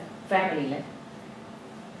குலத்துல ஃபேமிலில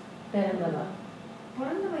பிறந்தவா.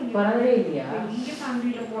 பிறந்தவே இல்லையா? பெரிய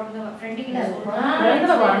ஃபேமிலில பிறந்தவ ஃப்ரெண்டுக்கு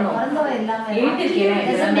பிறந்தவ வரணும். பிறந்தவ எல்லாமே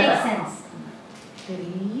doesn't make sense.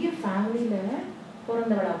 பெரிய ஃபேமிலில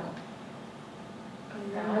பிறந்தவளாக்கும்.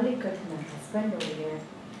 தாலி கட்டின ஹஸ்பண்டோடைய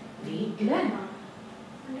வீட்டுல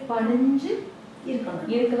பணிஞ்சு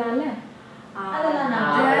இருக்கலாம்ல.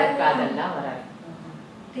 அதெல்லாம் வராது.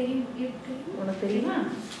 தெரியும் உனக்கு தெரியுமா?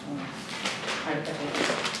 அடுத்த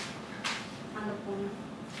அந்த பொண்ணு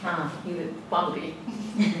இது பாம்பு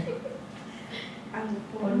அந்த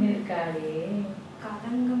பொண்ணு இருக்காளே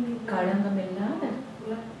களங்கம் இல்லாத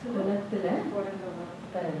குலத்துல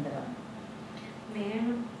பிறந்தவா.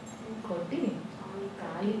 மேலும் கொட்டி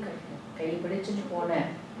தாலி கட்டு கை பிடிச்சுட்டு போன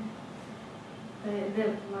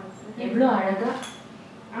எவ்வளவு அழகா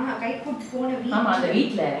கை கூட்டு போன அந்த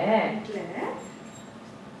வீட்டுல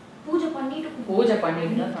பூஜை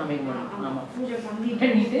பண்ணிட்டு தான் சாமி கும்பிடணும். ஆமா பூஜை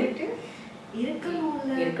பண்ணிட்டு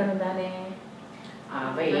இருக்கணும் தானே.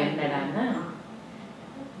 அவ என்னடான்னா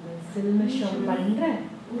சில்மிஷம் பண்ற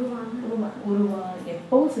உருவா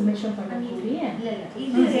எப்பவும் சில்மிஷம் பண்ணக்கூடிய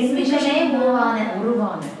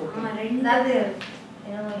உருவான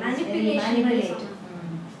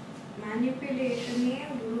மேனிபுலேஷனே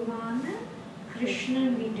உருவான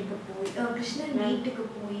கிருஷ்ணன்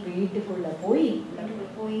வீட்டுக்குள்ள போய்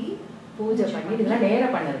பூஜை பண்ணி இதெல்லாம் நேரா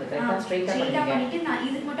பண்ணறது கரெக்ட்டா ஸ்ட்ரைட்டா பண்ணிட்டு நான்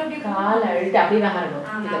இதுக்கு மட்டும் அப்படியே கால் அழுத்தி அப்படியே வஹரணும்.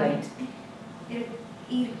 இது ரைட்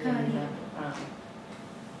இருக்காடி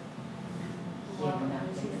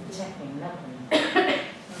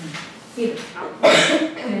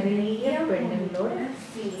நிறைய பெண்களோட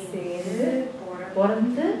சேர்ந்து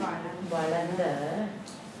பிறந்து வளர்ந்த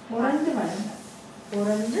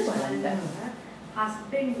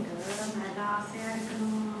ஹஸ்பண்ட் மேல ஆசையா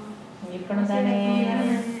இருக்கணும் இருக்கணும் தானே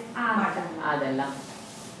மாட்டாங்க அதெல்லாம்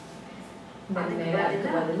அதுக்கு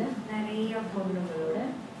பதிலா நிறைய பொண்ணுங்களோட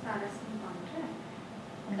சரசம் பண்ற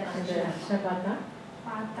அந்த அக்ஷர் பார்த்தா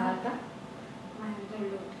பார்த்தா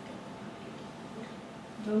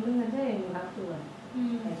சொல்லுங்க டாக்டர்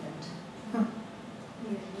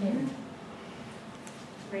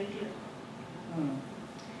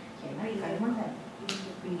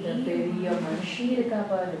பெரிய மனுஷி இருக்கா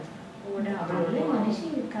பாரு மனுஷி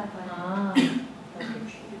இருக்கா பாரு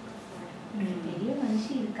பெரிய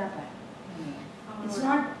மனுஷி இருக்கா பாரு இட்ஸ்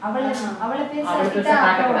நாட் அவளை பேச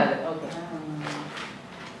கூடாது ஓகே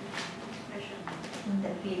இந்த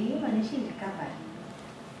பெரிய மனுஷி இருக்கா பாரு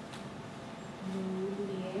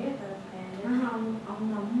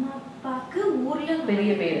அவங்க அம்மா அப்பாக்கு ஊர்ல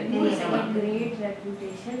பெரிய பேரு great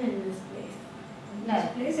reputation in this place.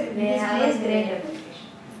 They have great reputation.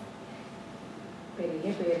 பெரிய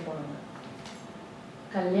பேர் போனாங்க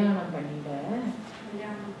கல்யாணம் பண்ணிட்ட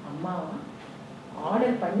அம்மாவா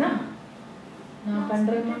ஆர்டர் பண்ணா நான்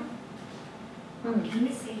பண்றேம்மா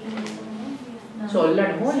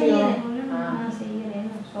சொல்லணுமோ இல்லையோ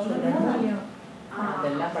சொல்லணுமோ இல்லையோ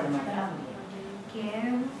அதெல்லாம் பண்ண மாட்டேன்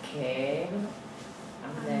கேவலம்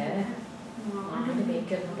அந்த மாடு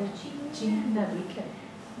மேய்க்கிறதோட சின்ன வீட்டில்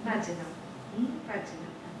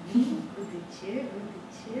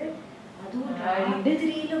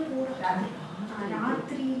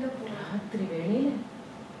ராத்திரி வேளையில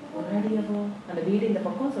ஒரடியவோ அந்த வீடு இந்த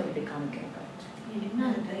பக்கம் சொல்லிட்டு காமிக்கிறேன்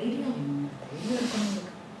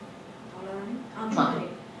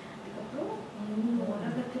அதுக்கப்புறம்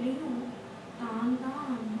உலகத்துலயும் தான்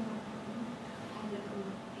தான்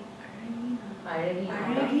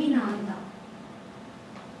அழகி நான்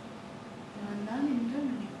தான் என்று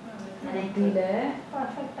நினைப்பேன்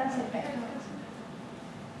பர்ஃபெக்ட்டா செட்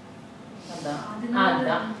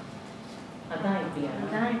அதான் இப்படியா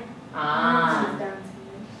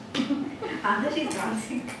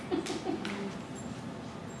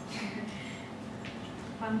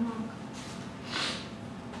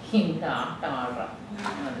இந்த ஆட்டம் ஆடுறான்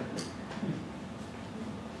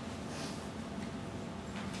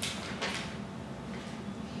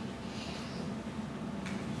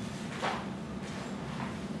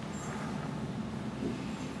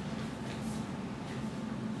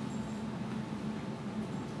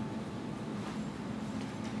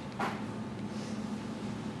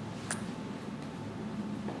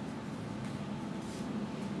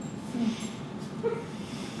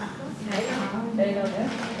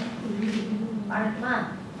பாடட்டுமா?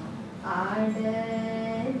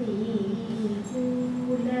 ஆடதி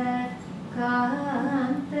கூல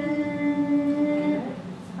காந்த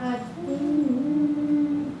அத்தி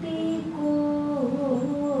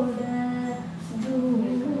கோட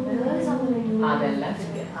அதெல்லாம்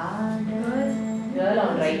கேர்ள்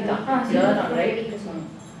ஆன் ரைட் தான் girl on right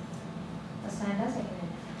first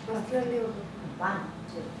second ஃபர்ஸ்ட்ல 1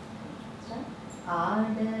 2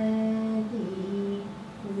 ஆடதி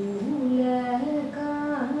கூல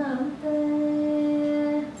காந்த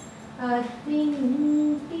அத்தி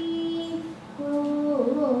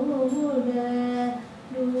கோட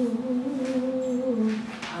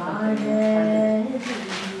ஆடதி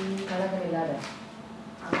கலகம் இல்லாத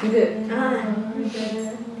இது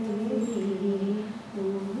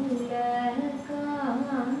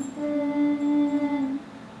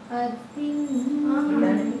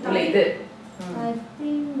இது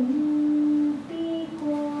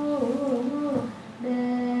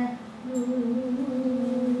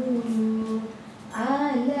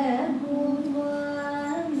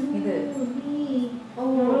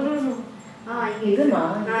இதுமா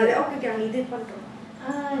ஓகே இது பண்றோம்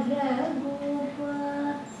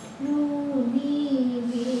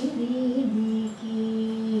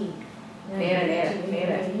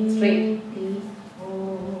நேர ஸ்ட்ரைட்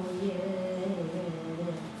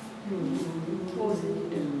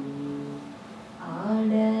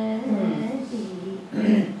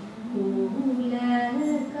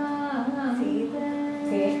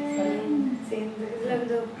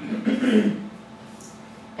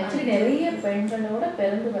ஆக்சுவலி நிறைய பெண்களோட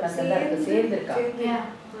பிறந்து வளர்ந்ததா இருக்கு சேர்ந்துருக்கா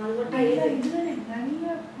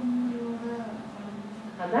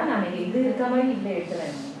அதான் நான் இது இருக்க மாதிரி இல்லை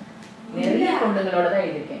எழுதுறேன் நிறைய பொண்ணுங்களோட தான்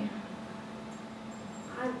எழுதிருக்கேன்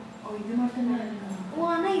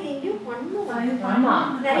ஆனா இது எங்கேயோ பண்ணுவோம் ஆமா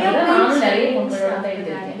நானும் நிறைய பொண்ணுங்களோட தான்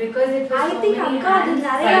எழுதிருக்கேன் because it I think அக்கா அது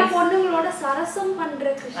நிறைய பொண்ணுங்களோட சரசம்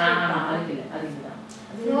பண்ற அதுதான்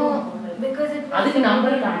no because it அதுக்கு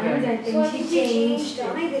நம்பர் காமிக்கணும் so she changed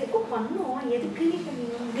ஆனா இது எதுக்கு பண்ணோம் எதுக்கு நீ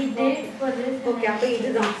பண்ணீங்க we did for this okay அப்ப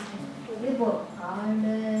இதுதான் இது போ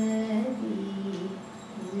ஆடதி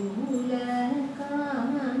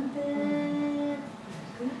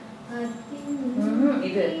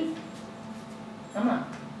இது ஆமா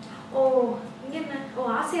ஓ இங்க என்ன ஓ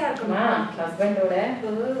ஆசையா இருக்குமா ஹஸ்பண்டோட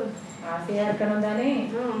ஆசையா இருக்கணும் தானே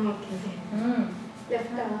ஓகே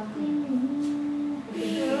லெஃப்டா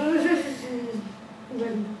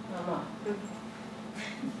ஆமா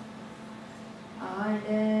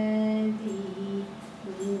ஆடதி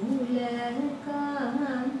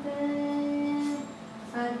உலகாந்த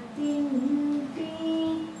அத்தின்டி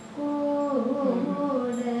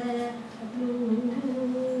கோட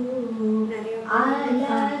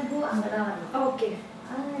அலகு அங்கதான் வரணும். ஓகே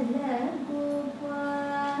அலகு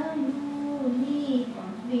பானுலி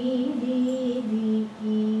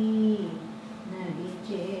விதிதிகி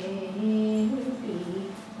நடிச்சேடி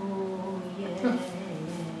ஓய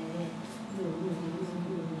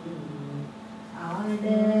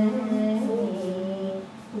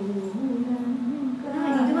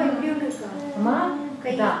இதுவா இப்படி ஒண்ணு இருக்கா அம்மா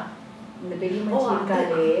கை. இதா இந்த பெரிய மனுஷி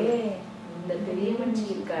இருக்காளே இந்த பெரிய மனுஷி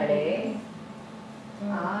இருக்காளே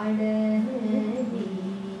ஆடதி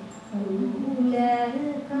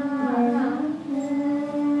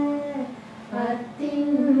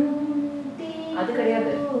அது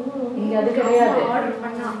கிடையாது இங்க அது கிடையாது ஆர்டர்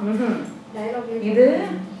பண்ணா டயலாக் இது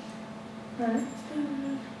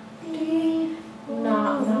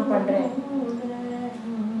நான் பண்றேன்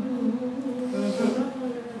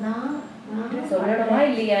சொல்லணுமா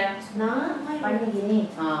இல்லையா நான் பண்ணுகிறேன்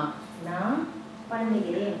நான்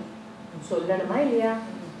பண்ணுகிறேன் சொல்லணுமா இல்லையா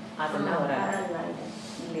அதெல்லாம் வராது வராது.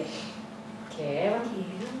 இல்லையா கேவலம்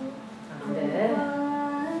அந்த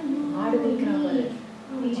ஆடு வைக்கிறான் பாரு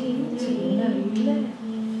சின்ன வீட்டுல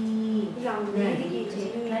அங்க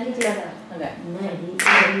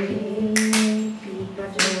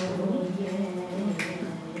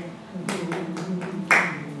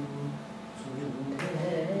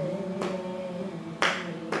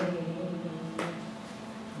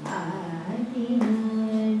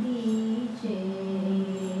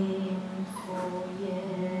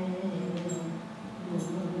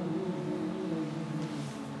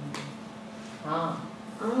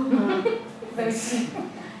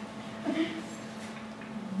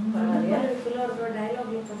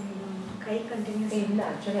கை கண்டினியூஸ் இல்ல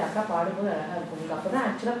ஆக்சுவலி அக்கா பாடும்போது அழகா இருக்கும் உங்களுக்கு அப்பதான்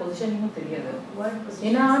ஆக்சுவலா பொசிஷனிங்கும் தெரியாது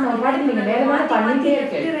ஏன்னா நம்ம பாட்டு நீங்க வேற மாதிரி பண்ணிட்டே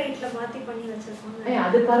இருக்கேன் ரைட்ல மாத்தி பண்ணி வச்சிருக்கோம்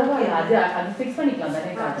அது பரவாயில்ல அது ஃபிக்ஸ் பண்ணிக்கலாம்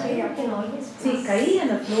தானே சரி கை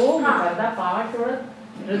அந்த ஃப்ளோ வரதா பாட்டோட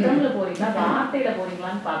ரிதம்ல போறீங்களா வார்த்தையில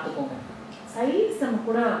போறீங்களான்னு பாத்துக்கோங்க சைட்ஸ் நம்ம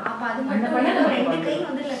கூட அப்ப அது அந்த மட்டும் பண்ண ரெண்டு கை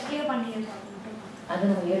வந்து லெஃப்ட்லயே பண்ணிருக்காங்க அது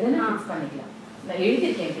நம்ம எதுனா ஃபிக்ஸ் பண்ணிக்கலாம் நான்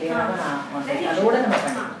எழுதிருக்கேன் கிளியரா நான் அதோட நம்ம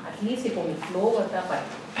பண்ணலாம் அட்லீஸ்ட் இப்போ உங்களுக்கு ஃப்ளோ வரதா பாரு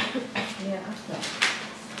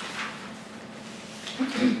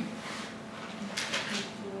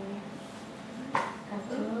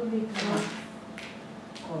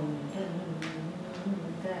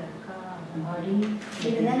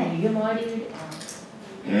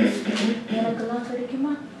எனக்கெல்லாம்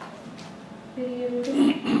கிடைக்குமா பெரிய வீடு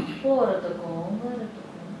போறதுக்கும் வரதுக்கும்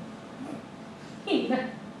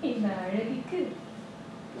இந்த அழகிக்கு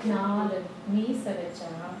 4 மீச வச்சா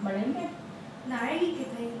மழைங்க இந்த அழகிக்கு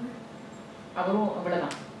தைங்க அவரும்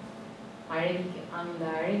அவ்வளவுதான் அழகிக்கு அந்த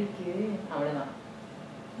அழகிக்கு அவ்வளவுதான்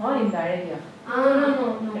இந்த அழகியா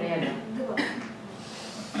கிடையாது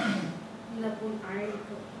இந்த பொண்ணு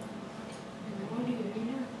அழகிக்கு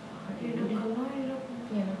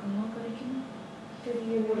எனக்கெல்லாம் கிடைக்குமா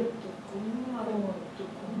பெரிய ஒருத்துக்கும்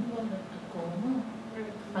வரத்துக்கும் வரத்துக்கும்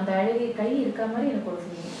அந்த அழகி கை இருக்க மாதிரி எனக்கு ஒரு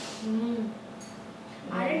ஃபீலிங்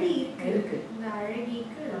அழகி இருக்கு இந்த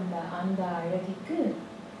அழகிக்கு அந்த அழகிக்கு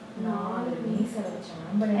 4 மீச வச்ச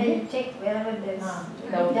ஆம்பளை check wherever there's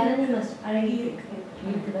Janani must அழகி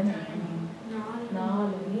இருக்குதானே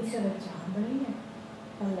 4 மீச வச்ச ஆம்பளைங்க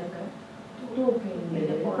பல்லக்க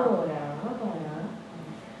தூக்கிட்டு போறா போறா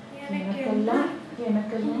எனக்கெல்லாம்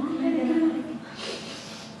எனக்கெல்லாம்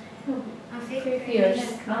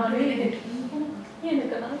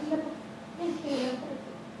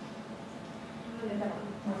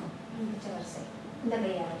இந்த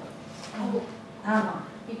கையா ஆமா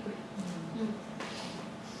இப்படி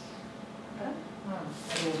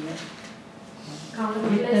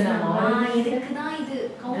இதுக்குதான் இது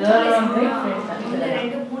 2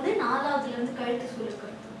 3 4வதுல இருந்து கழுத்து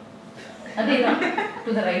சுளுக்கிறது அதேதான்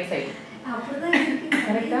டு தி ரைட் சைடு அப்படிதான் இருக்கு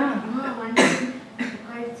கரெக்ட்டா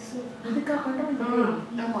கழுத்து சுளுக்கு இதுக்கா பண்றோம்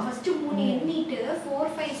நம்ம ஃபர்ஸ்ட் 3 எண்ணிட்டு 4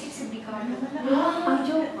 5 6 இப்படி காட்டணும்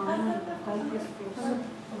ஐயோ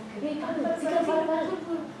ஓகே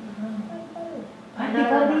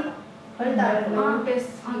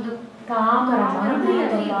அந்த தாமரை மாதிரி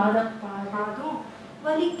அந்த பாதம்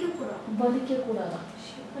வலிக்க கூடாது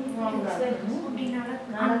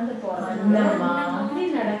நடந்து போறது அந்த மாதிரி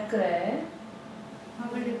நடக்கிற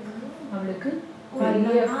அவளுக்கு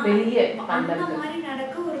பெரிய பெரிய அந்த மாதிரி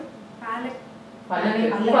நடக்க ஒரு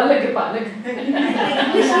பல்லக்கு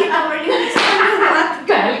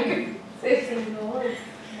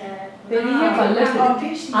பெரிய பல்லக்கு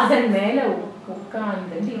அதன் மேல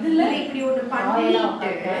உட்கார்ந்து இதுல இப்படி ஒரு பண்ணிட்டு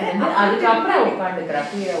அதுக்கப்புறம் உட்காந்துக்கிறா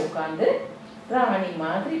கீழே உட்கார்ந்து ராணி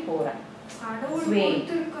மாதிரி போறேன்.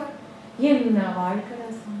 என்ன வாழ்க்கை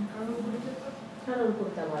கடவுள்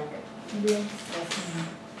கொடுத்த வாழ்க்கை.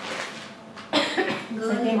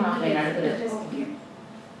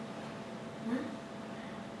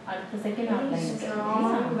 அடுத்த செகண்ட் ஆன்லைன்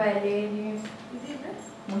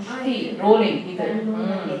முஷ்டி ரோலிங் இது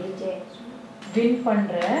வின்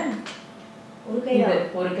பண்ற ஒரு கை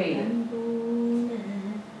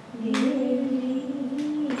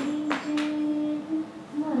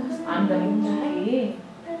அந்த மூஞ்சிக்கு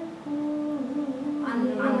அந்த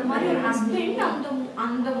மாதிரி ஒரு ஹஸ்பண்ட்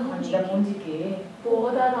அந்த மூஞ்சிக்கு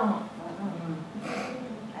போதாதாமா.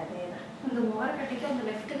 அந்த ஓர கட்டிக்கு அந்த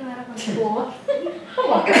லெஃப்ட்ல வேற கொஞ்சம்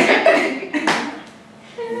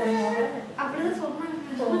அப்படிதான் சொன்னாங்க.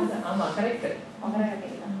 ஆமா கரெக்ட்.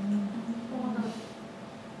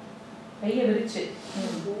 கைய விரிச்சு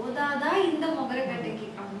போதாதான் இந்த மொகர கட்டிக்கு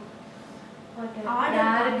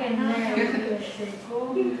யாருக்கு என்ன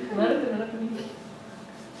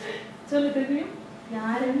சொல்லு தெரியும்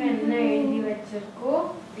யாருக்கு என்ன எழுதி வச்சிருக்கோ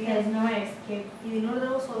there's no escape. இது இன்னொரு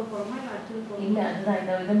தடவை சொல்ல போறோமா இல்ல அடுத்து போறோமா? இல்ல அதுதான்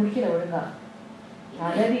இந்த இத முடிக்கல ஒழுங்கா.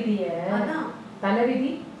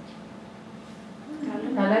 தலைவிதி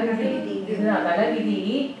இதுதான் தலைவிதி.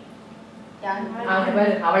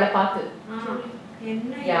 அவளை பார்த்து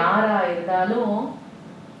யாரா இருந்தாலும்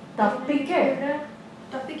தப்பிக்க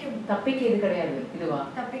இது கிடையாது. இதுவா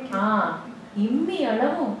இம்மி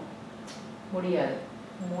அளவும் முடியாது,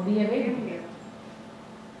 முடியவே முடியாது.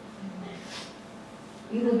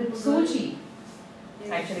 இது சூழ்ச்சி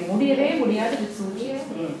ஆக்சுவலி முடியவே முடியாது. இது சூழ்ச்சி.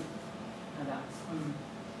 அதான்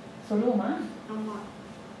சொல்லுவோமா?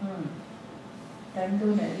 ரெண்டு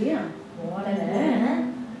நிறைய ஓடல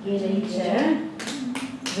ஜெயிச்ச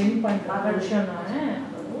வின் பண்ற புருஷனான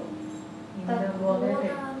இந்த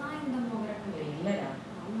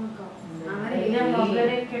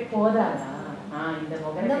போதாதா? இந்த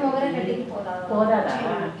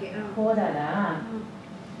போதாதா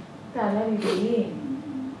தலைவிதி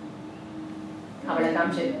அவளை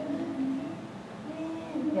காமிச்சு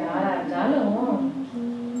யாரா இருந்தாலும்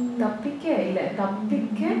தப்பிக்க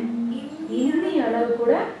இன்னி அளவு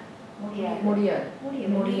கூட முடியாது,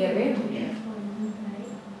 முடியவே முடியாது.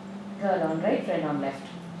 Girl on right, friend on left.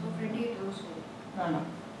 So friend it also.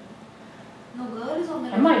 No, girl is on the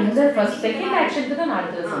left. அம்மா இந்த ஃபர்ஸ்ட் செகண்ட் ஆக்ஷனுக்கு தான் நான்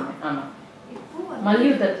அடுத்து சொன்னேன். ஆமா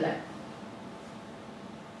மல்யுத்தத்துல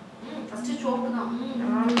ஃபர்ஸ்ட் சோக் தான்.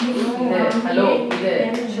 ஹலோ இது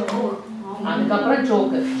அதுக்கப்புறம்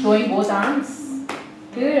சோக் ஷோயிங் போத் ஆர்ம்ஸ்.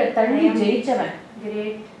 கீழே தள்ளி ஜெயிச்சவன்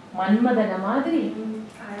கிரேட் மன்மதன மாதிரி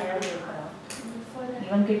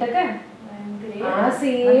இவன் கிட்டக்க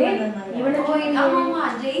ஆசையே இவனுக்கு ஆமாமா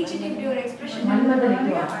ஜெயிச்சிட்டு இப்படி ஒரு எக்ஸ்பிரஷன்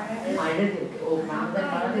மன்மதனுக்கு அழகு. ஓ மன்மதன்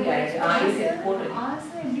மாதிரி அழகு ஆசை போட்டு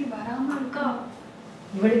ஆசை எப்படி வராம இருக்கா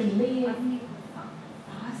இவளுக்கு இல்லையே.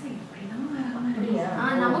 ஆசை இப்படிதான் வராம அப்படியா?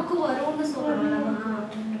 நமக்கு வரும்னு சொல்றோம்.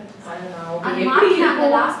 எப்படி நாங்க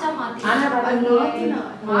லாஸ்டா மாத்தி ஆனா பாத்தீங்க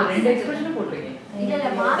ரெண்டு எக்ஸ்பிரஷன் போட்டுருக்கேன். இல்ல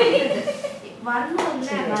மாத்திட்டது வரணும்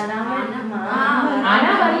இல்ல வராம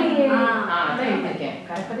ஆனா வரலையே. அதான் எழுதிருக்கேன்,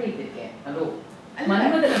 கரெக்டா எழுதிருக்கேன். ஹலோ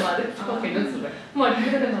மன்மதன மாதிரி என்ன சொல்றேன்,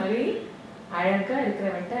 மன்மதன மாதிரி அழகா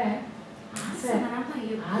இருக்கிறவன்ட்ட ஆசை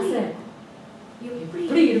ஆசை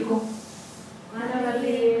எப்படி இருக்கும்? ஆனா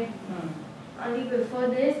வரலையே. only before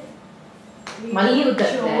this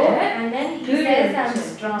மல்யுத்தத்துல and then he says I'm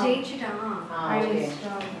strong. ஜெயிச்சிட்டான். I am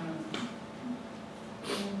strong.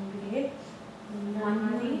 great one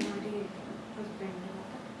money husband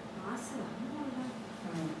ஆசை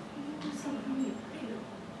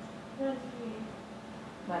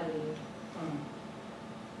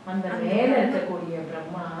அந்த மேல இருக்கக்கூடிய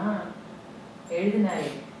பிரம்மா எழுதினாரு.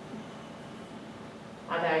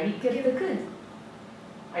 அதை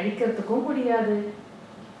அழிக்கிறதுக்கும் முடியாது,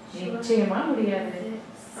 நிச்சயமா முடியாது,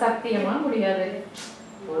 சத்தியமா முடியாது.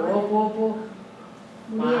 போ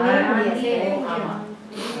ஆமா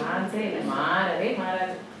சான்ஸே இல்லை, மாறவே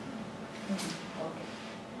மாறாது.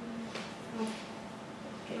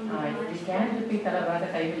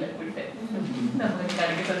 கைவில விட்டு நமக்கு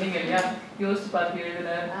கணக்கு சொன்னீங்க இல்லையா, யோசிச்சு பார்த்து எழுதுற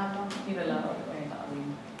இதெல்லாம் வேண்டாம்.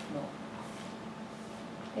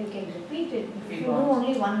 You can repeat it if you do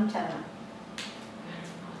only one charan.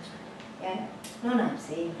 Yeah. No, I'm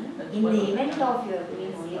saying in the event of your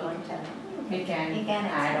doing only one charan, you can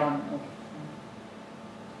add on. Okay.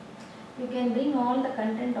 You can bring all the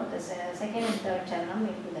content of the second and third charanam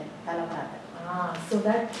into that Thyagaraja. So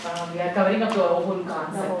that we are covering up the whole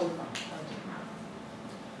concept. The whole concept.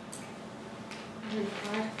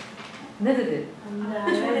 என்னது இது?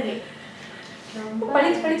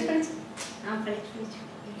 படிச்சு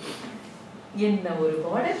என்ன ஒரு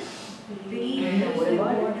border, என்ன ஒரு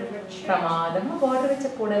border, பிரமாதமா border வச்ச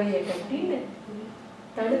புடவைய கட்டிட்டு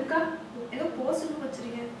தடுக்கா ஏதோ போஸ்ட்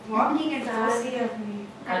வச்சிருக்கேன் வாக்கிங் அண்ட்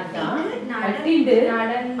அதான் கட்டிட்டு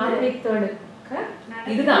அதை தடுக்க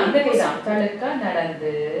இதுதான் இந்த கைதான் தடுக்க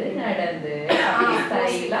நடந்து நடந்து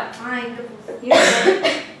ஸ்டைலா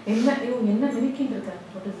என்ன என்ன நினைக்கிட்டு இருக்க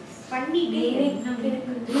பண்ணி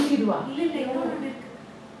தூக்கிடுவா இல்ல இன்னொன்னு இருக்கு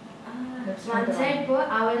one side போ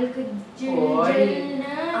அவளுக்கு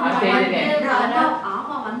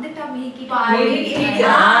ஆமா வந்துட்டா மீக்கி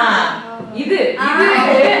இது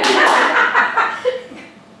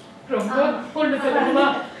ரொம்ப பொண்ணு சொல்லுமா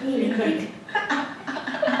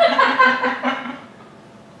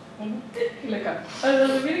இல்லக்கா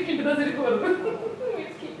அது மினிக்கிட்டு தான் சிரிப்பு வருது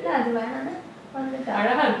அது வேணாம் வந்துட்டா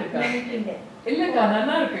அழகா இருக்குக்கா இல்லக்கா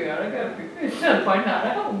நல்லா இருக்கு அழகா இருக்கு அது பண்ண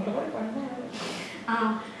அழகா உங்களை மாதிரி பண்ண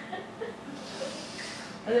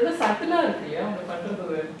அது எவ்வளோ சட்டிலா இருக்கு இல்லையா அவங்க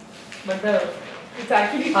பண்றது but it's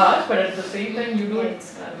actually harsh but at the same time you do it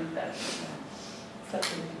with that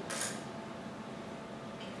subtle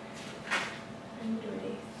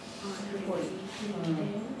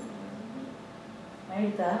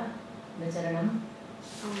ஆயிடுதா இந்த சரணம்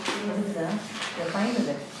புரிஞ்சுதா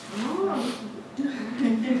ஃபைனல்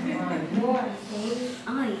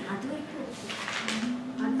அது வரைக்கும்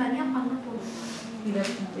அது தனியா பண்ண போதும்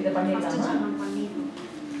இதை பண்ணிடலாமா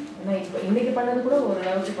ஏன்னா இப்போ இன்னைக்கு பண்ணது கூட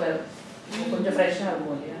ஓரளவுக்கு இப்போ கொஞ்சம் ஃப்ரெஷ்ஷாக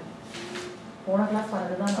இருக்கும் இல்லையா போன கிளாஸ்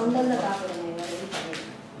பண்ணது தான் சொந்தந்த காப்பிடுங்க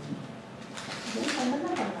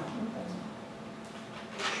சொந்தந்தான் பண்ணலாம்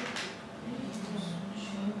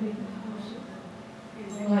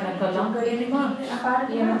எனக்கெல்லாம் கிடைக்குமா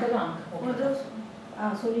எனக்கெல்லாம்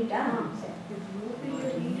சொல்லிட்டா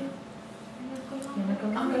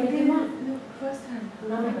எனக்கெல்லாம் கிடைக்குமா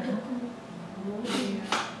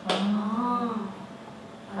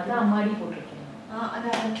அதான் அம்மாடி போட்டிருக்கேன்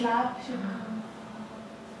அதான் கிளாப்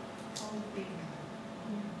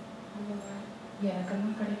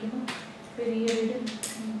எனக்கெல்லாம் கிடைக்குமா பெரிய வீடு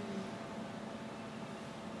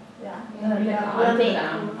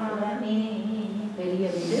பெரிய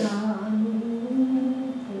வீடு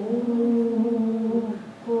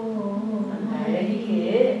அழகிக்கு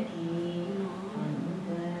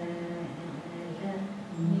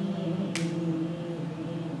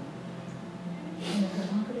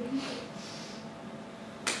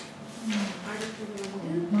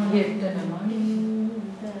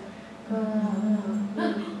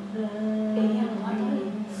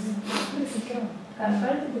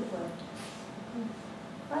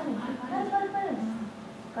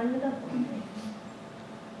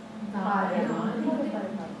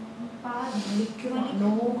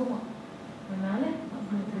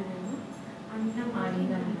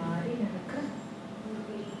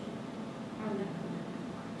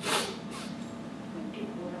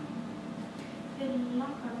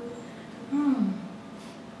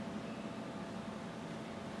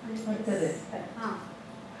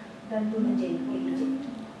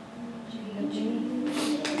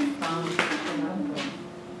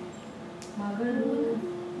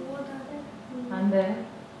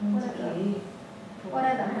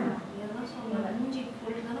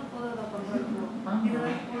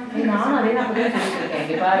நானும் அதே நான் அப்படியே சொல்லிருக்கேன்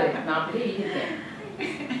இங்க பாரு நான் அப்படியே எழுதிருக்கேன்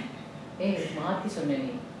மாத்தி சொன்னேன்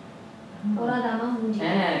நீ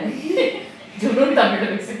ஜும்னு தமிழ்ல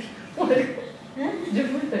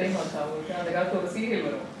ஜும்னு தெரியுமாக்கா உங்களுக்கு அந்த காலத்துல ஒரு சீரியல்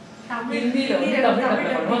வரும் ஹிந்தியில வந்து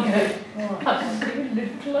தமிழ்ல பண்ணுவாங்க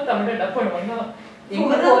லிட்டரலா தமிழ்ல டப் பண்ணுவாங்க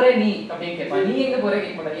எங்க போற நீ அப்படின்னு கேட்பா நீ எங்க போற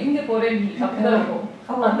கேட்க மாட்டா எங்க போற நீ அப்படிதான்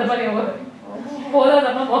இருக்கும் அந்த மாதிரி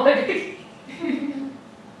போதாதம்மா போதாட்டி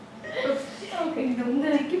இந்த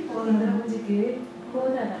மூஞ்சிக்கு போதாத மூஞ்சிக்கு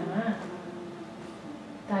போதாதம்மா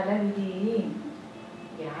தலைவிதி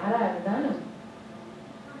யாரா இருந்தாலும்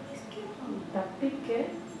தப்பிக்க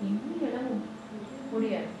இன்னும் இடம்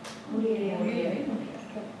முடியாது முடியவே முடியாது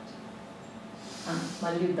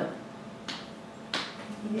மல்யுத்தம்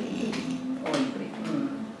இப்படி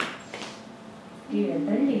கீழே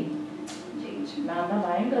தள்ளி நான் தான்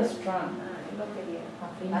பயங்கர ஸ்ட்ராங்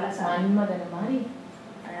மன்மதன மாதிரி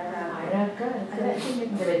அழகா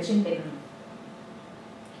இந்த வச்சுட்டேன்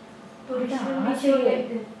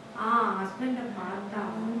ஹஸ்பண்ட பார்த்தா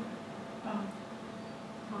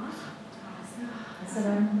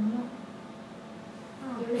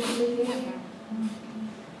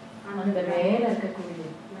அந்த வேலை இருக்கக்கூடிய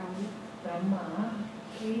அம்மா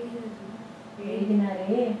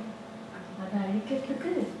எழுதினாரே அதை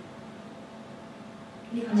அழிக்கிறதுக்கு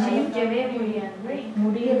நிச்சயமே முடியாது.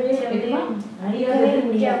 முடியவே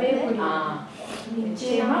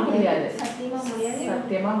நிச்சயமா முடியாது.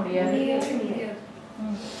 சத்தியமா முடியாது.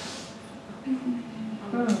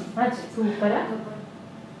 சூப்பரா.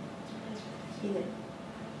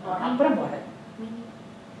 அப்புறம் போட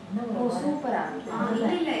சூப்பரா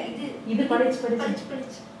இது படிச்சு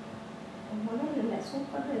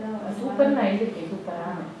சூப்பர் நான் எழுதிருக்கேன். சூப்பரா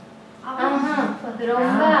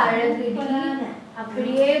ரொம்ப அழகு.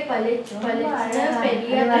 அப்படியே பளிச்சு பெரிய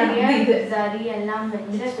பெரிய சரி எல்லாம்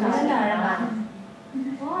வச்சு அழகான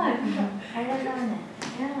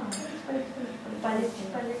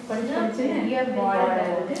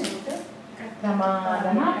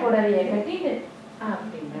பிரமாதமா புடவைய கட்டிட்டு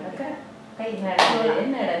அப்படி நடக்க கை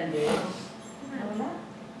நடந்து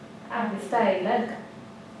அப்படி ஸ்டைலா இருக்க.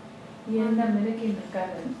 என்ன மிருக்கி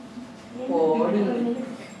இருக்காங்க போடி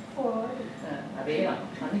அதேதான்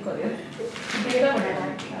அன்னைக்கு ஒரே இதேதான்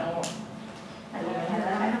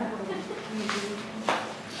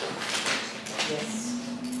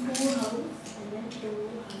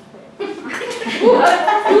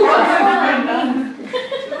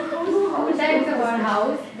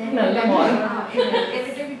house. நல்ல mall.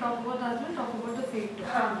 Every time we talk about husband, talk about the fate too.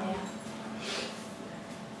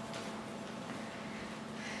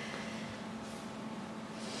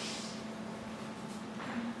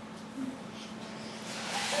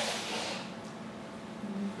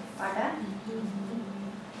 பாட்டா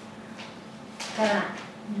கரணா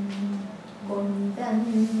கொண்டந்த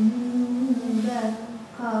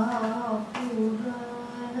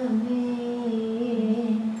காபுரானமே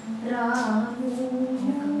ராமு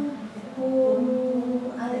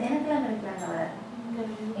அது எனக்கெல்லாம் கிடைக்கலாங்க.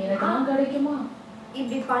 எனக்கெல்லாம் கிடைக்குமா?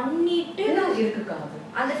 இப்படி பண்ணிட்டு இருக்குக்கா அது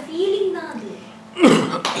அந்த ஃபீலிங் தான் அது.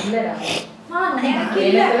 இல்லடா எனக்கு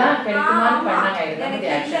இல்ல. எனக்கெல்லாம் கிடைக்குமான்னு பண்ணாங்க. எனக்கு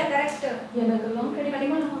இல்ல கரெக்ட். எனக்கெல்லாம்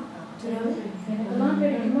கிடைக்குமா? எனக்கெல்லாம்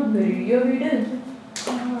கிடைக்குமா? பெரிய வீடு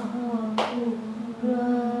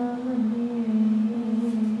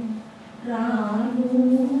ராமு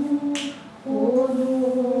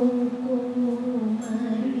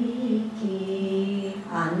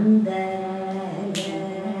அந்த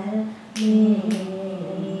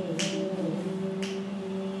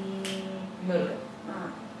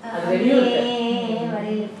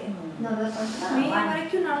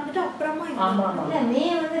வரைக்கும் நடந்துட்டு அப்புறமா ஆமா ஆமா இல்ல மே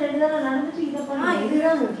வந்து 2 தடவை நடந்துட்டு இத பண்ணா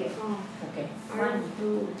இதுதான் முக்கியம். Okay 1 2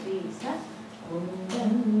 3 start.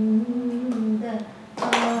 கொண்டந்த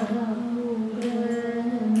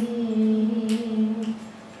ஆரூரமே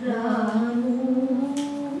ராமு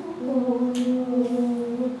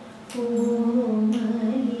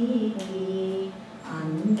கோமலிகே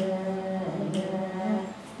அந்த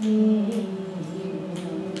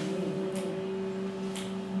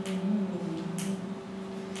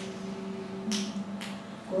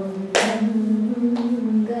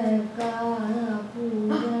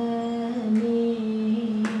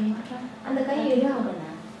அந்த கை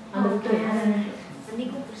எடுக்கணும். அந்த விட்டு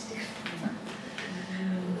அன்னைக்கும் புடிச்சிட்டு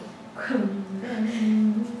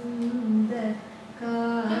கொண்டந்த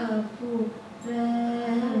காபுரமே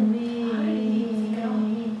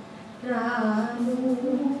ராமு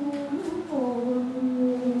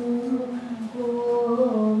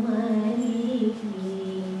கோமலிகே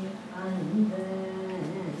அந்த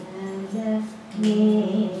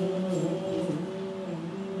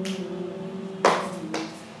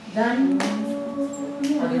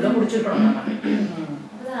அதுல முடிச்சிருக்கணும் நம்ம.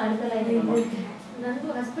 அடுத்த லைன் நண்பு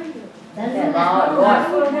ஹஸ்பண்ட்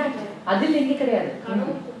அதில் எங்க கிடையாது.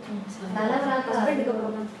 ஹஸ்பண்டுக்கு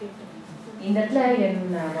அப்புறம் தான் கேட்டேன். இந்த இடத்துல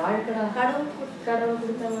என்ன வாழ்க்கடா கடவுள்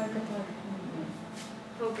கொடுத்த வாழ்க்கை.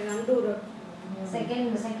 ஓகே நண்டு ஒரு செகண்ட்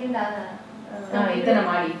இத்தனை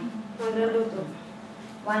மாடி 1 2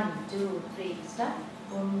 2 3 ஸ்டார்ட்.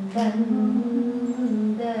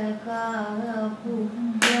 கொண்டந்த காபுரமே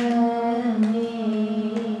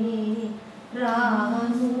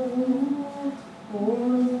ராமு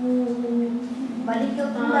வலிக்க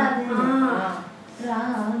கூடாது.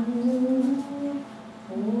 ராமு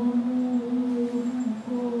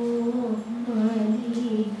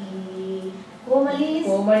கோமலி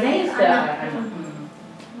கோமலி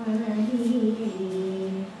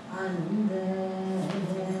அந்த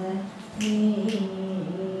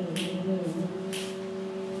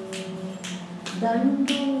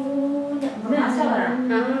தண்டூன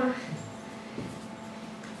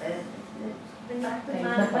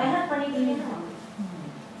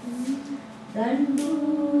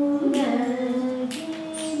தண்டூன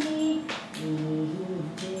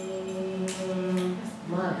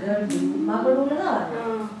மகா மகளூர்ல தான்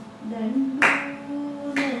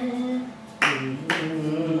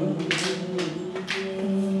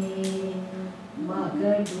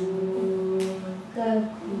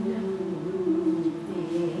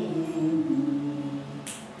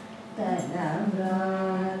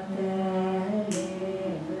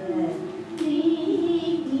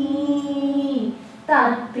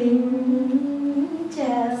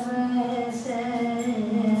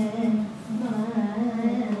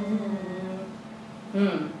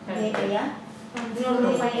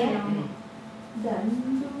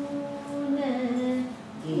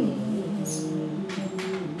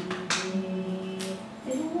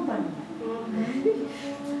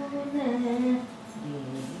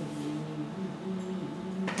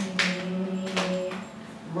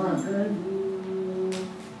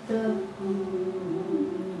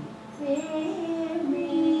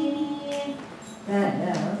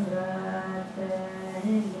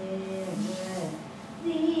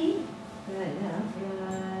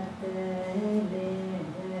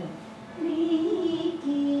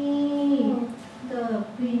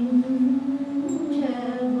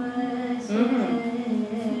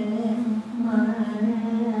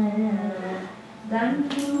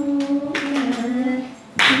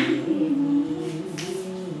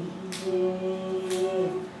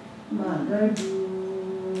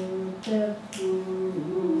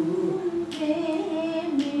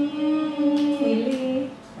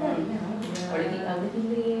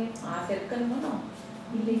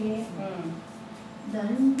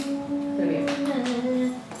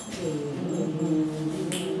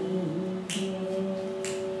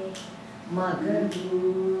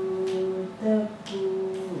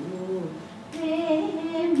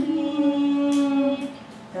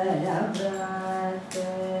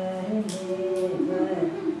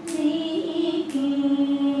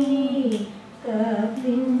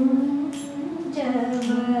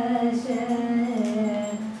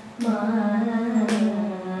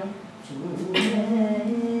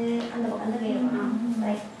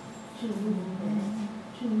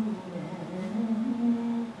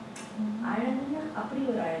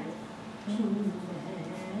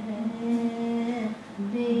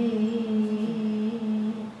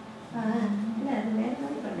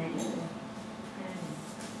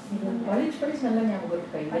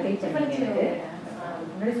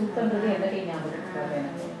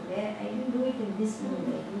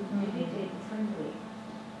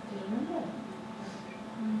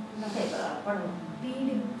வரணும்.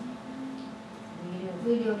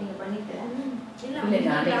 வீடியோ நீங்க பண்ணிட்டு இல்ல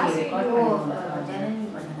நான் ரெக்கார்ட் பண்ணுவேன் ஜனனி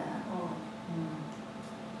பண்ணதா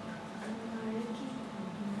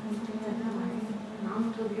நாம்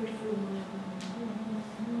so beautiful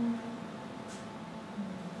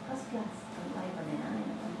first class apply பண்ணேனா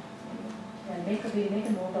make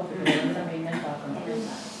a note of it நம்ம என்னன்னு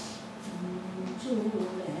பார்க்கணும்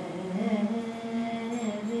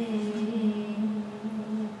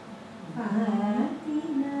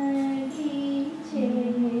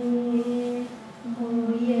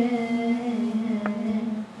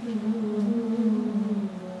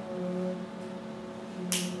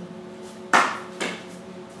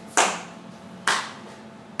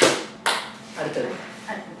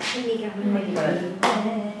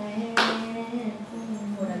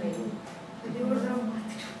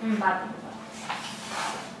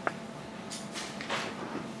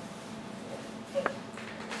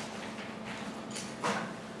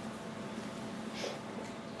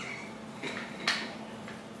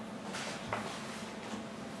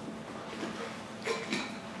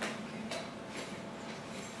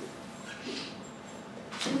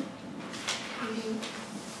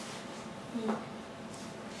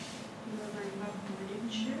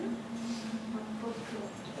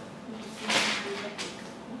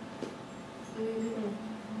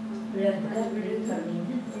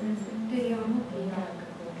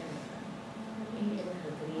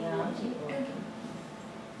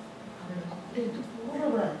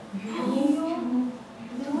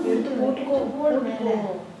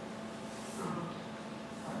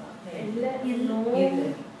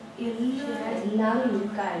எல்லாரும்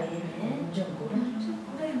இருக்காளேன்னு கொஞ்சம்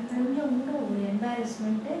கூட ஒரு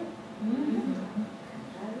எம்பாரஸ்மெண்ட்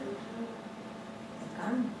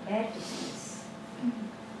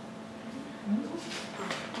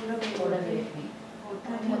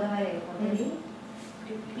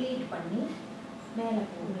ப்ளீட் பண்ணி மேலே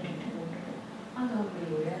போட்டு அங்கே அப்படி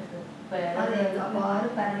அவ்வாறு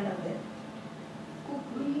பரண்டது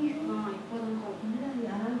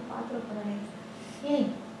யாராலும் பார்த்துருப்பேன் ஏய்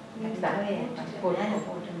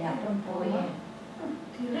போட்டுருந்தேன் அப்புறம் போய்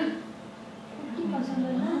குட்டி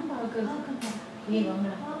பசங்கள்லாம் பார்க்க ஏய்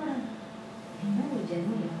வாங்கடா. என்ன ஒரு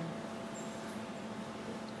ஜென்மம்.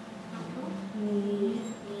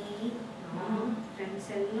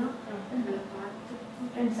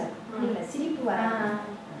 சிரிப்பு வர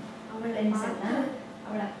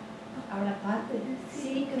அவளை பார்த்து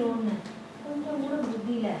சிரிக்கிறோன்னு கொஞ்சம் கூட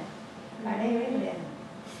புத்தியில கிடையவே கிடையாது.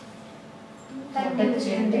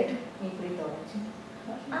 இப்படி தொடச்சு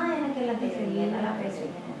எனக்கு எல்லாம் தெரியுங்க, நல்லா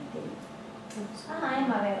பேசுறீங்க எனக்கு தெரியும்.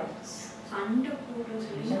 ஐம் அவேர் ஆஃப் சண்டை போடுற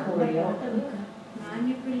சொல்லி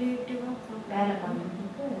மேனிபுலேட்டிவா வேலை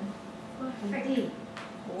பண்ணுறதுக்கு புத்தி.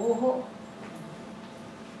 ஓஹோ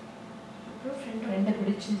ரெண்டை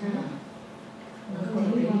பிடிச்சு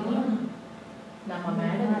நம்ம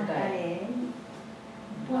மேடம் இருக்காரு,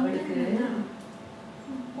 அவளுக்கு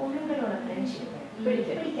பொண்ணுங்களோட ஃப்ரெண்ட்ஷிப்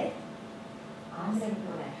பிடிக்காது.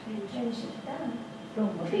 ஆம்பளைங்களோட ஃப்ரெண்ட்ஷிப் தான்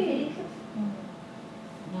ரொம்ப பிடிக்கும்.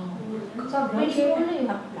 So when you only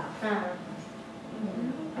have love.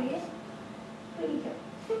 பிடிக்கும்.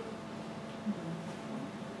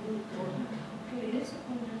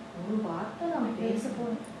 ஒரு வார்த்தை நம்ம பேச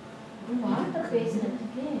போறோம். ஒரு வார்த்தை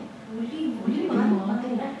பேசுறதுக்கு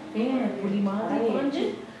புலி மாதிரி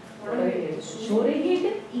கொஞ்சம்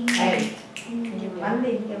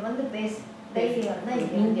இங்க வந்து பேசு. தைரியம் வந்தா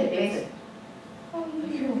இங்க பேசு.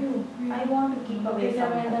 I want to keep away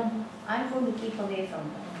from them. I'm going to keep away from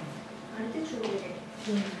them. அடுத்து சூடரே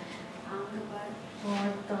அங்க பாரு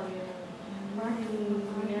அங்க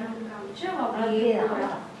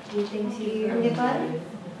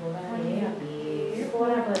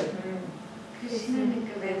பாரு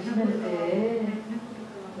கிருஷ்ணனுக்கு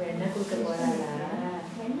வெண்ணெய் கொடுக்க போறாளா?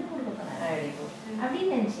 வெண்ணெய் கொடுக்க போறாளா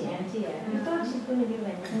அப்படின்னு நினைச்சியா? இதோட சிப்பு நிதி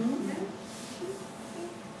வெண்ணெய்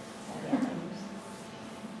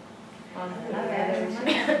அதெல்லாம் வேற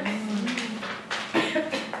விஷயம்.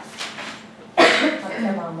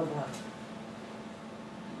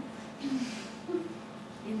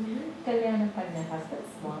 கல்யாணம் பண்ண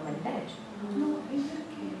ஹஸ்பண்ட்ஸ் மாம் அண்ட் டாட்.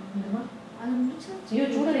 ஐயோ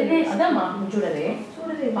சூடரே, அதாம்மா சூடரே.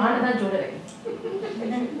 பானதான் சூடரே.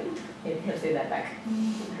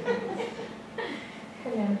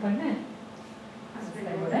 கல்யாணம் பண்ண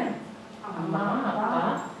ஹஸ்பண்டோட அம்மா அப்பா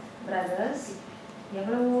பிரதர்ஸ்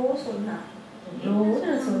எவ்வளவோ சொன்னா,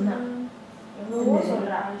 எவ்வளவோ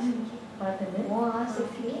சொல்றா. பார்த்துட்டு ஓ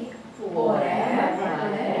ஆசைக்கு போற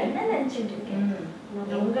என்ன நினைச்சிட்டு இருக்கேன்.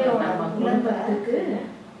 எங்களோட குடும்பத்துக்கு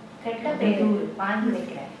கெட்ட பேரு வாங்கி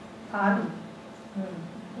வைக்கிறேன். காது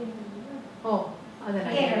ஓ அதை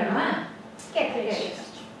நான் கேட்கணுமா?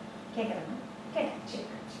 கேட்கறேன்.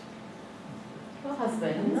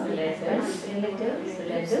 Husbands, relatives,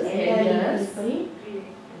 elders,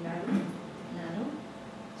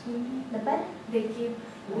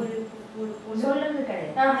 சொல்றது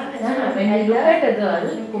கிடையாது. when you look at a girl,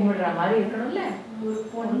 கும்பிடுற மாதிரி இருக்கணும்ல. ஒரு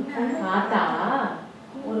பொண்ணு பார்த்தா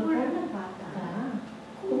ஒரு பொண்ணை பார்த்தா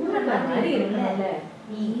கும்பிடுற மாதிரி இருக்கணும்ல.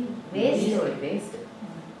 நீ வேஸ்ட்.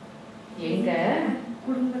 எங்க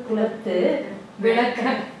குலத்து விளக்கா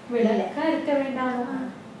இருக்க வேண்டாமா?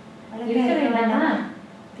 இருக்க வேண்டாமா?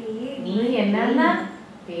 நீ என்னன்னா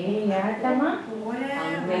பேயாட்டமா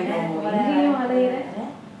அங்கேயும் அலையிற.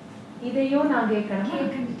 இதையும் நான் கேட்கணுமா?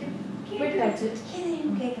 விட்டாச்சு.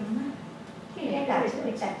 இதையும் கேட்கணுமா?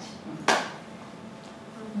 விட்டாச்சு.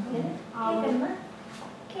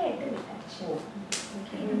 கேட்டு விட்டாச்சு.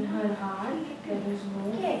 in her heart there is no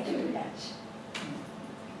கேட்டு விட்டாச்சு.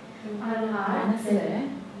 her heart மனசுல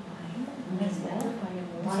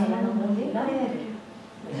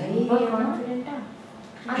ரொம்ப கான்ஃபிடென்ட்டா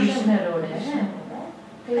கிருஷ்ணரோட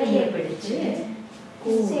கையை பிடிச்சு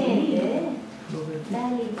சேர்ந்து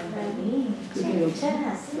டாலி பண்ணி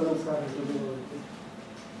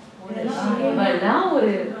இவெல்லாம்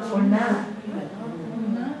ஒரு பொண்ணா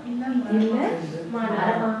இல்ல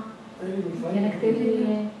மரமா? எனக்கு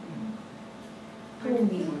தெரியலையே.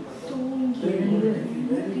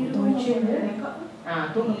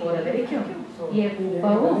 தூங்க போற வரைக்கும்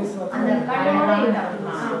எப்பவும் அந்த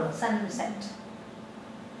சன்செட்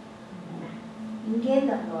இங்கே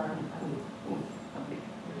தான்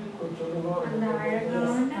அந்த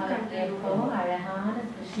எப்பவும் அழகான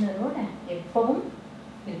கிருஷ்ணரோட எப்பவும்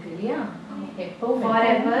இருக்கு இல்லையா? எப்பவும்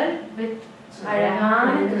forever with அழகான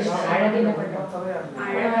கிருஷ்ணர். அழகின பண்றோம்,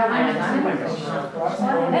 அழகான பண்றோம்.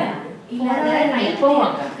 எப்பவும்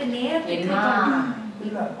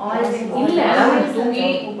இல்ல அதாவது தூங்கி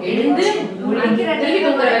எழுந்து திரும்பி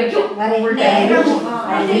தூங்குற வரைக்கும்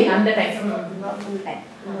அந்த டைம்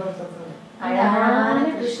அழகான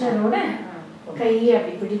கிருஷ்ணரோட கையை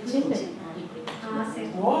அப்படி பிடிச்சு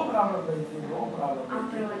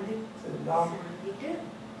அப்புறம் வந்து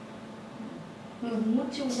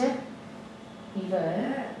மூச்சு இவ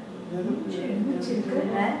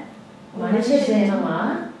மனுஷ ஜென்மமா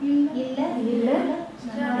இல்ல இல்ல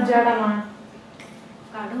ஜடமா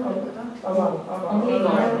கடவுளுக்கு தான்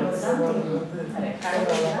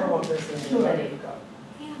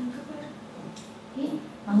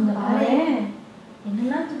அங்க பாரு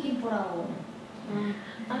என்னெல்லாம் தூக்கி போறாவோ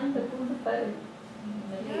அந்த புது பாரு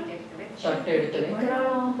சொட்டை எடுத்து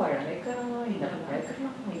வைக்கிறோம் பழம் வைக்கிறோம் இந்த பழம்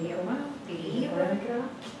வைக்கிறோம் வைக்கிறோம்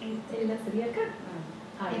எல்லாம் சரியாக்கா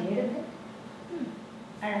எடுத்து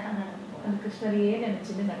அழகா நடந்து அந்த கிருஷ்ணரையே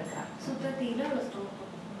நினைச்சுட்டு நடக்கிறா சுத்தத்தில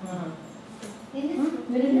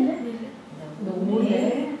இந்த ஊர்ல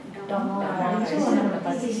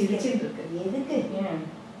பசி சிரிச்சுட்டு இருக்கு எதுக்கு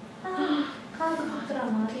காது குத்துற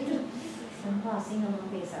மாதிரி ரொம்ப அசிங்கமா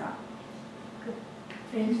பேசுறா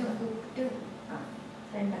ஃப்ரெண்ட்ஸை கூப்பிட்டு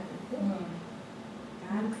ஃப்ரெண்டா கூப்பிட்டு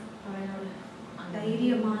அவனோட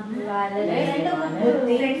தைரியமான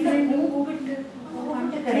கூப்பிட்டு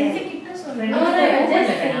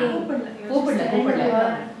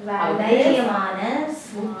தைரியமான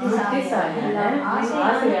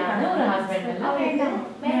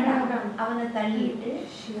அவனை தள்ளிட்டு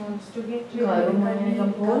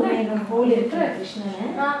போல இருக்கிற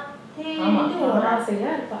கிருஷ்ணன் ஆசையா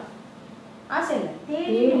இருப்பா ஆசை இல்ல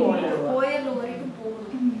தேடிட்டு ஓடுறான் கோயில் வரைக்கும்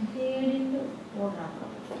போகணும் தேடிட்டு ஓடுறான்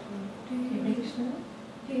கிருஷ்ணன்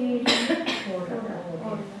தேடிட்டு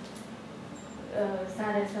ஓடுறான்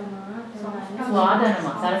சரசமா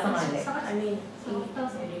சுவாதனமா சரசமா இல்லை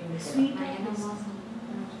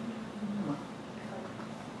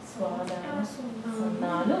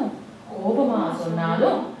சொன்னாலும் கோபமா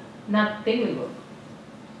சொன்னாலும் நத்திங் will work.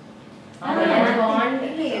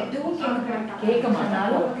 கேட்க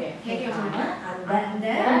மாட்டாலும்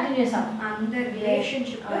அந்த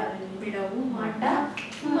ரிலேஷன்ஷிப்பை விடவும் மாட்டா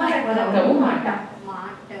மறக்கவும் மாட்டா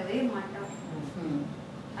மாட்டவே மாட்டோம்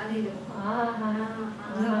அது இது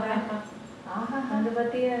அந்த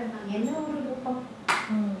பத்திய என்ன ஒரு ரூபம்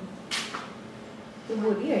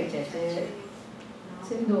துபூதி அடிச்சாச்சு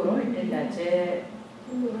சிந்தூரம் இட்டாச்சு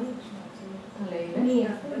தலையில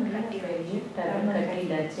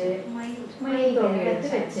கட்டிடாச்சு மயில் எடுத்து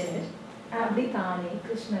வச்சு அப்படி தானே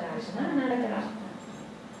கிருஷ்ணராஜனா நடக்கிறான்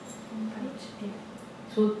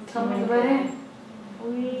சுத்தம்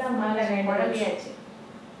ஃபுல்லா மழை குழம்பியாச்சு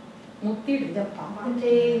முத்திடுது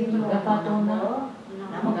பார்த்தோம்னா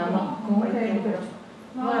நமக்கும் போயிடும்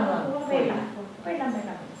போயிடலாம் போயிடலாம்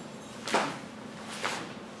போயிடலாம்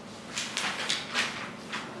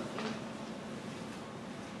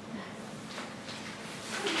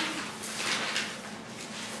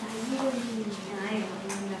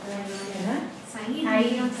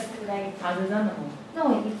அதுதான் நம்ம No,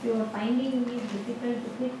 if you are finding it difficult to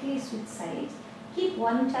quickly switch sides, keep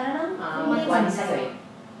one charanam only one side.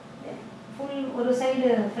 Full ஒரு சைடு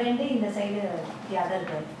ஃப்ரெண்ட் இந்த சைடு தி அதர்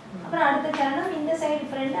கேர்ள். அப்புறம் அடுத்த சரணம் இந்த சைடு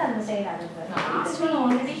ஃப்ரெண்ட் அந்த side other girl. Actually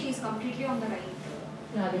already she is completely on the right.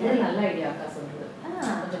 அது நல்ல idea அக்கா சொல்றது.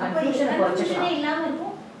 கொஞ்சம் கன்ஃபியூஷனே இல்லாம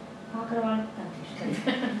இருக்கும். பார்க்கறவங்களுக்கு கன்ஃபியூஷன்.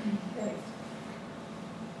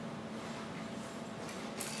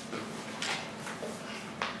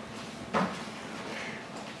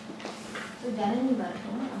 Janani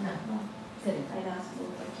வரட்டும் சரி I ask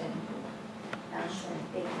both of them to dance and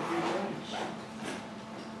take the video and shot.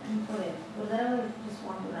 And for it, ஒரு தடவை just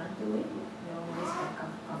want to run through it, you always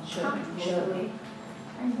come sure.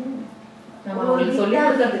 And then நம்ம உங்களுக்கு சொல்லி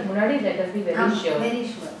கொடுக்கிறதுக்கு முன்னாடி let us be very sure. Very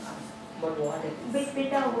sure. But what it is.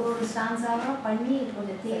 Bit ஒரு ஸ்டான்ஸாக பண்ணி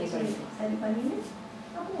கொஞ்சம் தேய்ச்சி சரி பண்ணிட்டு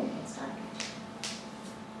அப்புறம் you can start it.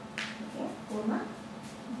 Okay, போமா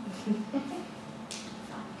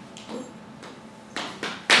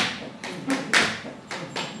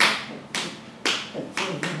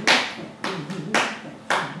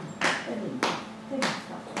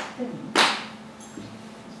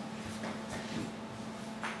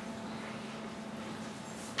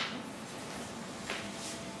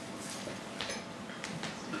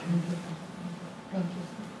Thank you.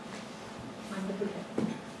 Wonderful.